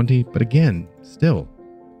 420, but again, still.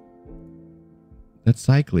 That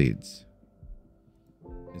Cycloids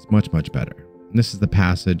is much, much better. And this is the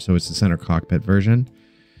Passage, so it's the center cockpit version.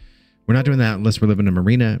 We're not doing that unless we're living in a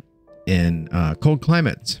marina in cold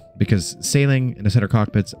climates, because sailing in a center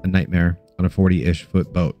cockpit's a nightmare on a 40-ish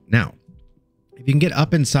foot boat. Now, if you can get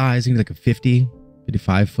up in size, you can like a 50,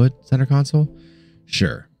 55 foot center console,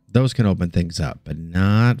 sure, those can open things up, but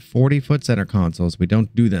not 40-foot center consoles. We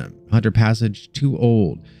don't do them. Hunter Passage, too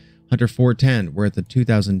old. Hunter 410, we're at the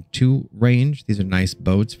 2002 range. These are nice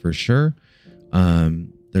boats for sure.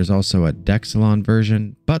 There's also a Dexalon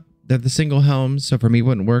version, but they're the single helms, so for me it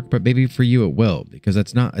wouldn't work, but maybe for you it will, because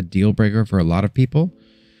that's not a deal breaker for a lot of people.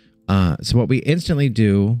 So what we instantly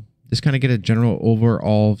do, just kind of get a general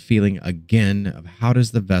overall feeling again of how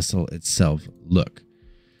does the vessel itself look.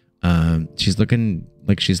 She's looking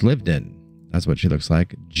like she's lived in. That's what she looks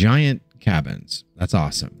like. Giant cabins. That's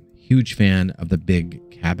awesome. Huge fan of the big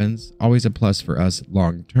cabins. Always a plus for us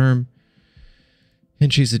long term.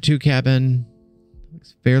 And she's a 2 cabin.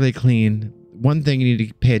 Looks fairly clean. One thing you need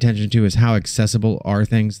to pay attention to is how accessible are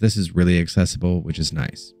things. This is really accessible, which is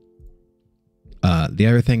nice. The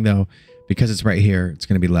other thing though, because it's right here, it's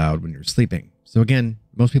going to be loud when you're sleeping. So again,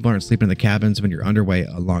 most people aren't sleeping in the cabins when you're underway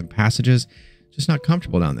along passages. Just not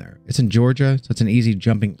comfortable down there. It's in Georgia, so it's an easy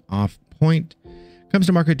jumping off point. Comes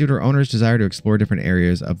to market due to our owner's desire to explore different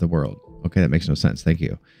areas of the world. Okay, that makes no sense. Thank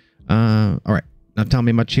you. All right, not telling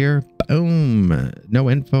me much here. Boom. No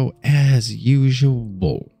info as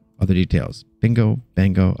usual. Other details. Bingo,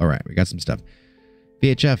 bango. All right, we got some stuff.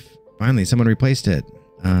 VHF. Finally, someone replaced it.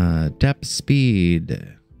 Depth, speed.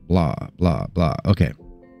 Blah, blah, blah. Okay.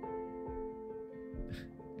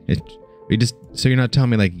 So you're not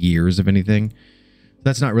telling me like years of anything.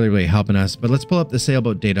 That's not really helping us, but let's pull up the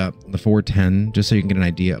Sailboat Data on the 410 just so you can get an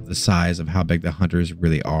idea of the size of how big the Hunters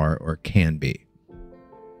really are or can be.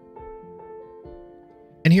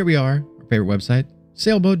 And here we are, our favorite website,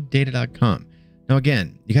 sailboatdata.com. Now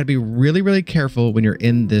again, you got to be really careful when you're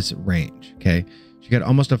in this range, okay? You got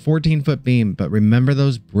almost a 14-foot beam, but remember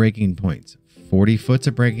those breaking points. 40 foot's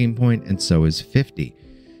a breaking point, and so is 50.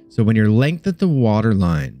 So when your length at the water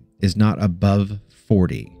line is not above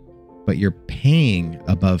 40, but you're paying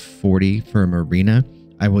above 40 for a marina,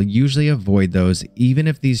 I will usually avoid those even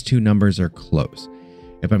if these two numbers are close.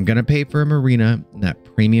 If I'm going to pay for a marina in that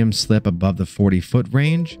premium slip above the 40-foot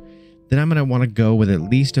range, then I'm going to want to go with at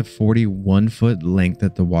least a 41-foot length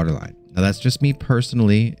at the waterline. Now, that's just me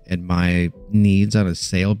personally and my needs on a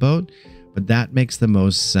sailboat, but that makes the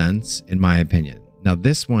most sense in my opinion. Now,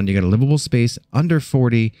 this one, you got a livable space under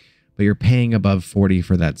 40, but you're paying above 40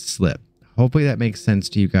 for that slip. Hopefully that makes sense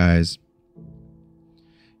to you guys.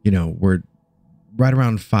 You know, we're right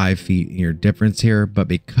around 5 feet in your difference here, but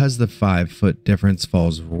because the 5-foot difference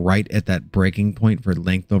falls right at that breaking point for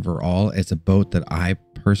length overall, it's a boat that I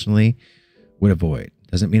personally would avoid.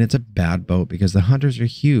 Doesn't mean it's a bad boat because the Hunters are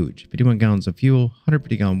huge. 51 gallons of fuel,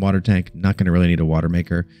 150-gallon water tank, not going to really need a water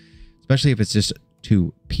maker, especially if it's just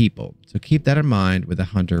 2 people. So keep that in mind with the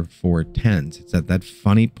Hunter 410s. It's at that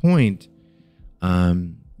funny point.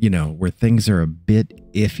 you know, where things are a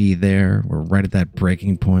bit iffy there. We're right at that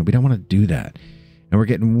breaking point. We don't want to do that. And we're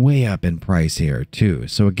getting way up in price here too.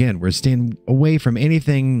 So again, we're staying away from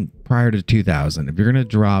anything prior to 2000. If you're going to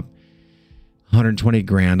drop 120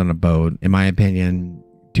 grand on a boat, in my opinion,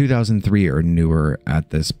 2003 or newer at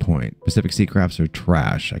this point. Pacific Sea Crafts are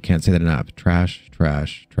trash. I can't say that enough. Trash,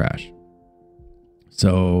 trash, trash.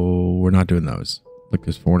 So we're not doing those. Look,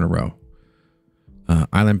 there's 4 in a row.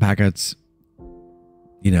 Island Packets,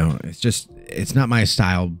 you know, it's not my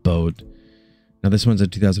style boat. Now this one's a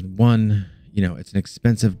 2001. You know, it's an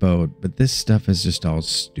expensive boat, but this stuff is just all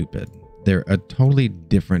stupid. They're a totally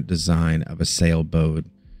different design of a sailboat.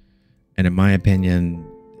 And in my opinion,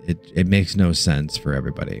 it makes no sense for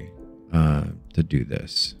everybody to do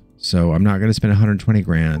this. So I'm not going to spend 120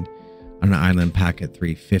 grand on an Island Packet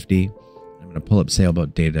 350. I'm going to pull up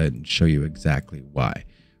sailboat data and show you exactly why.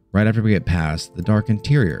 Right after we get past the dark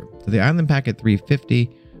interior. So the Island Packet 350,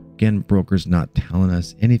 again, brokers not telling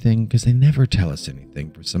us anything because they never tell us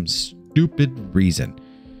anything for some stupid reason.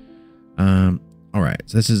 All right,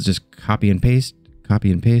 so this is just copy and paste.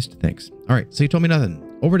 Thanks. All right, so you told me nothing.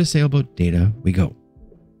 Over to sailboat data we go.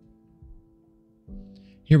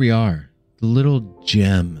 Here we are, the little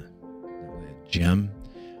gem. Not really a gem.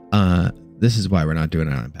 This is why we're not doing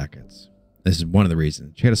Island Packets. This is one of the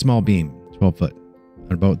reasons. She had a small beam, 12 foot.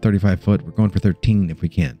 On a boat, 35 foot. We're going for 13 if we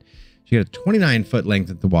can. She had a 29 foot length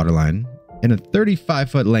at the waterline and a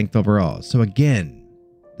 35 foot length overall. So again,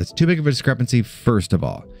 that's too big of a discrepancy, first of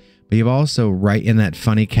all. But you've also right in that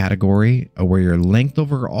funny category where your length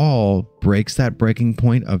overall breaks that breaking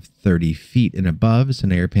point of 30 feet and above. So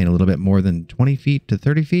now you're paying a little bit more than 20 feet to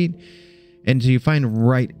 30 feet. And so you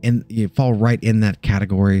fall right in that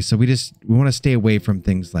category. So we want to stay away from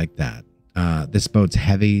things like that. This boat's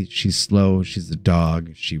heavy. She's slow. She's a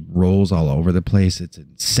dog. She rolls all over the place. It's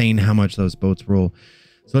insane how much those boats roll.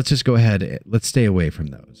 So let's just go ahead. Let's stay away from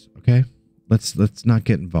those. Okay. Let's not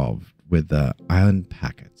get involved with Island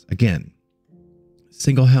Packets. Again,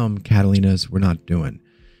 single helm Catalinas we're not doing.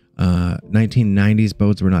 1990s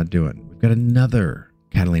boats we're not doing. We've got another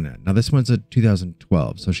Catalina. Now this one's a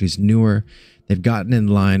 2012, so she's newer. They've gotten in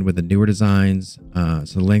line with the newer designs.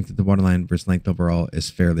 So the length of the waterline versus length overall is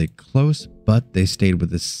fairly close, but they stayed with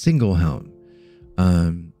the single helm.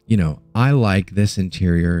 You know, I like this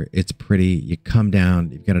interior. It's pretty. You come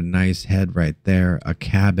down, you've got a nice head right there, a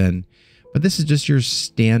cabin. But this is just your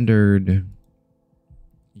standard,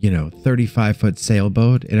 you know, 35-foot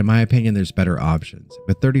sailboat. And in my opinion, there's better options.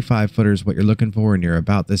 With 35 footers, what you're looking for, and you're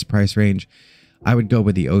about this price range, I would go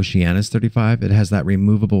with the Oceanus 35. It has that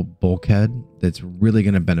removable bulkhead that's really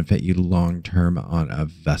going to benefit you long-term on a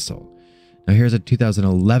vessel. Now here's a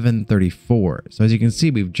 2011 34. So as you can see,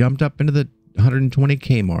 we've jumped up into the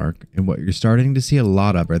 120K mark. And what you're starting to see a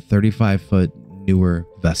lot of are 35-foot newer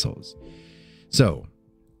vessels. So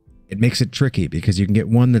it makes it tricky because you can get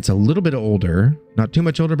one that's a little bit older, not too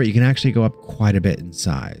much older, but you can actually go up quite a bit in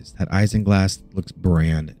size. That isinglass looks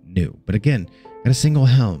brand new. But again, got a single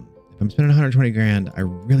helm. If I'm spending 120 grand, I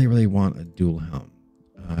really, really want a dual helm.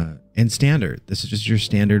 And standard. This is just your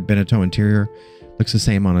standard Beneteau interior. Looks the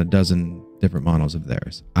same on a dozen different models of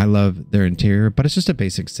theirs. I love their interior, but it's just a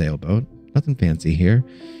basic sailboat. Nothing fancy here.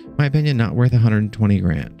 In my opinion, not worth 120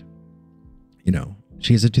 grand. You know,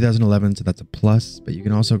 she's a 2011, so that's a plus, but you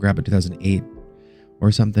can also grab a 2008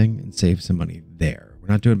 or something and save some money there. We're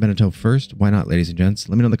not doing Beneteau first. Why not, ladies and gents?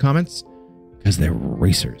 Let me know in the comments, because they're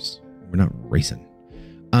racers. We're not racing.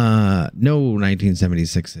 No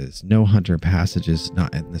 1976s, no Hunter Passages,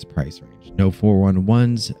 not in this price range. No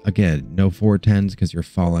 411s, again, no 410s, because you're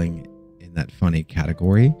falling in that funny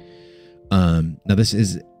category. Now this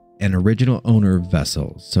is an original owner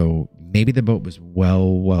vessel, so maybe the boat was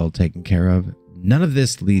well taken care of. None of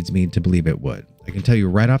this leads me to believe it would. I can tell you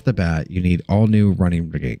right off the bat, you need all new running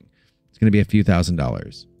rigging. It's going to be a few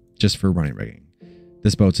 $1,000s just for running rigging.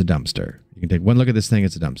 This boat's a dumpster. You can take one look at this thing,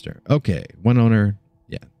 it's a dumpster. Okay, one owner.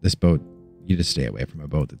 Yeah, this boat, you just stay away from a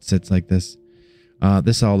boat that sits like this.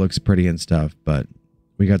 This all looks pretty and stuff, but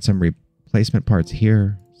we got some replacement parts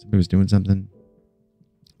here. Somebody was doing something.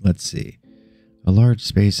 Let's see. A large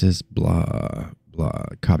spaces, blah, blah.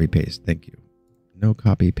 Copy paste. Thank you. No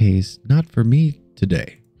copy paste. Not for me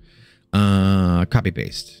today. Copy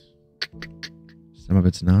paste. Some of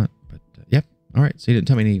it's not, but yep. All right. So you didn't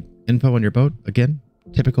tell me any info on your boat. Again,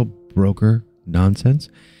 typical broker nonsense.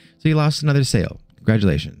 So you lost another sale.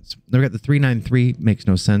 Congratulations. Then we got the 393. Makes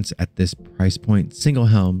no sense at this price point. Single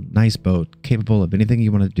helm, nice boat, capable of anything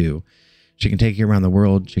you want to do. She can take you around the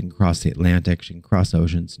world. She can cross the Atlantic. She can cross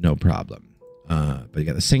oceans. No problem. But you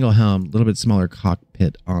got the single helm, a little bit smaller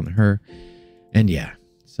cockpit on her. And yeah,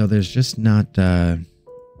 so there's just not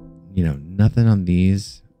you know, nothing on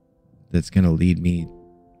these that's going to lead me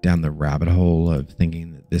down the rabbit hole of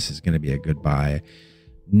thinking that this is going to be a good buy.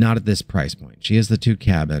 Not at this price point. She is the 2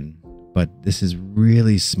 cabin, but this is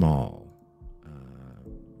really small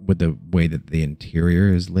with the way that the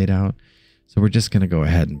interior is laid out. So we're just going to go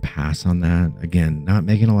ahead and pass on that. Again, not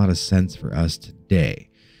making a lot of sense for us today.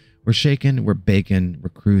 We're shaking, we're baking, we're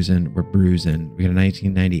cruising, we're bruising. We got a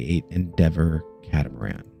 1998 Endeavor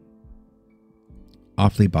catamaran.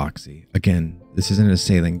 Awfully boxy. Again, this isn't a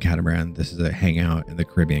sailing catamaran. This is a hangout in the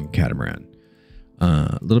Caribbean catamaran.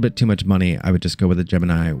 A little bit too much money. I would just go with a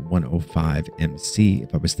Gemini 105 MC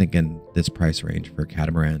if I was thinking this price range for a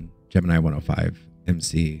catamaran. Gemini 105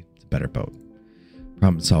 MC, it's a better boat.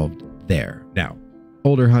 Problem solved there. Now,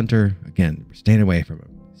 older hunter, again, we're staying away from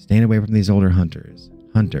them. Staying away from these older hunters.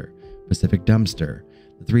 Hunter, Pacific Dumpster,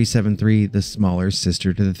 the 373, the smaller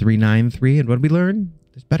sister to the 393. And what did we learn?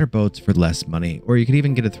 There's better boats for less money, or you could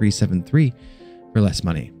even get a 373 for less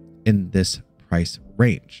money in this price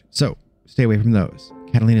range. So stay away from those.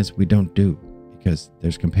 Catalinas we don't do because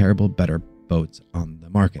there's comparable better boats on the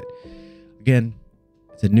market. Again,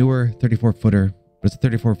 it's a newer 34-footer, but it's a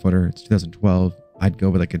 34-footer. It's 2012. I'd go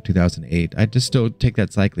with like a 2008. I'd just still take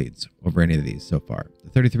that Cyclops over any of these so far.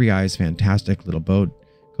 The 33i is fantastic little boat.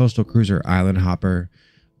 Coastal cruiser, island hopper.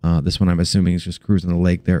 This one I'm assuming is just cruising the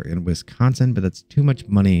lake there in Wisconsin, but that's too much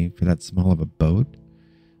money for that small of a boat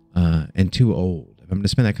and too old. If I'm going to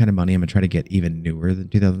spend that kind of money, I'm going to try to get even newer than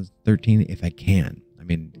 2013 if I can. I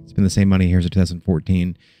mean, spend the same money. Here's a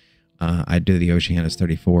 2014. I'd do the Oceanus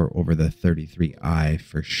 34 over the 33i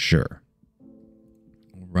for sure.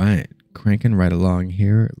 All right. Cranking right along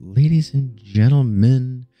here. Ladies and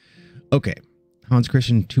gentlemen. Okay. Hans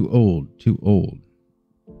Christian, too old. Too old.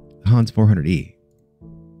 Hans 400E.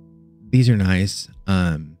 These are nice.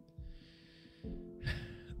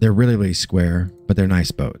 They're really, really square, but they're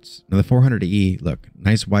nice boats. Now the 400E, look,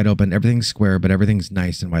 nice wide open. Everything's square, but everything's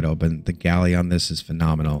nice and wide open. The galley on this is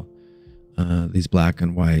phenomenal. These black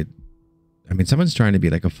and white. I mean, someone's trying to be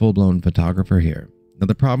like a full-blown photographer here. Now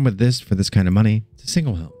the problem with this, for this kind of money, it's a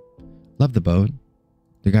single helm. Love the boat.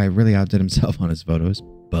 The guy really outdid himself on his photos,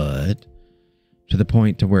 but to the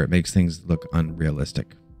point to where it makes things look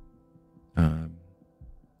unrealistic.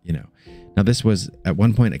 You know, now this was at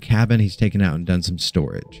one point a cabin he's taken out and done some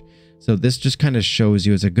storage. So this just kind of shows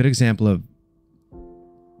you, it's a good example of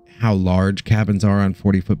how large cabins are on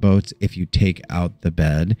 40-foot boats. If you take out the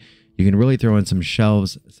bed, you can really throw in some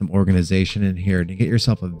shelves, some organization in here, and you get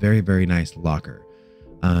yourself a very, very nice locker.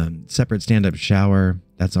 Separate stand-up shower,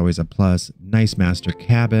 that's always a plus. Nice master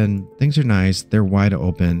cabin. Things are nice. They're wide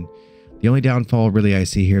open. The only downfall really I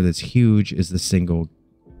see here that's huge is the single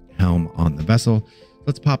helm on the vessel.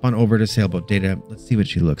 Let's pop on over to Sailboat Data. Let's see what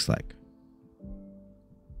she looks like.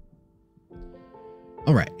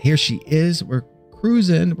 All right, here she is. We're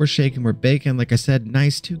cruising, we're shaking, we're baking. Like I said,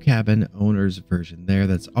 nice 2-cabin owner's version there.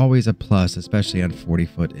 That's always a plus, especially on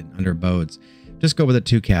 40-foot and under boats. Just go with a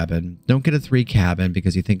 2-cabin. Don't get a 3-cabin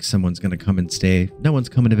because you think someone's going to come and stay. No one's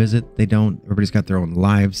coming to visit. They don't. Everybody's got their own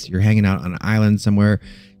lives. You're hanging out on an island somewhere,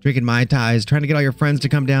 drinking Mai Tais, trying to get all your friends to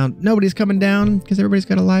come down. Nobody's coming down because everybody's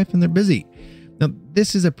got a life and they're busy. Now,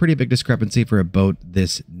 this is a pretty big discrepancy for a boat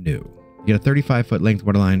this new. You get a 35-foot length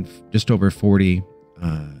waterline, just over 40.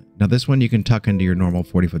 Now, this one you can tuck into your normal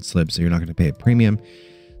 40-foot slip, so you're not going to pay a premium.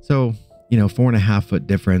 So, you know, 4.5-foot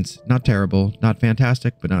difference. Not terrible. Not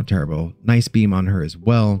fantastic, but not terrible. Nice beam on her as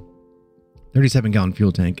well. 37-gallon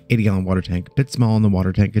fuel tank, 80-gallon water tank. Bit small on the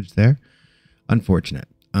water tankage there. Unfortunate.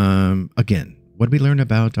 Again, what did we learn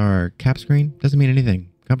about our cap screen? Doesn't mean anything.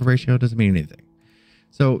 Comfort ratio doesn't mean anything.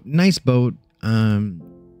 So, nice boat.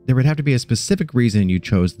 There would have to be a specific reason you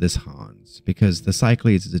chose this Hans, because the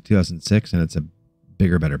Cyclops is a 2006 and it's a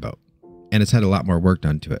bigger, better boat. And it's had a lot more work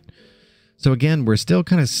done to it. So again, we're still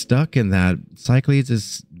kind of stuck in that Cyclops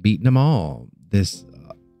is beating them all. This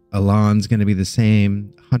Elan's going to be the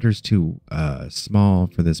same. Hunter's too small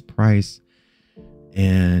for this price.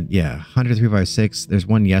 And yeah, Hunter 356. There's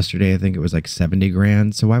one yesterday. I think it was like 70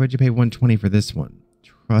 grand. So why would you pay 120 for this one?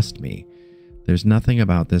 Trust me. There's nothing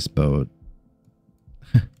about this boat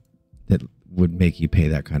that would make you pay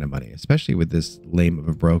that kind of money, especially with this lame of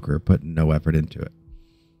a broker putting no effort into it.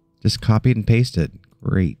 Just copied and pasted.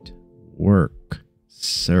 Great work,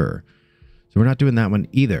 sir. So we're not doing that one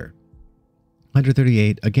either.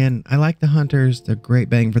 138. Again, I like the Hunters. They're great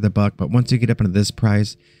bang for the buck, but once you get up into this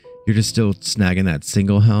price, you're just still snagging that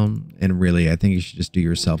single helm. And really, I think you should just do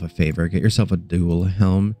yourself a favor. Get yourself a dual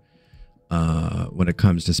helm when it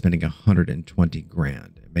comes to spending 120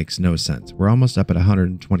 grand. It makes no sense. We're almost up at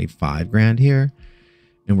 125 grand here,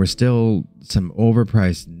 and we're still some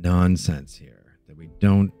overpriced nonsense here that we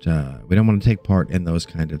don't want to take part in those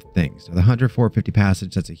kind of things. So the Hunter 450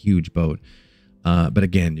 Passage, that's a huge boat. But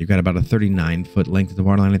again, you've got about a 39-foot length of the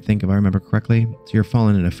waterline, I think, if I remember correctly. So you're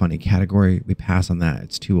falling in a funny category. We pass on that.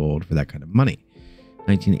 It's too old for that kind of money.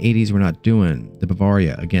 1980s, we're not doing. The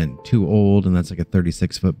Bavaria, again, too old, and that's like a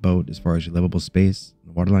 36-foot boat as far as your livable space.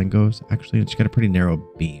 The waterline goes. Actually, it's got a pretty narrow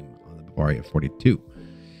beam on the Bavaria 42.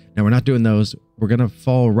 Now, we're not doing those. We're going to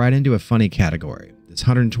fall right into a funny category. This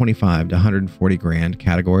 125 to 140 grand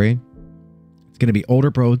category. It's going to be older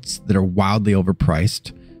boats that are wildly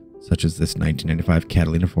overpriced, such as this 1995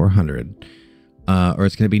 Catalina 400. Or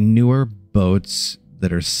it's going to be newer boats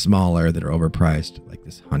that are smaller, that are overpriced, like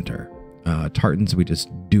this Hunter. Tartans, we just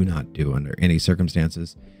do not do under any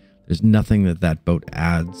circumstances. There's nothing that that boat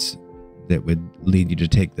adds that would lead you to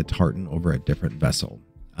take the tartan over a different vessel.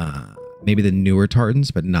 Maybe the newer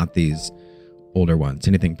tartans, but not these older ones.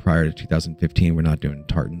 Anything prior to 2015, we're not doing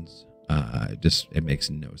tartans. It makes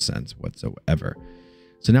no sense whatsoever.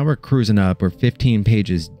 So now we're cruising up. We're 15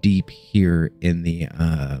 pages deep here in the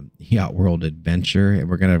Yacht World Adventure, and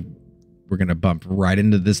we're gonna bump right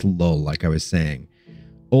into this lull, like I was saying.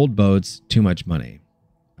 Old boats, too much money.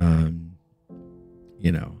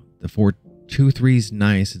 You know, the 423 is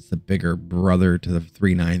nice. It's the bigger brother to the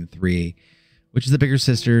 393, which is the bigger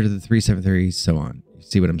sister to the 373, so on. You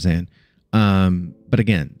see what I'm saying? But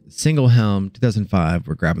again, single helm, 2005,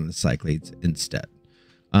 we're grabbing the Cyclades instead.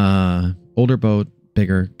 Older boat,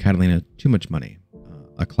 bigger, Catalina, too much money.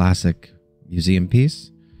 A classic museum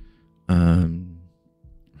piece.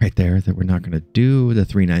 Right there that we're not going to do. The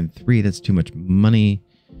 393, that's too much money.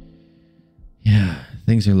 Yeah,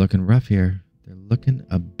 things are looking rough here. They're looking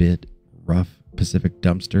a bit rough. Pacific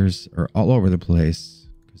dumpsters are all over the place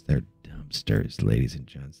because they're dumpsters, ladies and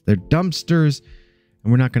gents. They're dumpsters,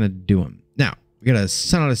 and we're not going to do them. Now, we got a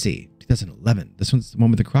Sun Odyssey, 2011. This one's the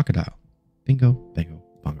one with the crocodile. Bingo, bango,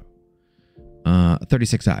 bongo. A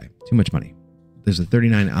 36i, too much money. There's a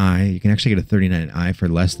 39i. You can actually get a 39i for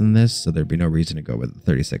less than this, so there'd be no reason to go with a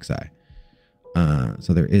 36i.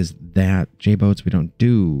 So there is that. J-boats, we don't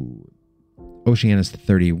do. Oceanus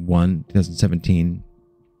 31, 2017.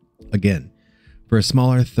 Again, for a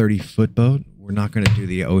smaller 30-foot boat, we're not going to do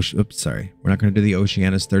the We're not going to do the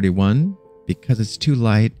Oceanus 31 because it's too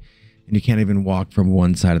light, and you can't even walk from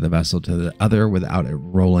one side of the vessel to the other without it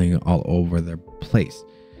rolling all over their place.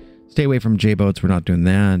 Stay away from J-boats. We're not doing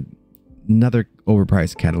that. Another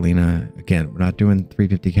overpriced Catalina. Again, we're not doing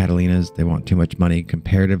 350 Catalinas. They want too much money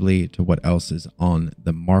comparatively to what else is on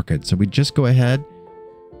the market. So we just go ahead.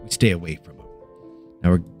 We stay away from them.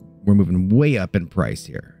 Now we're moving way up in price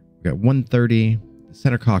here. We got 130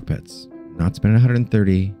 center cockpits. Not spending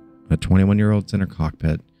 130 on a 21-year-old center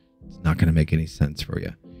cockpit. It's not going to make any sense for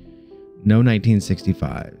you. No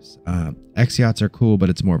 1965s. X yachts are cool, but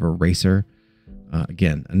it's more of a racer.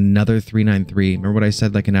 Again, another 393. Remember what I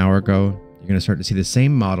said like an hour ago? You're going to start to see the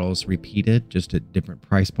same models repeated, just at different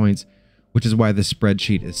price points, which is why the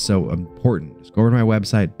spreadsheet is so important. Just go over to my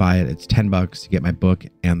website, buy it. It's $10 to get my book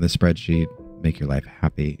and the spreadsheet. Make your life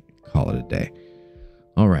happy. Call it a day.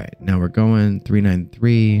 All right, now we're going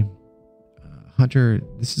 393. Hunter.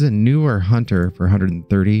 This is a newer Hunter for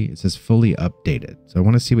 130. It says fully updated. So I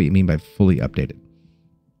want to see what you mean by fully updated.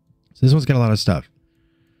 So this one's got a lot of stuff.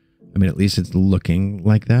 I mean, at least it's looking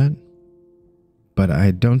like that. But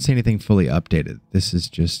I don't see anything fully updated. This is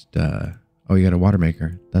just, oh, you got a water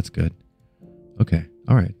maker. That's good. Okay.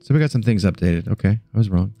 All right. So we got some things updated. Okay. I was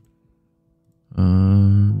wrong.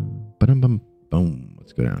 Boom.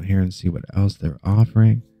 Let's go down here and see what else they're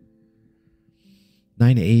offering.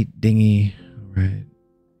 9-8 dinghy. All right.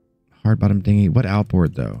 Hard bottom dinghy. What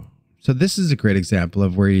outboard, though? So this is a great example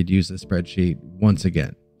of where you'd use the spreadsheet once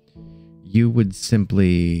again. You would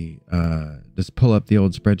simply just pull up the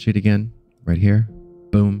old spreadsheet again, right here,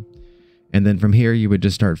 boom. And then from here, you would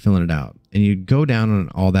just start filling it out. And you'd go down on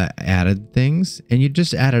all that added things, and you'd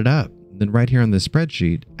just add it up. Then right here on the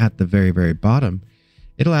spreadsheet, at the very, very bottom,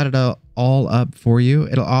 it'll add it all up for you.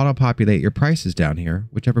 It'll auto-populate your prices down here,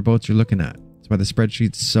 whichever boats you're looking at. That's why the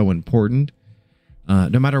spreadsheet's so important.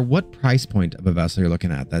 No matter what price point of a vessel you're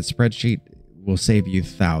looking at, that spreadsheet will save you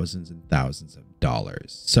thousands and thousands of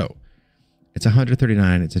dollars. So it's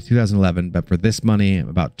 139. It's a 2011, but for this money, I'm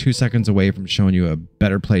about 2 seconds away from showing you a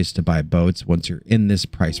better place to buy boats once you're in this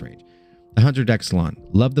price range. The 100 deck salon.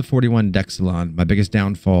 Love the 41 deck salon. My biggest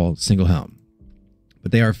downfall, single helm.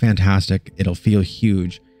 But they are fantastic. It'll feel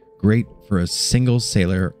huge. Great for a single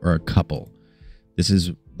sailor or a couple. This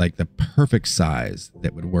is like the perfect size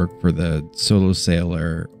that would work for the solo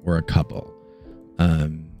sailor or a couple.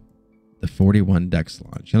 The 41 deck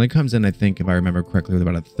salon. She only comes in, I think, if I remember correctly, with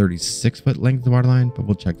about a 36-foot length of waterline, but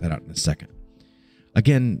we'll check that out in a second.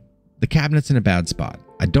 Again, the cabinet's in a bad spot.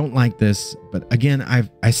 I don't like this, but again,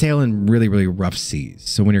 I sail in really, really rough seas.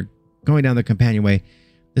 So when you're going down the companionway,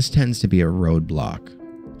 this tends to be a roadblock.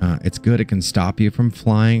 It's good. It can stop you from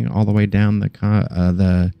flying all the way down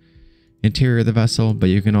the interior of the vessel, but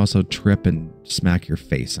you can also trip and smack your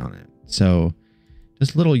face on it. So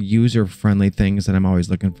just little user-friendly things that I'm always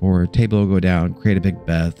looking for. Table will go down, create a big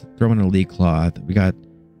berth, throw in a lee cloth. We got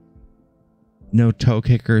no toe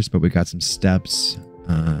kickers, but we got some steps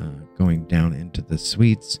going down into the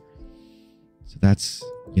suites. So that's,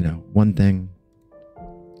 one thing.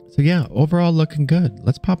 So yeah, overall looking good.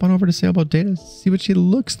 Let's pop on over to Sailboat Data, see what she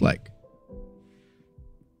looks like.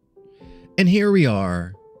 And here we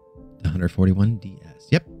are, the 141 DS.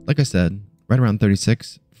 Yep, like I said, right around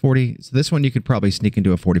 36, 40. So this one you could probably sneak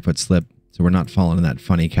into a 40-foot slip. So we're not falling in that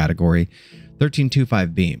funny category.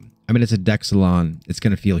 13.25 beam. I mean, it's a deck salon. It's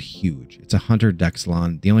going to feel huge. It's a Hunter deck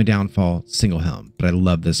salon. The only downfall, single helm. But I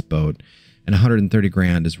love this boat. And 130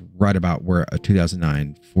 grand is right about where a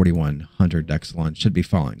 2009 41 Hunter deck salon should be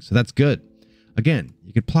falling. So that's good. Again,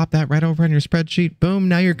 you could plop that right over on your spreadsheet. Boom.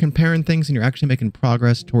 Now you're comparing things and you're actually making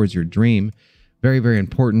progress towards your dream. Very, very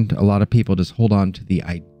important. A lot of people just hold on to the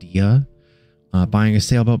idea, buying a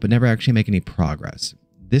sailboat, but never actually make any progress.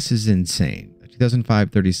 This is insane. A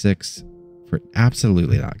 2005 36 for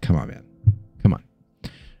absolutely not. Come on, man. Come on.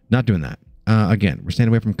 Not doing that. Again, we're staying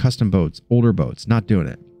away from custom boats, older boats. Not doing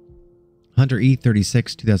it. Hunter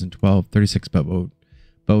E36 2012 36 boat.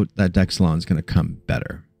 That deck salon is going to come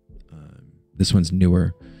better. This one's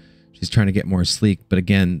newer. She's trying to get more sleek, but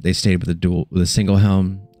again, they stayed with a single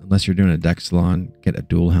helm. Unless you're doing a deck salon, get a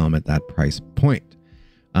dual helm at that price point.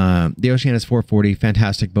 The Oceanus 440,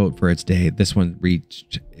 fantastic boat for its day. This one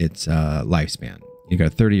reached its lifespan. You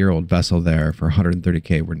got a 30-year-old vessel there for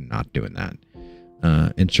 130K. We're not doing that.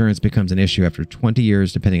 Insurance becomes an issue after 20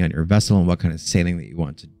 years, depending on your vessel and what kind of sailing that you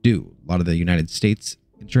want to do. A lot of the United States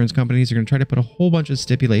insurance companies are going to try to put a whole bunch of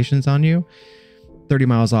stipulations on you. 30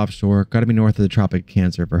 miles offshore, got to be north of the Tropic of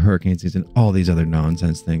Cancer for hurricane season, all these other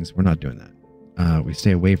nonsense things. We're not doing that. We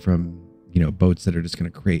stay away from, boats that are just going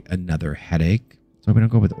to create another headache. So we don't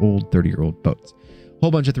go with old 30-year-old boats.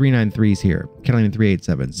 Whole bunch of 393s here. Catalina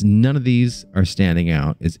 387s. None of these are standing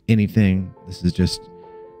out as anything. This is just,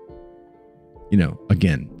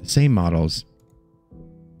 again, the same models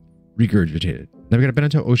regurgitated. Now we got a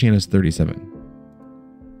Beneteau Oceanus 37.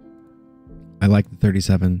 I like the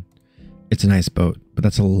 37. It's a nice boat, but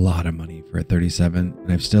that's a lot of money for a 37.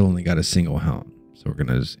 And I've still only got a single helm. So we're going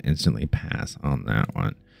to just instantly pass on that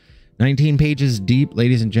one. 19 pages deep,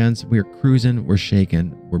 ladies and gents. We're cruising, we're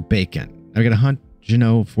shaking, we're baking. I got a Hunt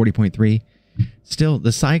Jeanneau 40.3. Still,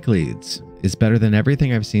 the Cycloids is better than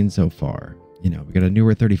everything I've seen so far. We got a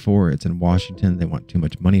newer 34. It's in Washington. They want too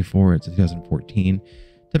much money for it. It's a 2014.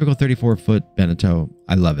 Typical 34-foot Beneteau.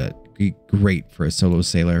 I love it. Great for a solo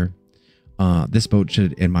sailor. This boat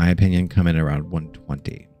should, in my opinion, come in around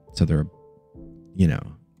 120. So they're,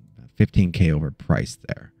 15K overpriced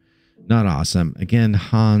there. Not awesome. Again,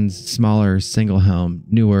 Hans, smaller, single helm,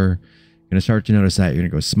 newer. You're going to start to notice that. You're going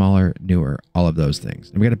to go smaller, newer, all of those things.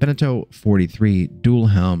 And we got a Beneteau 43, dual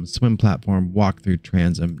helm, swim platform, walk-through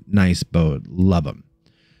transom. Nice boat. Love them.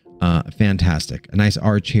 Fantastic. A nice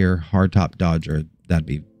arch here, hardtop Dodger. That'd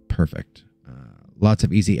be perfect. Lots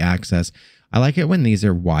of easy access. I like it when these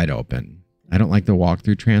are wide open. I don't like the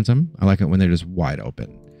walk-through transom. I like it when they're just wide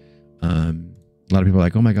open. A lot of people are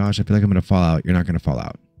like, oh my gosh, I feel like I'm going to fall out. You're not going to fall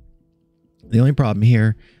out. The only problem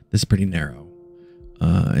here, this is pretty narrow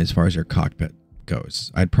as far as your cockpit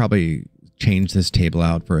goes. I'd probably change this table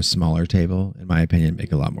out for a smaller table. In my opinion,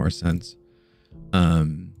 make a lot more sense.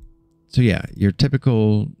 So yeah, your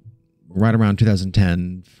typical right around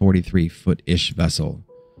 2010, 43-foot-ish vessel.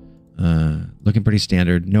 Looking pretty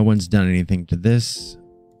standard. No one's done anything to this.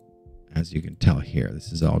 As you can tell here,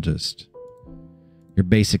 this is all just your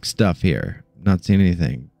basic stuff here. Not seeing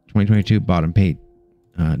anything. 2022 bottom page.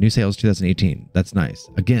 New sales 2018. That's nice.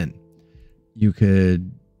 Again, you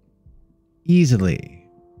could easily,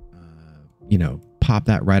 pop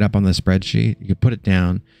that right up on the spreadsheet. You could put it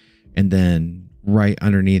down, and then right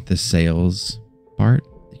underneath the sales part,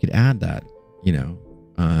 you could add that.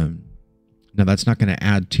 Now that's not going to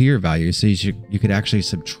add to your value, so you could actually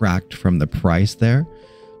subtract from the price there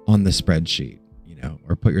on the spreadsheet,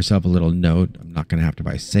 or put yourself a little note. I'm not going to have to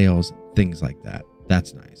buy sales, things like that.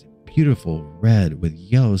 That's nice. Beautiful red with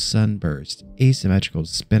yellow sunburst, asymmetrical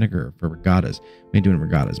spinnaker for regattas. I ain't doing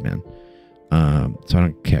regattas, man. So I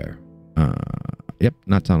don't care. Yep,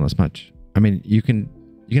 not telling us much. I mean, you can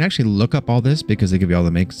actually look up all this because they give you all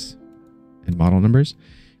the makes and model numbers.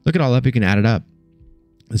 Look it all up. You can add it up.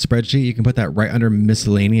 The spreadsheet, you can put that right under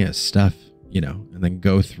miscellaneous stuff. and then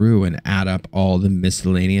go through and add up all the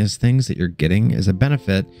miscellaneous things that you're getting as a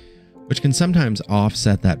benefit, which can sometimes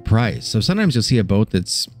offset that price. So sometimes you'll see a boat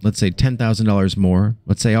that's, let's say, $10,000 more.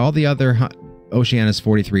 Let's say all the other Oceanus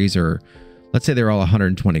 43s are, let's say they're all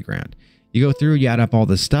 120 grand. You go through, you add up all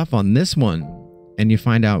the stuff on this one, and you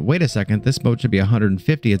find out, wait a second, this boat should be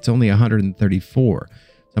 150. It's only 134.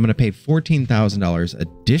 So I'm going to pay $14,000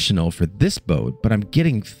 additional for this boat, but I'm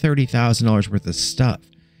getting $30,000 worth of stuff.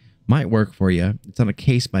 Might work for you. It's on a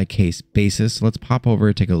case-by-case basis. So let's pop over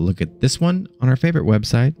and take a look at this one on our favorite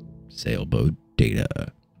website, Sailboat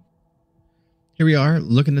Data. Here we are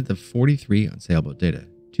looking at the 43 on Sailboat Data.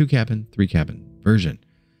 2-cabin, 3-cabin version.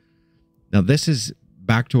 Now this is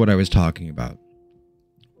back to what I was talking about.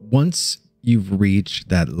 Once you've reached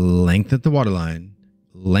that length at the waterline,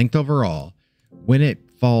 length overall, when it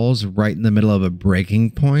falls right in the middle of a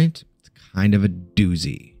breaking point, it's kind of a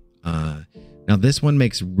doozy. Now this one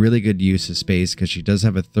makes really good use of space because she does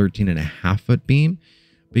have a 13.5 foot beam,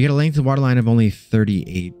 but you get a length of waterline of only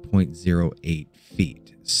 38.08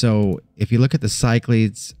 feet. So if you look at the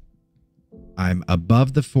Cyclades, I'm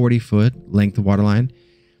above the 40 foot length of waterline,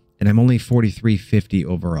 and I'm only 43.50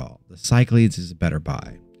 overall. The Cyclades is a better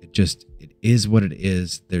buy. It is what it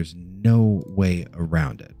is. There's no way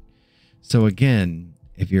around it. So again,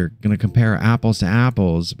 if you're going to compare apples to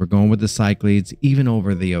apples, we're going with the Cyclades even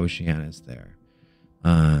over the Oceanus there.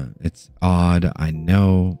 It's odd, I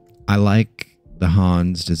know. I like the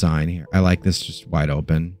Hans design here. I like this just wide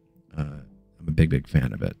open. I'm a big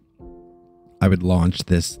fan of it. I would launch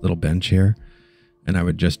this little bench here, and I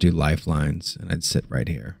would just do lifelines, and I'd sit right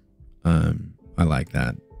here. I like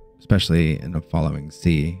that, especially in a following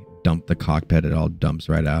sea. Dump the cockpit, it all dumps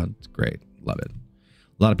right out. It's great. Love it.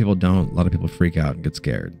 A lot of people don't. A lot of people freak out and get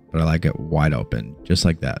scared, but I like it wide open, just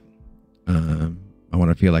like that. I want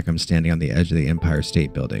to feel like I'm standing on the edge of the Empire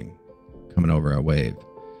State Building, coming over a wave,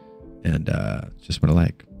 and just what I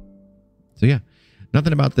like. So yeah,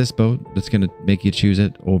 nothing about this boat that's going to make you choose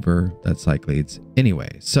it over that Cyclades anyway.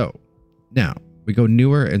 So now we go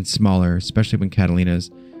newer and smaller, especially when Catalina's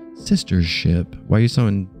sister ship. Why are you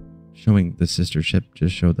showing the sister ship?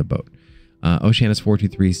 Just show the boat. Oceanus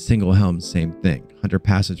 423 single helm, same thing. Hunter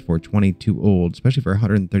Passage 420, too old, especially for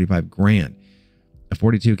 135 grand. A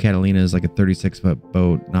 42 Catalina is like a 36 foot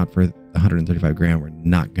boat, not for 135 grand. We're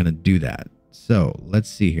not going to do that. So let's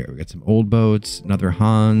see here. We got some old boats, another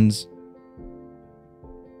Hans.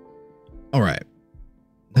 All right.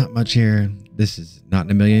 Not much here. This is not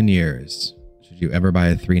in a million years. Should you ever buy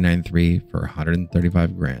a 393 for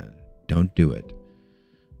 135 grand? Don't do it.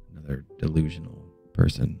 Another delusional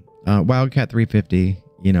person. Wildcat 350,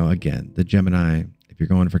 again, the Gemini, if you're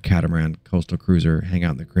going for catamaran, coastal cruiser, hang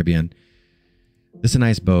out in the Caribbean. This is a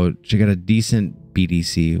nice boat. She got a decent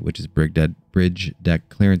BDC, which is bridge deck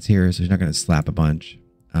clearance here, so she's not going to slap a bunch.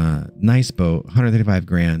 Nice boat, 135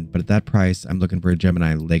 grand, but at that price, I'm looking for a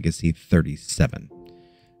Gemini Legacy 37.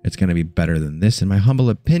 It's going to be better than this, in my humble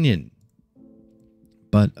opinion.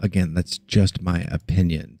 But again, that's just my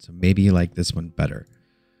opinion. So maybe you like this one better.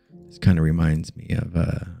 This kind of reminds me of,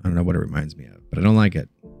 I don't know what it reminds me of, but I don't like it.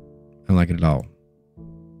 I don't like it at all.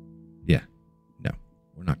 Yeah, no,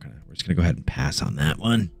 we're just going to go ahead and pass on that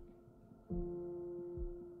one.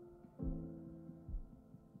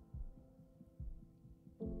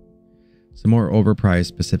 Some more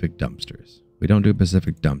overpriced Pacific dumpsters. We don't do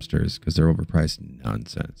Pacific dumpsters because they're overpriced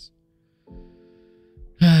nonsense.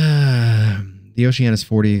 The Oceanus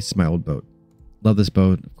 40 is my old boat. Love this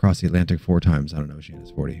boat. I've crossed the Atlantic 4 times on an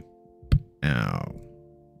Oceanus 40. Ow.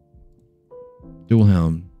 Dual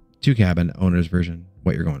helm, 2 cabin, owner's version.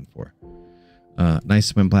 What you're going for. Nice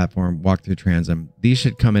swim platform, walk through transom. These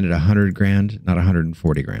should come in at 100 grand, not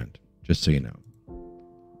 140 grand, just so you know.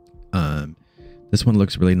 This one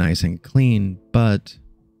looks really nice and clean, but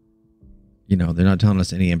they're not telling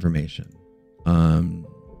us any information.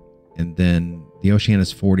 And then the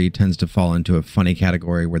Oceanus 40 tends to fall into a funny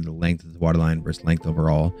category where the length of the waterline versus length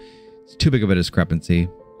overall. It's too big of a discrepancy,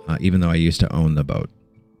 even though I used to own the boat.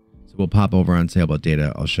 So we'll pop over on Sailboat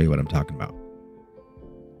Data. I'll show you what I'm talking about.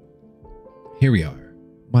 Here we are.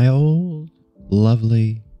 My old,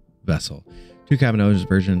 lovely vessel. 2 cabin owner's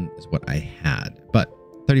version is what I had. But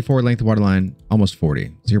 34 length of waterline, almost 40.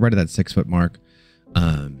 So you're right at that 6 foot mark.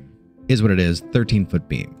 Is what it is. 13 foot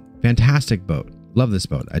beam. Fantastic boat. Love this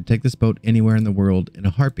boat. I'd take this boat anywhere in the world in a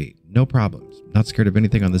heartbeat. No problems. Not scared of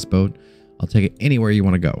anything on this boat. I'll take it anywhere you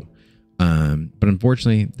want to go. But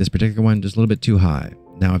unfortunately, this particular one just a little bit too high.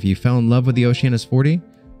 Now, if you fell in love with the Oceanus 40,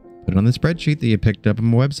 put it on the spreadsheet that you picked up on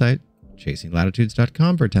my website,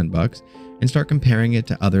 ChasingLatitudes.com for 10 bucks and start comparing it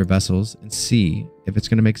to other vessels and see if it's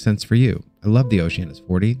going to make sense for you. I love the Oceanus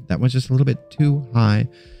 40. That one's just a little bit too high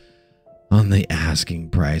on the asking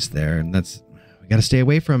price there. And we got to stay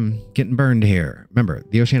away from getting burned here. Remember,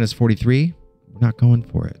 the Oceanus 43, we're not going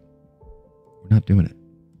for it. We're not doing it.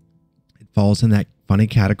 It falls in that funny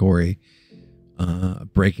category,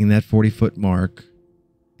 breaking that 40-foot mark,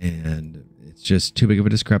 and it's just too big of a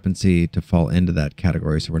discrepancy to fall into that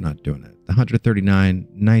category, so we're not doing it. The 139,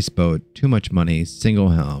 nice boat, too much money, single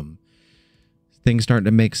helm. Things starting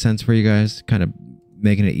to make sense for you guys, kind of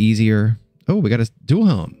making it easier. Oh, we got a dual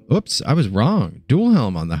helm. Oops, I was wrong. Dual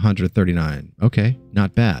helm on the 139. Okay,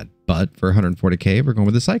 not bad. But for 140K, we're going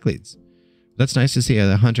with the Cyclades. That's nice to see a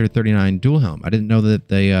 139 dual helm. I didn't know that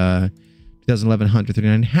the 2011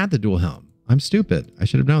 139 had the dual helm. I'm stupid. I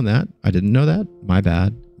should have known that. I didn't know that. My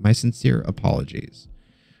bad. My sincere apologies.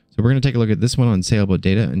 So we're going to take a look at this one on Sailboat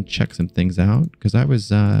Data and check some things out because I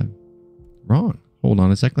was wrong. Hold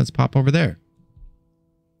on a sec. Let's pop over there.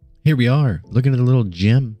 Here we are, looking at the little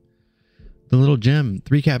gem. The little gem.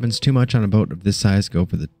 3 cabins too much on a boat of this size. Go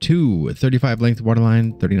for the 2. 35 length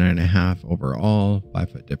waterline, 39.5 overall.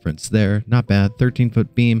 5-foot difference there. Not bad.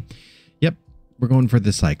 13-foot beam. Yep, we're going for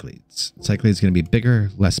the Cyclades. Cyclades going to be bigger,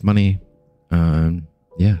 less money.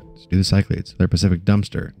 Yeah, let's do the Cyclades. They're Pacific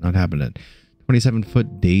dumpster. Not having it.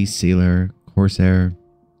 27-foot day sealer, Corsair.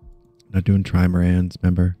 Not doing trimarans,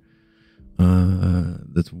 remember?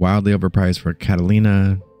 That's wildly overpriced for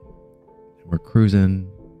Catalina. We're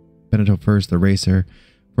cruising. Beneteau first, the racer.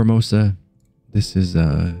 Formosa. This is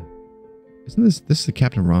this is the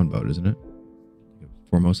Captain Ron boat, isn't it?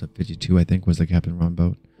 Formosa 52, I think, was the Captain Ron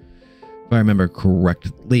boat. If I remember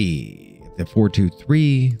correctly. The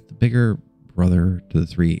 423, the bigger brother to the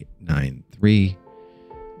 393.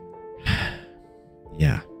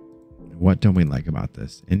 Yeah. What don't we like about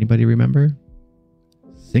this? Anybody remember?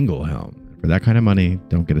 Single helm. For that kind of money,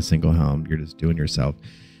 don't get a single helm. You're just doing yourself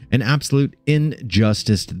an absolute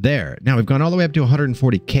injustice there. Now we've gone all the way up to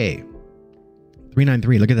 140K.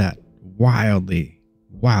 393. Look at that. Wildly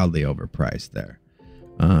overpriced there.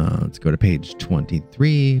 Let's go to page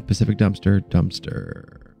 23. Pacific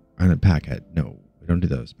dumpster. Island packet. No, we don't do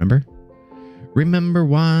those. Remember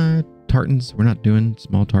why? Tartans. We're not doing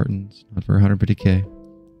small tartans. Not for 150K.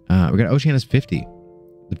 We got Oceanus 50.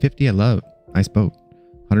 The 50 I love. Nice boat.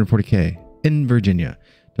 140K in Virginia.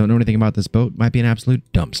 Don't know anything about this boat. Might be an absolute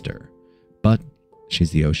dumpster. But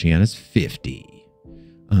she's the Oceanus 50.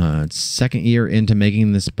 Second year into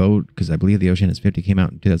making this boat, because I believe the Oceanus 50 came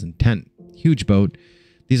out in 2010. Huge boat.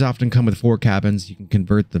 These often come with 4 cabins. You can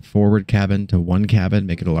convert the forward cabin to 1 cabin,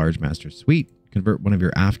 make it a large master suite. Convert one of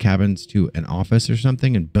your aft cabins to an office or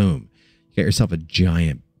something, and boom, you get yourself a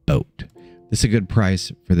giant boat. This is a good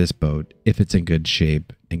price for this boat if it's in good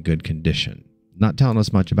shape and good condition. Not telling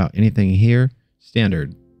us much about anything here.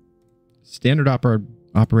 Standard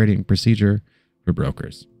operating procedure for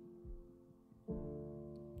brokers.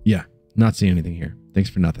 Yeah, not seeing anything here. Thanks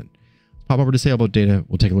for nothing. Pop over to Sailboat Data.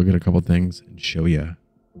 We'll take a look at a couple things and show you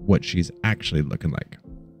what she's actually looking like.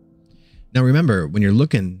 Now remember, when you're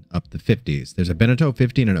looking up the 50s, there's a Beneteau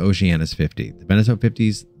 50 and an Oceanus 50. The Beneteau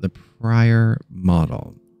 50's the prior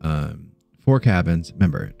model. 4 cabins.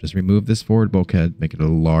 Remember, just remove this forward bulkhead, make it a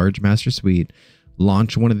large master suite,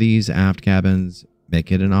 launch one of these aft cabins,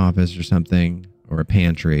 make it an office or something, or a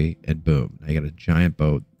pantry, and boom. Now you got a giant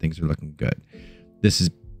boat. Things are looking good. This is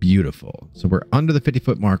beautiful. So we're under the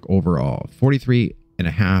 50-foot mark overall.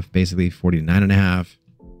 43.5, basically 49.5.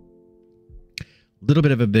 Little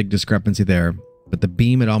bit of a big discrepancy there, but the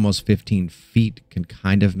beam at almost 15 feet can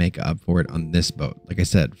kind of make up for it on this boat. Like I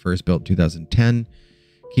said, first built 2010.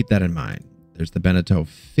 Keep that in mind. There's the Beneteau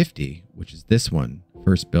 50, which is this one.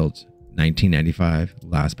 First built 1995,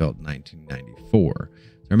 last built 1994.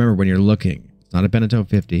 So remember, when you're looking, it's not a Beneteau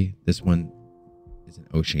 50. This one is an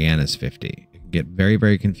Oceanus 50. It can get very,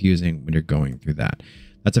 very confusing when you're going through that.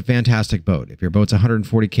 That's a fantastic boat. If your boat's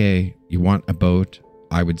 140K, you want a boat,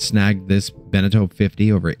 I would snag this Beneteau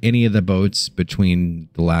 50 over any of the boats between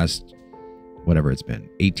the last, whatever it's been,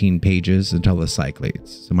 18 pages until the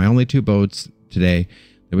Cyclades. So my only 2 boats today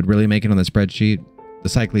that would really make it on the spreadsheet, the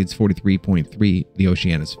Cyclades 43.3, the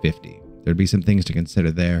Oceanus 50. There'd be some things to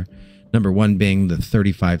consider there. Number 1 being the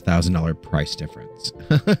 $35,000 price difference.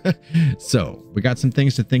 So we got some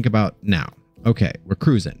things to think about now. Okay, we're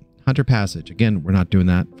cruising. Hunter Passage. Again, we're not doing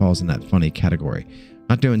that. Falls in that funny category.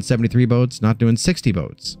 Not doing 73 boats, not doing 60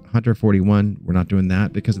 boats. Hunter 41, we're not doing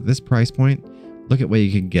that because at this price point, look at what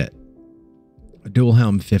you can get. A dual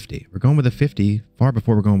helm 50. We're going with a 50 far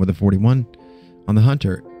before we're going with a 41 on the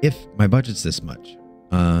Hunter if my budget's this much.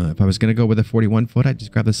 If I was going to go with a 41 foot, I'd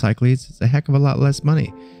just grab the Cycles. It's a heck of a lot less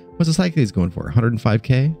money. What's the Cycles going for?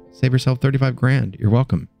 105K? Save yourself 35 grand. You're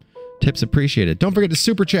welcome. Tips appreciated. Don't forget to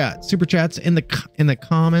super chat. Super chats in the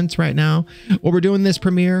comments right now. While we're doing this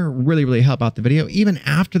premiere, really help out the video. Even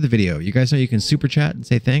after the video, you guys know you can super chat and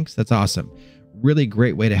say thanks. That's awesome. Really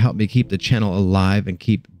great way to help me keep the channel alive and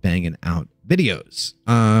keep banging out videos.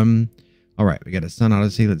 All right, we got a Sun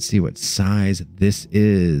Odyssey. Let's see what size this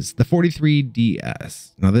is. The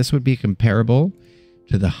 43DS. Now this would be comparable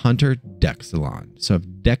to the Hunter Dexalon. So if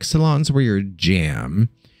Dexalons were your jam,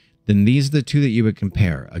 then these are the two that you would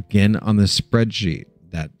compare. Again, on the spreadsheet,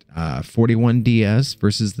 that 41DS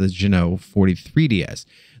versus the Jeanneau 43DS.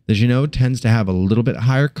 The Jeanneau tends to have a little bit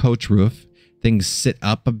higher coach roof. Things sit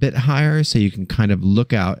up a bit higher, so you can kind of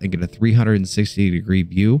look out and get a 360-degree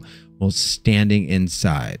view while standing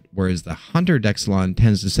inside. Whereas the Hunter Dexalon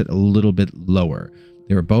tends to sit a little bit lower.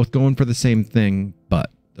 They were both going for the same thing,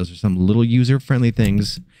 but those are some little user-friendly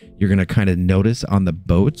things you're going to kind of notice on the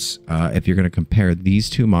boats if you're going to compare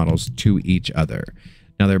these two models to each other.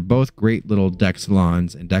 Now, they're both great little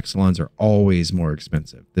Dexalons, and Dexalons are always more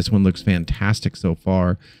expensive. This one looks fantastic so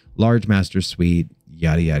far. Large master suite,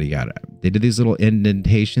 yada, yada, yada. They did these little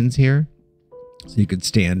indentations here so you could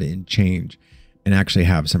stand and change and actually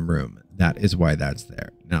have some room. That is why that's there.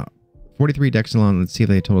 Now, 43 Dexalon, let's see if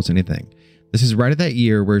they told us anything. This is right at that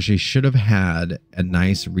year where she should have had a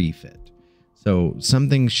nice refit. So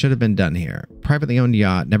something should have been done here. Privately owned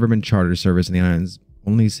yacht, never been charter service in the islands,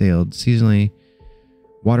 only sailed seasonally,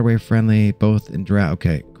 waterway friendly, both in drought.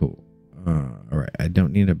 Okay, cool. All right, I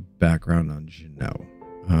don't need a background on Jeanneau.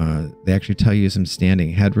 They actually tell you some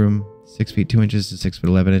standing headroom, 6 feet 2 inches to 6 foot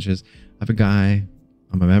 11 inches. I have a guy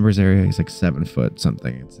on my members area. He's like 7 foot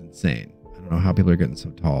something. It's insane. I don't know how people are getting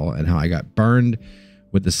so tall and how I got burned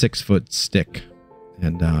with the 6 foot stick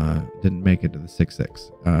and didn't make it to the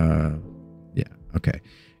 6'6". Yeah, okay.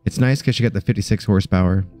 It's nice because you got the 56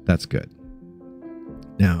 horsepower. That's good.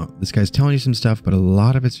 Now, this guy's telling you some stuff, but a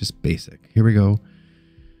lot of it's just basic. Here we go.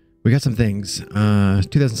 We got some things.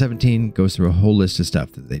 2017 goes through a whole list of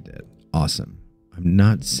stuff that they did. Awesome. I'm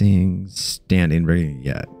not seeing standing rigging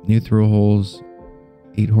yet. New through holes,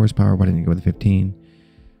 8 horsepower. Why didn't you go with the 15?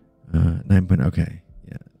 9. Okay.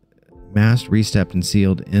 Yeah. Mast restepped and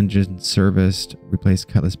sealed, engine serviced, replaced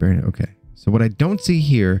cutlass bearing. Okay. So what I don't see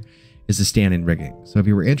here is the standing rigging. So if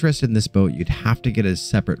you were interested in this boat, you'd have to get a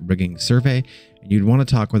separate rigging survey. And you'd want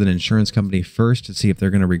to talk with an insurance company first to see if they're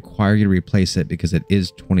going to require you to replace it because it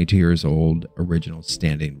is 22 years old, original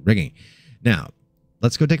standing rigging. Now,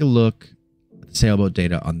 let's go take a look at the sailboat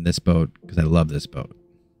data on this boat because I love this boat.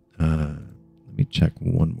 Let me check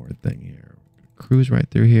one more thing here. Cruise right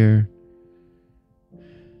through here.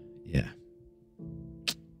 Yeah.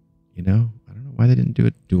 You know, I don't know why they didn't do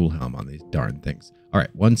a dual helm on these darn things. All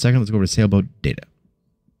right, 1 second. Let's go over to sailboat data.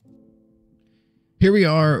 Here we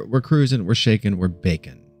are. We're cruising. We're shaking. We're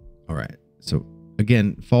baking. All right. So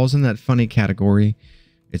again, falls in that funny category.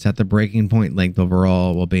 It's at the breaking point length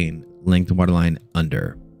overall while being length waterline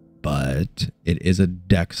under. But it is a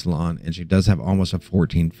Dexalon, and she does have almost a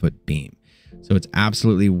 14-foot beam. So it's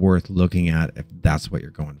absolutely worth looking at if that's what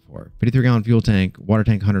you're going for. 53-gallon fuel tank, water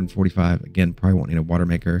tank 145. Again, probably won't need a water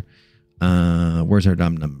maker. Where's our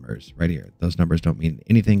dumb numbers? Right here. Those numbers don't mean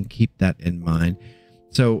anything. Keep that in mind.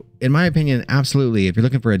 So in my opinion, absolutely, if you're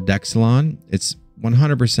looking for a Dexalon, it's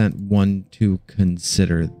 100% one to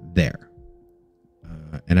consider there.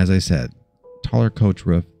 And as I said, taller coach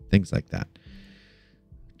roof, things like that.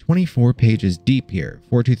 24 pages deep here.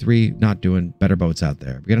 423, not doing, better boats out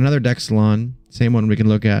there. We got another Dexalon, same one we can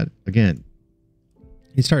look at. Again,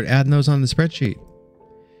 you start adding those on the spreadsheet.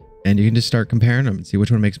 And you can just start comparing them and see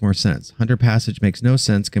which one makes more sense. Hunter Passage makes no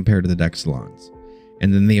sense compared to the Dexalons.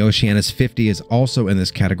 And then the Oceanus 50 is also in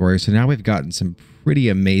this category. So now we've gotten some pretty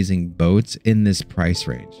amazing boats in this price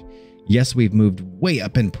range. Yes, we've moved way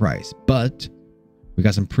up in price, but we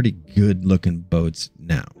got some pretty good looking boats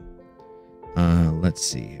now. Let's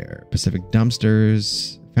see here. Pacific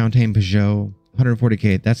Dumpsters, Fountaine Peugeot,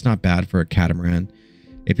 140K. That's not bad for a catamaran.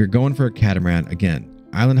 If you're going for a catamaran, again,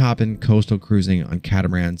 island hopping, coastal cruising on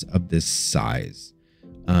catamarans of this size.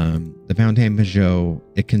 The Fountaine Peugeot,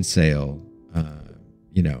 it can sail.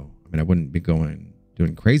 You know, I mean, I wouldn't be doing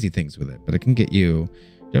crazy things with it, but it can get you,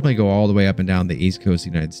 definitely go all the way up and down the East Coast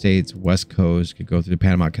of the United States, West Coast, could go through the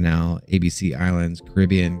Panama Canal, ABC Islands,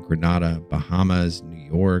 Caribbean, Grenada, Bahamas, New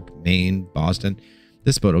York, Maine, Boston.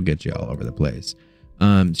 This boat will get you all over the place.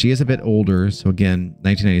 She is a bit older, so again,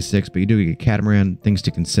 1996, but you do get catamaran, things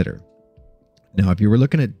to consider. Now, if you were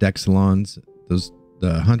looking at Dexalons,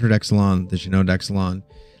 the Hunter Dexalon, the Jeanneau Dexalon,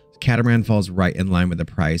 catamaran falls right in line with the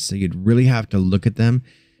price. So you'd really have to look at them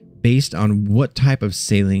based on what type of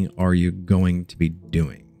sailing are you going to be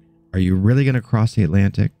doing. Are you really going to cross the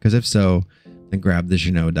Atlantic? Because if so, then grab the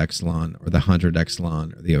Jeanneau D'Excellon or the Hunter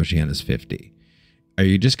D'Excellon or the Oceanus 50. Are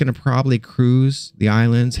you just going to probably cruise the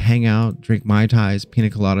islands, hang out, drink Mai Tais, pina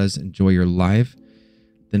coladas, enjoy your life?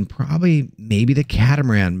 Then probably maybe the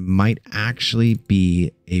catamaran might actually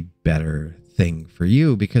be a better thing for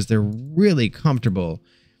you because they're really comfortable,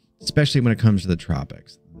 especially when it comes to the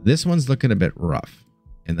tropics. This one's looking a bit rough,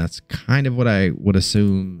 and that's kind of what I would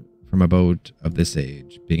assume from a boat of this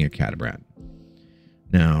age being a catamaran.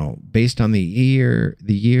 Now, based on the year,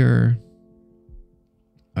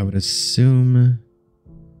 I would assume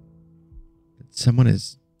that someone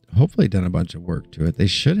has hopefully done a bunch of work to it. They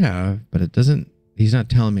should have, but it doesn't. He's not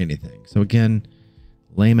telling me anything. So again,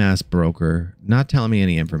 lame ass broker, not telling me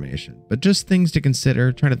any information, but just things to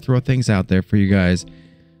consider, trying to throw things out there for you guys.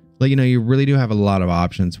 Let you know you really do have a lot of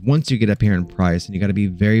options once you get up here in price, and you got to be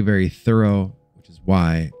very, very thorough, which is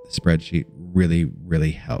why the spreadsheet really,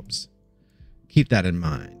 really helps. Keep that in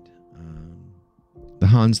mind. The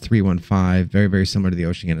Hans 315, very, very similar to the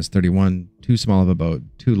Oceanus 31, too small of a boat,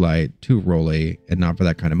 too light, too rolly, and not for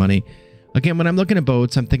that kind of money. Again, when I'm looking at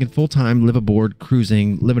boats, I'm thinking full-time, live aboard,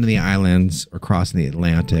 cruising, living in the islands, or crossing the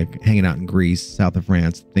Atlantic, hanging out in Greece, south of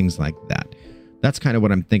France, things like that. That's kind of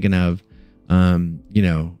what I'm thinking of. You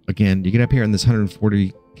know, again, you get up here in this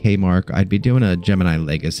 140K mark, I'd be doing a Gemini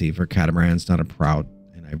Legacy for catamarans, not a Prout,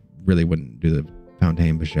 and I really wouldn't do the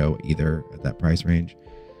Fountaine Peugeot either at that price range.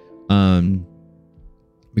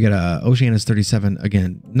 We got a Oceanus 37,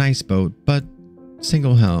 again, nice boat, but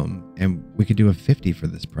single helm, and we could do a 50 for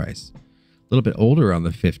this price. A little bit older on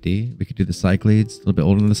the 50. We could do the Cyclades, a little bit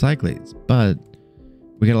older than the Cyclades, but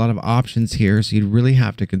we got a lot of options here. So you'd really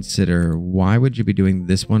have to consider, why would you be doing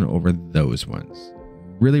this one over those ones?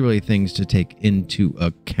 Really, really things to take into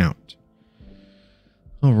account.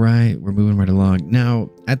 All right, we're moving right along.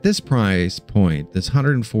 Now, at this price point, this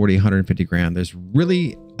 140, 150 grand, there's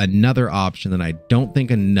really another option that I don't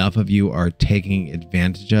think enough of you are taking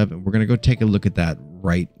advantage of. And we're going to go take a look at that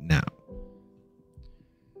right now.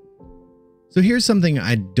 So here's something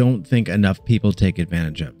I don't think enough people take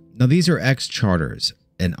advantage of. Now, these are X-charters,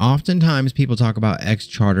 and oftentimes people talk about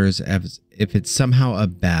X-charters as if it's somehow a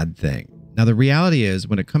bad thing. Now, the reality is,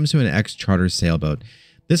 when it comes to an X-charter sailboat,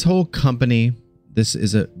 this whole company, this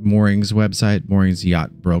is a Moorings website, Moorings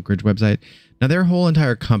Yacht Brokerage website. Now, their whole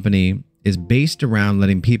entire company is based around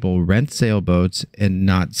letting people rent sailboats and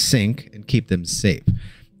not sink and keep them safe.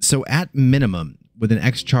 So at minimum, with an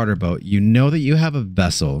X-charter boat, you know that you have a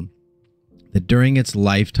vessel that during its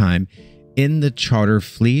lifetime in the charter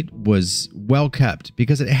fleet was well kept,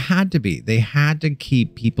 because it had to be. They had to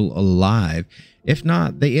keep people alive. If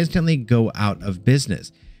not, they instantly go out of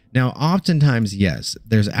business. Now, oftentimes, yes,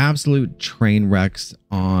 there's absolute train wrecks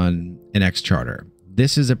on an X-charter.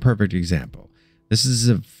 This is a perfect example. This is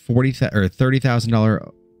a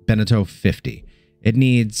 $30,000 Beneteau 50. It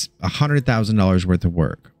needs $100,000 worth of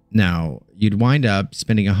work. Now, you'd wind up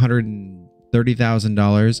spending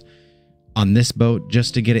 $130,000 on this boat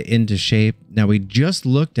just to get it into shape. Now, we just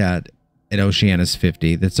looked at an Oceanus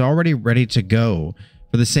 50 that's already ready to go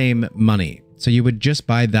for the same money. So you would just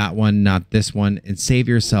buy that one, not this one, and save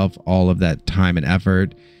yourself all of that time and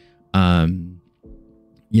effort.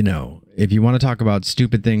 You know, if you want to talk about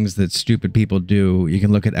stupid things that stupid people do, you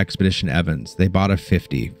can look at Expedition Evans. They bought a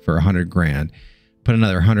 50 for 100 grand, put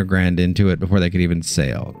another 100 grand into it before they could even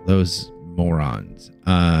sail. Those morons.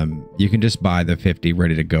 You can just buy the 50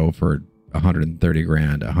 ready to go for 130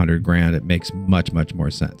 grand, 100 grand. It makes much, much more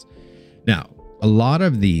sense. Now, a lot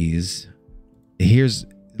of these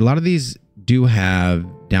do have,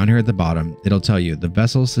 down here at the bottom, it'll tell you the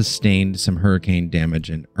vessel sustained some hurricane damage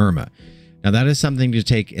in Irma. Now, that is something to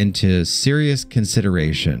take into serious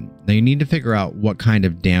consideration. Now, you need to figure out what kind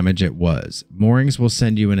of damage it was. Moorings will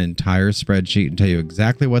send you an entire spreadsheet and tell you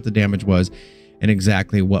exactly what the damage was and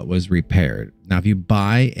exactly what was repaired. Now, if you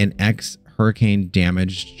buy an ex-hurricane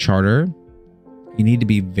damaged charter, you need to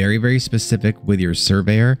be very, very specific with your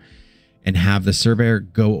surveyor and have the surveyor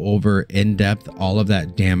go over in depth all of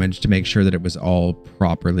that damage to make sure that it was all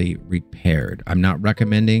properly repaired. I'm not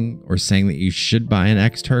recommending or saying that you should buy an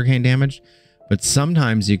ex-hurricane damage, but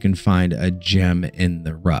sometimes you can find a gem in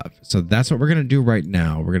the rough. So that's what we're going to do right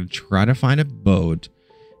now. We're going to try to find a boat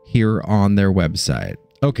here on their website.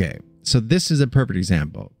 Okay, so this is a perfect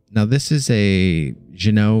example. Now, this is a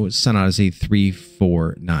Jeanneau Sun Odyssey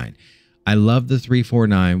 349. I love the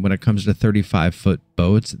 349 when it comes to 35-foot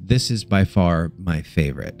boats. This is by far my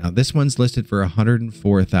favorite. Now, this one's listed for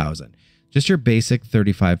 $104,000. Just your basic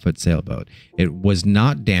 35-foot sailboat. It was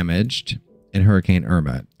not damaged in Hurricane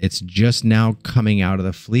Irma. It's just now coming out of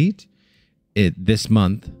the fleet this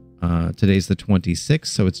month. Today's the 26th,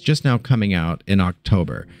 so it's just now coming out in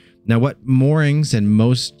October. Now, what moorings and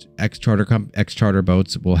most ex-charter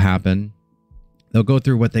boats will happen, they'll go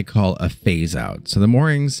through what they call a phase out. So the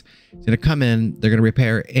moorings is going to come in, they're going to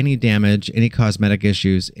repair any damage, any cosmetic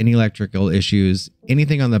issues, any electrical issues,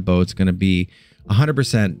 anything on the boat's going to be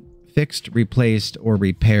 100% fixed, replaced, or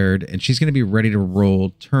repaired, and she's going to be ready to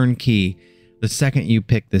roll turnkey the second you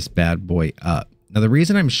pick this bad boy up. Now, the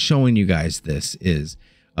reason I'm showing you guys this is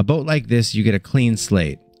a boat like this, you get a clean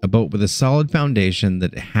slate, a boat with a solid foundation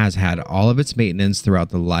that has had all of its maintenance throughout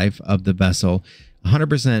the life of the vessel,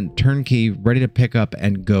 100% turnkey, ready to pick up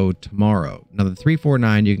and go tomorrow. Now, the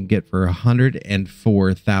 349 you can get for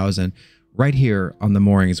 $104,000 right here on the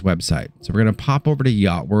Moorings website. So we're going to pop over to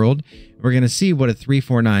Yacht World. We're going to see what a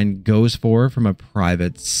 349 goes for from a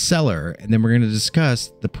private seller, and then we're going to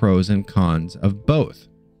discuss the pros and cons of both.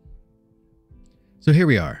 So here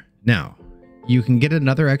we are. Now, you can get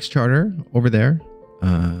another ex-charter over there.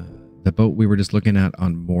 The boat we were just looking at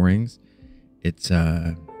on Moorings, it's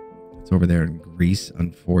over there in Greece,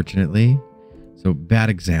 unfortunately. So bad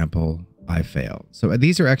example, I failed. So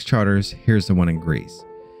these are ex-charters. Here's the one in Greece.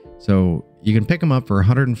 So you can pick them up for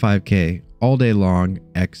 $105K all day long,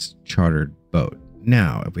 ex-chartered boat.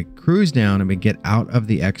 Now, if we cruise down and we get out of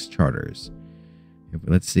the ex-charters,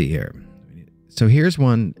 let's see here. So here's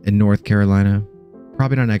one in North Carolina,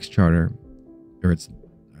 probably not an ex-charter, or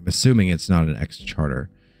I'm assuming it's not an ex-charter,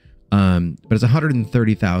 but it's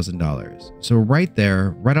 $130,000. So right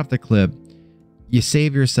there, right off the clip, you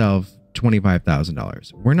save yourself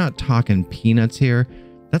 $25,000. We're not talking peanuts here.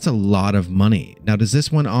 That's a lot of money. Now, does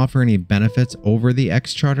this one offer any benefits over the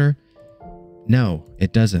ex-charter? No,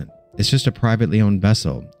 it doesn't. It's just a privately owned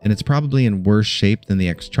vessel, and it's probably in worse shape than the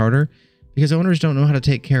ex-charter because owners don't know how to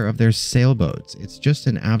take care of their sailboats. It's just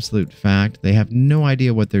an absolute fact. They have no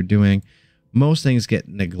idea what they're doing. Most things get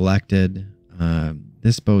neglected.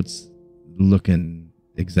 This boat's looking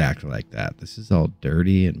exactly like that. This is all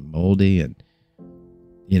dirty and moldy, and,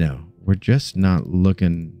 you know, we're just not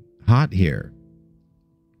looking hot here.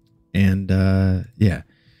 And, yeah.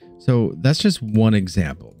 So that's just one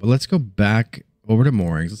example. But let's go back over to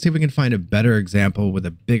Moorings. Let's see if we can find a better example with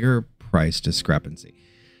a bigger price discrepancy.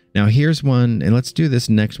 Now, here's one, and let's do this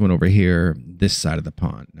next one over here, this side of the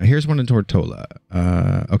pond. Now, here's one in Tortola.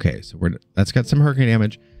 Okay, so that's got some hurricane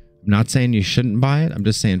damage. I'm not saying you shouldn't buy it. I'm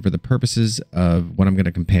just saying for the purposes of what I'm going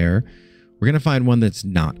to compare, we're going to find one that's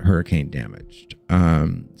not hurricane damaged.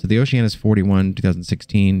 So the Oceanus 41,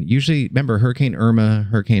 2016. Usually, remember, Hurricane Irma,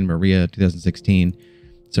 Hurricane Maria, 2016.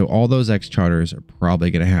 So all those ex-charters are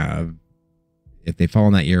probably going to have, if they fall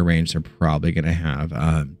in that year range, they're probably going to have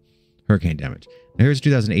hurricane damage. Now here's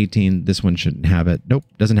 2018. This one shouldn't have it. Nope,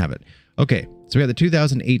 doesn't have it. Okay, so we got the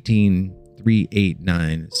 2018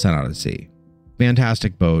 389 Sun Odyssey.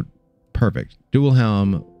 Fantastic boat. Perfect. Dual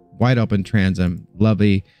helm, wide open transom.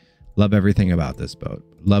 Lovely. Love everything about this boat.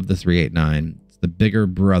 Love the 389. It's the bigger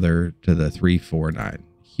brother to the 349.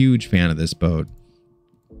 Huge fan of this boat.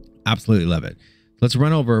 Absolutely love it. Let's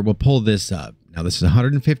run over. We'll pull this up. Now, this is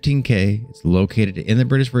 $115K. It's located in the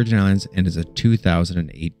British Virgin Islands and is a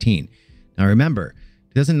 2018. Now, remember,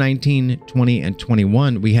 2019, 20, and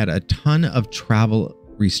 21, we had a ton of travel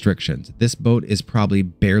restrictions. This boat is probably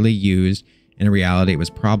barely used. In reality, it was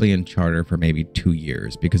probably in charter for maybe 2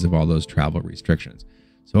 years because of all those travel restrictions.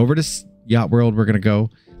 So over to Yacht World, we're going to go.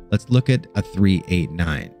 Let's look at a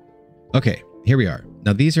 389. Okay, here we are.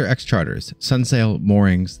 Now, these are ex-charters. Sunsail,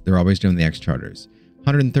 Moorings, they're always doing the ex-charters.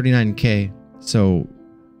 139K. So,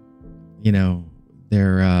 you know,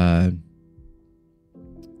 they're...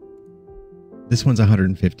 This one's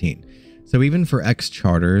 115. So even for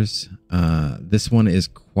ex-charters, this one is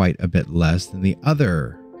quite a bit less than the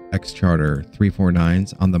other ex-charter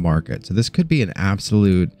 349s on the market. So this could be an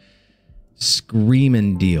absolute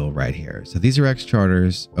screaming deal right here. So these are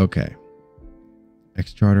ex-charters. Okay.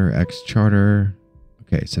 Ex-charter, ex-charter.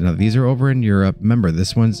 Okay, so now these are over in Europe. Remember,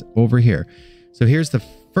 this one's over here. So here's the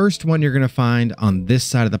first one you're going to find on this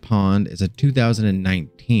side of the pond is a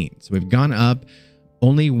 2019. So we've gone up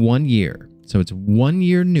only 1 year. So it's 1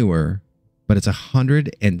 year newer, but it's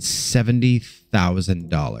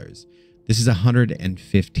 $170,000. This is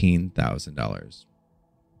 $115,000.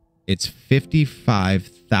 It's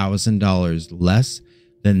 $55,000 less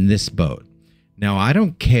than this boat. Now, I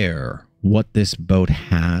don't care what this boat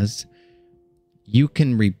has. You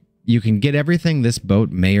can get everything this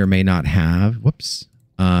boat may or may not have. Whoops.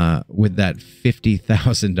 With that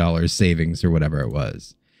 $50,000 savings or whatever it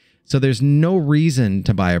was. So there's no reason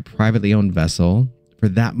to buy a privately owned vessel for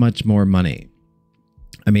that much more money.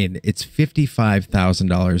 I mean, it's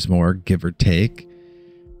 $55,000 more, give or take.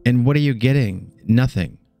 And what are you getting?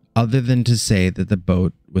 Nothing, other than to say that the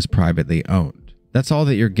boat was privately owned. That's all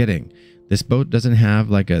that you're getting. This boat doesn't have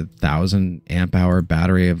like a 1,000 amp hour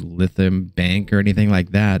battery of lithium bank or anything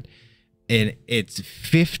like that. And it's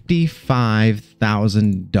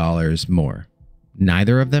 $55,000 more.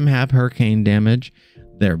 Neither of them have hurricane damage.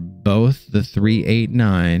 They're both the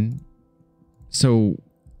 389. So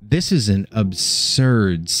this is an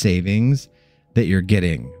absurd savings that you're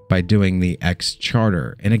getting by doing the X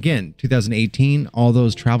charter. And again, 2018, all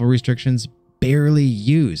those travel restrictions barely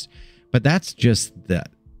used. But that's just the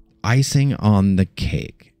icing on the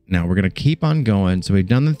cake. Now we're going to keep on going. So we've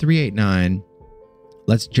done the 389.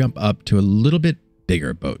 Let's jump up to a little bit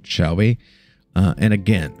bigger boat, shall we? And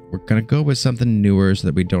again, we're going to go with something newer so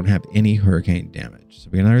that we don't have any hurricane damage. So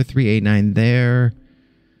we got another 389 there.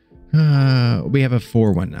 We have a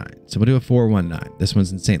 419. So we'll do a 419. This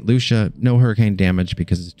one's in St. Lucia. No hurricane damage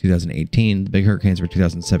because it's 2018. The big hurricanes were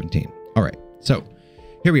 2017. All right. So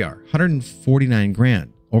here we are. 149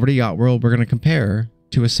 grand. Over to Yacht World, we're going to compare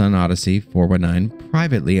to a Sun Odyssey 419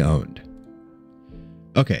 privately owned.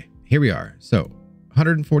 Okay, here we are. So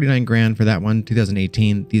 149 grand for that one,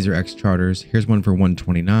 2018. These are X charters. Here's one for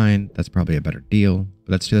 129. That's probably a better deal,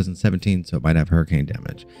 but that's 2017, so it might have hurricane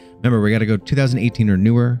damage. Remember, we got to go 2018 or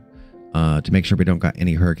newer to make sure we don't got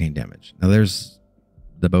any hurricane damage. Now there's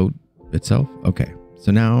the boat itself. Okay,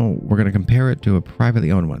 so now we're going to compare it to a privately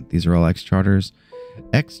owned one. These are all X charters.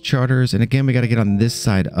 X charters, and again, we got to get on this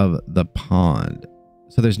side of the pond.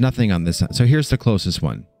 So there's nothing on this side. So here's the closest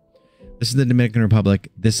one. This is the Dominican Republic,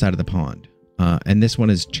 this side of the pond. And this one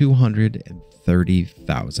is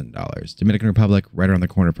 $230,000. Dominican Republic, right around the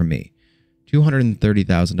corner from me.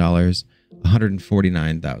 $230,000,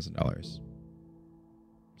 $149,000.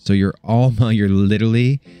 So you're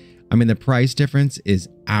literally, I mean, the price difference is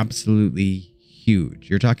absolutely huge.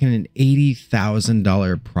 You're talking an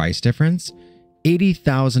 $80,000 price difference.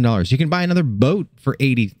 $80,000. You can buy another boat for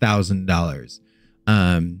 $80,000.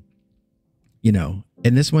 You know,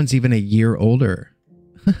 and this one's even a year older.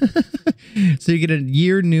 So you get a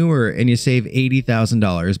year newer and you save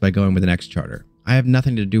 $80,000 by going with an X charter. I have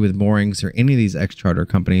nothing to do with moorings or any of these X charter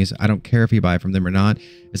companies. I don't care if you buy from them or not.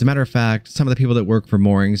 As a matter of fact, some of the people that work for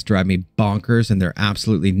moorings drive me bonkers and they're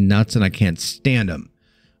absolutely nuts and I can't stand them.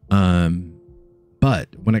 But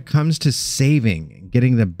when it comes to saving and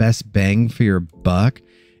getting the best bang for your buck,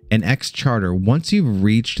 an X charter, once you've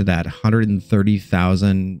reached that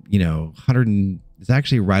 130,000, you know, it's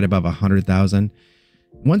actually right above 100,000.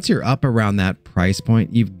 Once you're up around that price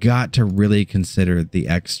point, you've got to really consider the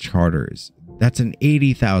X charters. That's an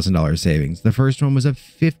 $80,000 savings. The first one was a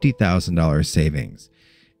 $50,000 savings.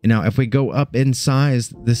 And now, if we go up in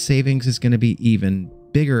size, the savings is going to be even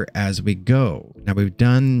bigger as we go. Now, we've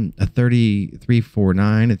done a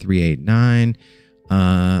 349, a 389.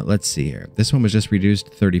 Let's see here. This one was just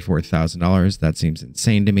reduced to $34,000. That seems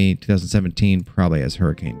insane to me. 2017 probably has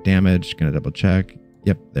hurricane damage. Gonna double check.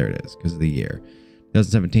 Yep, there it is because of the year.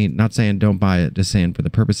 2017. Not saying don't buy it. Just saying for the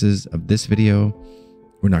purposes of this video,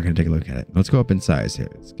 we're not gonna take a look at it. Let's go up in size here.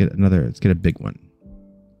 Let's get a big one.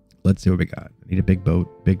 Let's see what we got. I need a big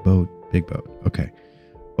boat. Big boat. Big boat. Okay.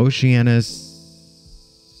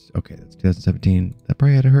 Oceanus. Okay, that's 2017. That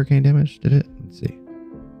probably had a hurricane damage. Did it? Let's see.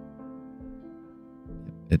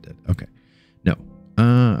 It did. Okay. No.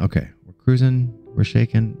 Okay. We're cruising. We're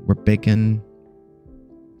shaking. We're baking.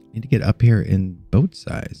 Need to get up here in boat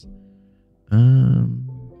size. Dun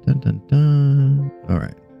dun dun. All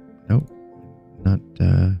right. Nope. Not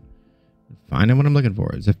finding what I'm looking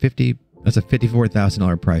for. It's a that's a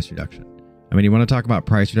 $54,000 price reduction. I mean, you want to talk about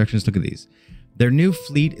price reductions? Look at these. Their new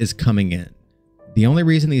fleet is coming in. The only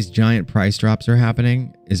reason these giant price drops are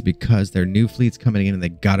happening is because their new fleet's coming in and they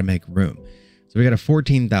got to make room. So we got a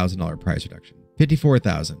 $14,000 price reduction,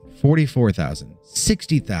 $54,000, $44,000,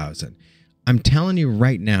 $60,000. I'm telling you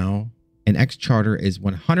right now, an X charter is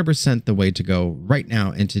 100% the way to go right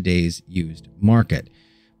now in today's used market.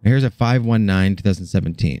 Here's a 519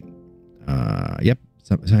 2017. Yep.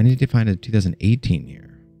 So I need to find a 2018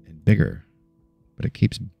 here and bigger, but it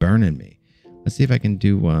keeps burning me. Let's see if I can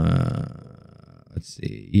do, let's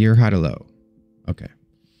see, year high to low. Okay.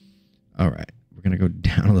 All right. We're going to go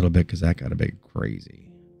down a little bit because that got a bit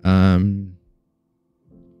crazy.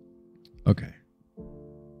 Okay.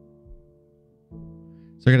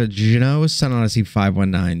 So I got a Genoa Sun Odyssey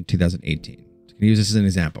 519 2018. So I'm going to use this as an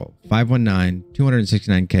example. 519,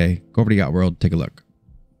 269K. Go over to Yacht World, take a look.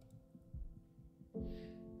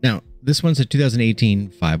 Now, this one's a 2018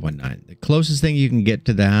 519. The closest thing you can get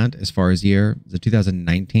to that as far as year is a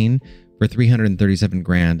 2019 for 337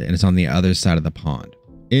 grand, and it's on the other side of the pond.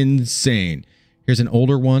 Insane. Here's an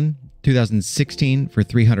older one, 2016 for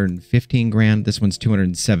 315 grand. This one's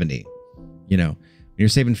 270. You know, you're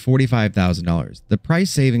saving $45,000. The price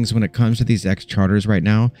savings when it comes to these X charters right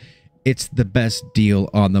now, it's the best deal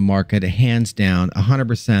on the market, hands down,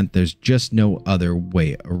 100%. There's just no other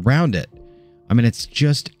way around it. I mean, it's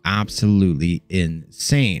just absolutely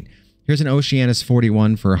insane. Here's an Oceanus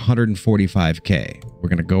 41 for 145K. We're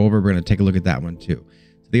going to go over, we're going to take a look at that one too.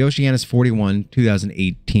 So the Oceanus 41,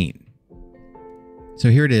 2018. So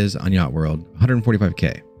here it is on Yacht World,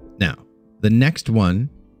 145K. Now, the next one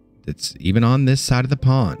that's even on this side of the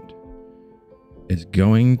pond is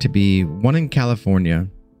going to be one in California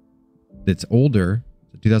that's older,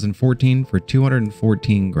 2014 for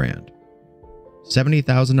 214 grand.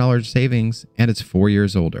 $70,000 savings, and it's 4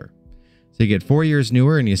 years older. So you get 4 years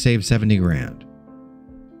newer and you save 70 grand.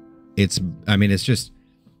 I mean, it's just,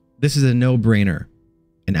 this is a no-brainer,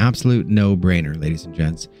 an absolute no-brainer, ladies and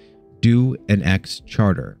gents. Do an X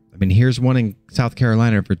charter. I mean, here's one in South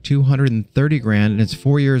Carolina for 230 grand, and it's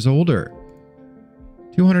 4 years older.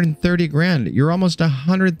 230 grand. You're almost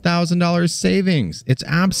 $100,000 savings. It's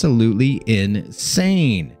absolutely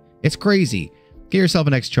insane. It's crazy. Get yourself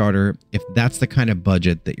an X charter if that's the kind of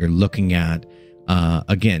budget that you're looking at.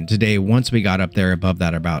 Again, today, once we got up there above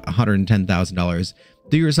that, about $110,000,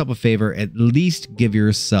 do yourself a favor. At least give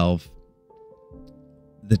yourself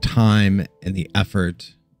the time and the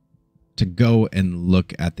effort to go and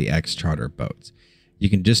look at the X charter boats. You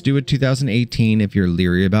can just do a 2018 if you're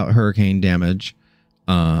leery about hurricane damage.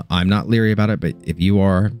 I'm not leery about it, but if you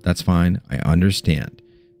are, that's fine. I understand.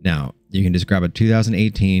 Now, you can just grab a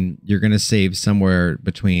 2018. You're going to save somewhere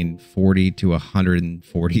between $40,000 to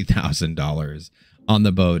 $140,000 on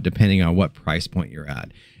the boat, depending on what price point you're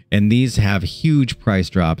at. And these have huge price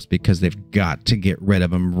drops because they've got to get rid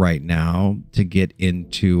of them right now to get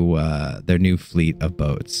into their new fleet of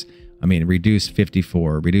boats. I mean, reduce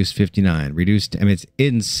 54, reduce 59, reduce. I mean, it's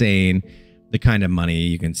insane the kind of money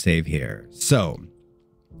you can save here. So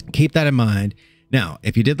keep that in mind. Now,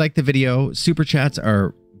 if you did like the video, super chats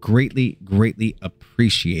are greatly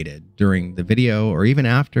appreciated during the video or even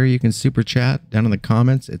after. You can super chat down in the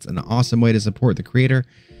comments. It's an awesome way to support the creator.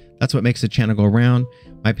 That's what makes the channel go around.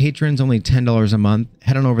 My Patreon's only $10 a month.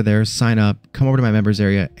 Head on over there, sign up, come over to my members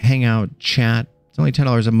area, hang out, chat. It's only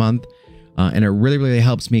 $10 a month. And it really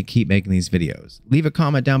helps me keep making these videos. Leave a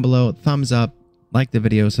comment down below, thumbs up, like the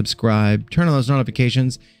video, subscribe, turn on those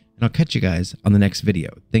notifications, and I'll catch you guys on the next video.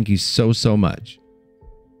 Thank you so much.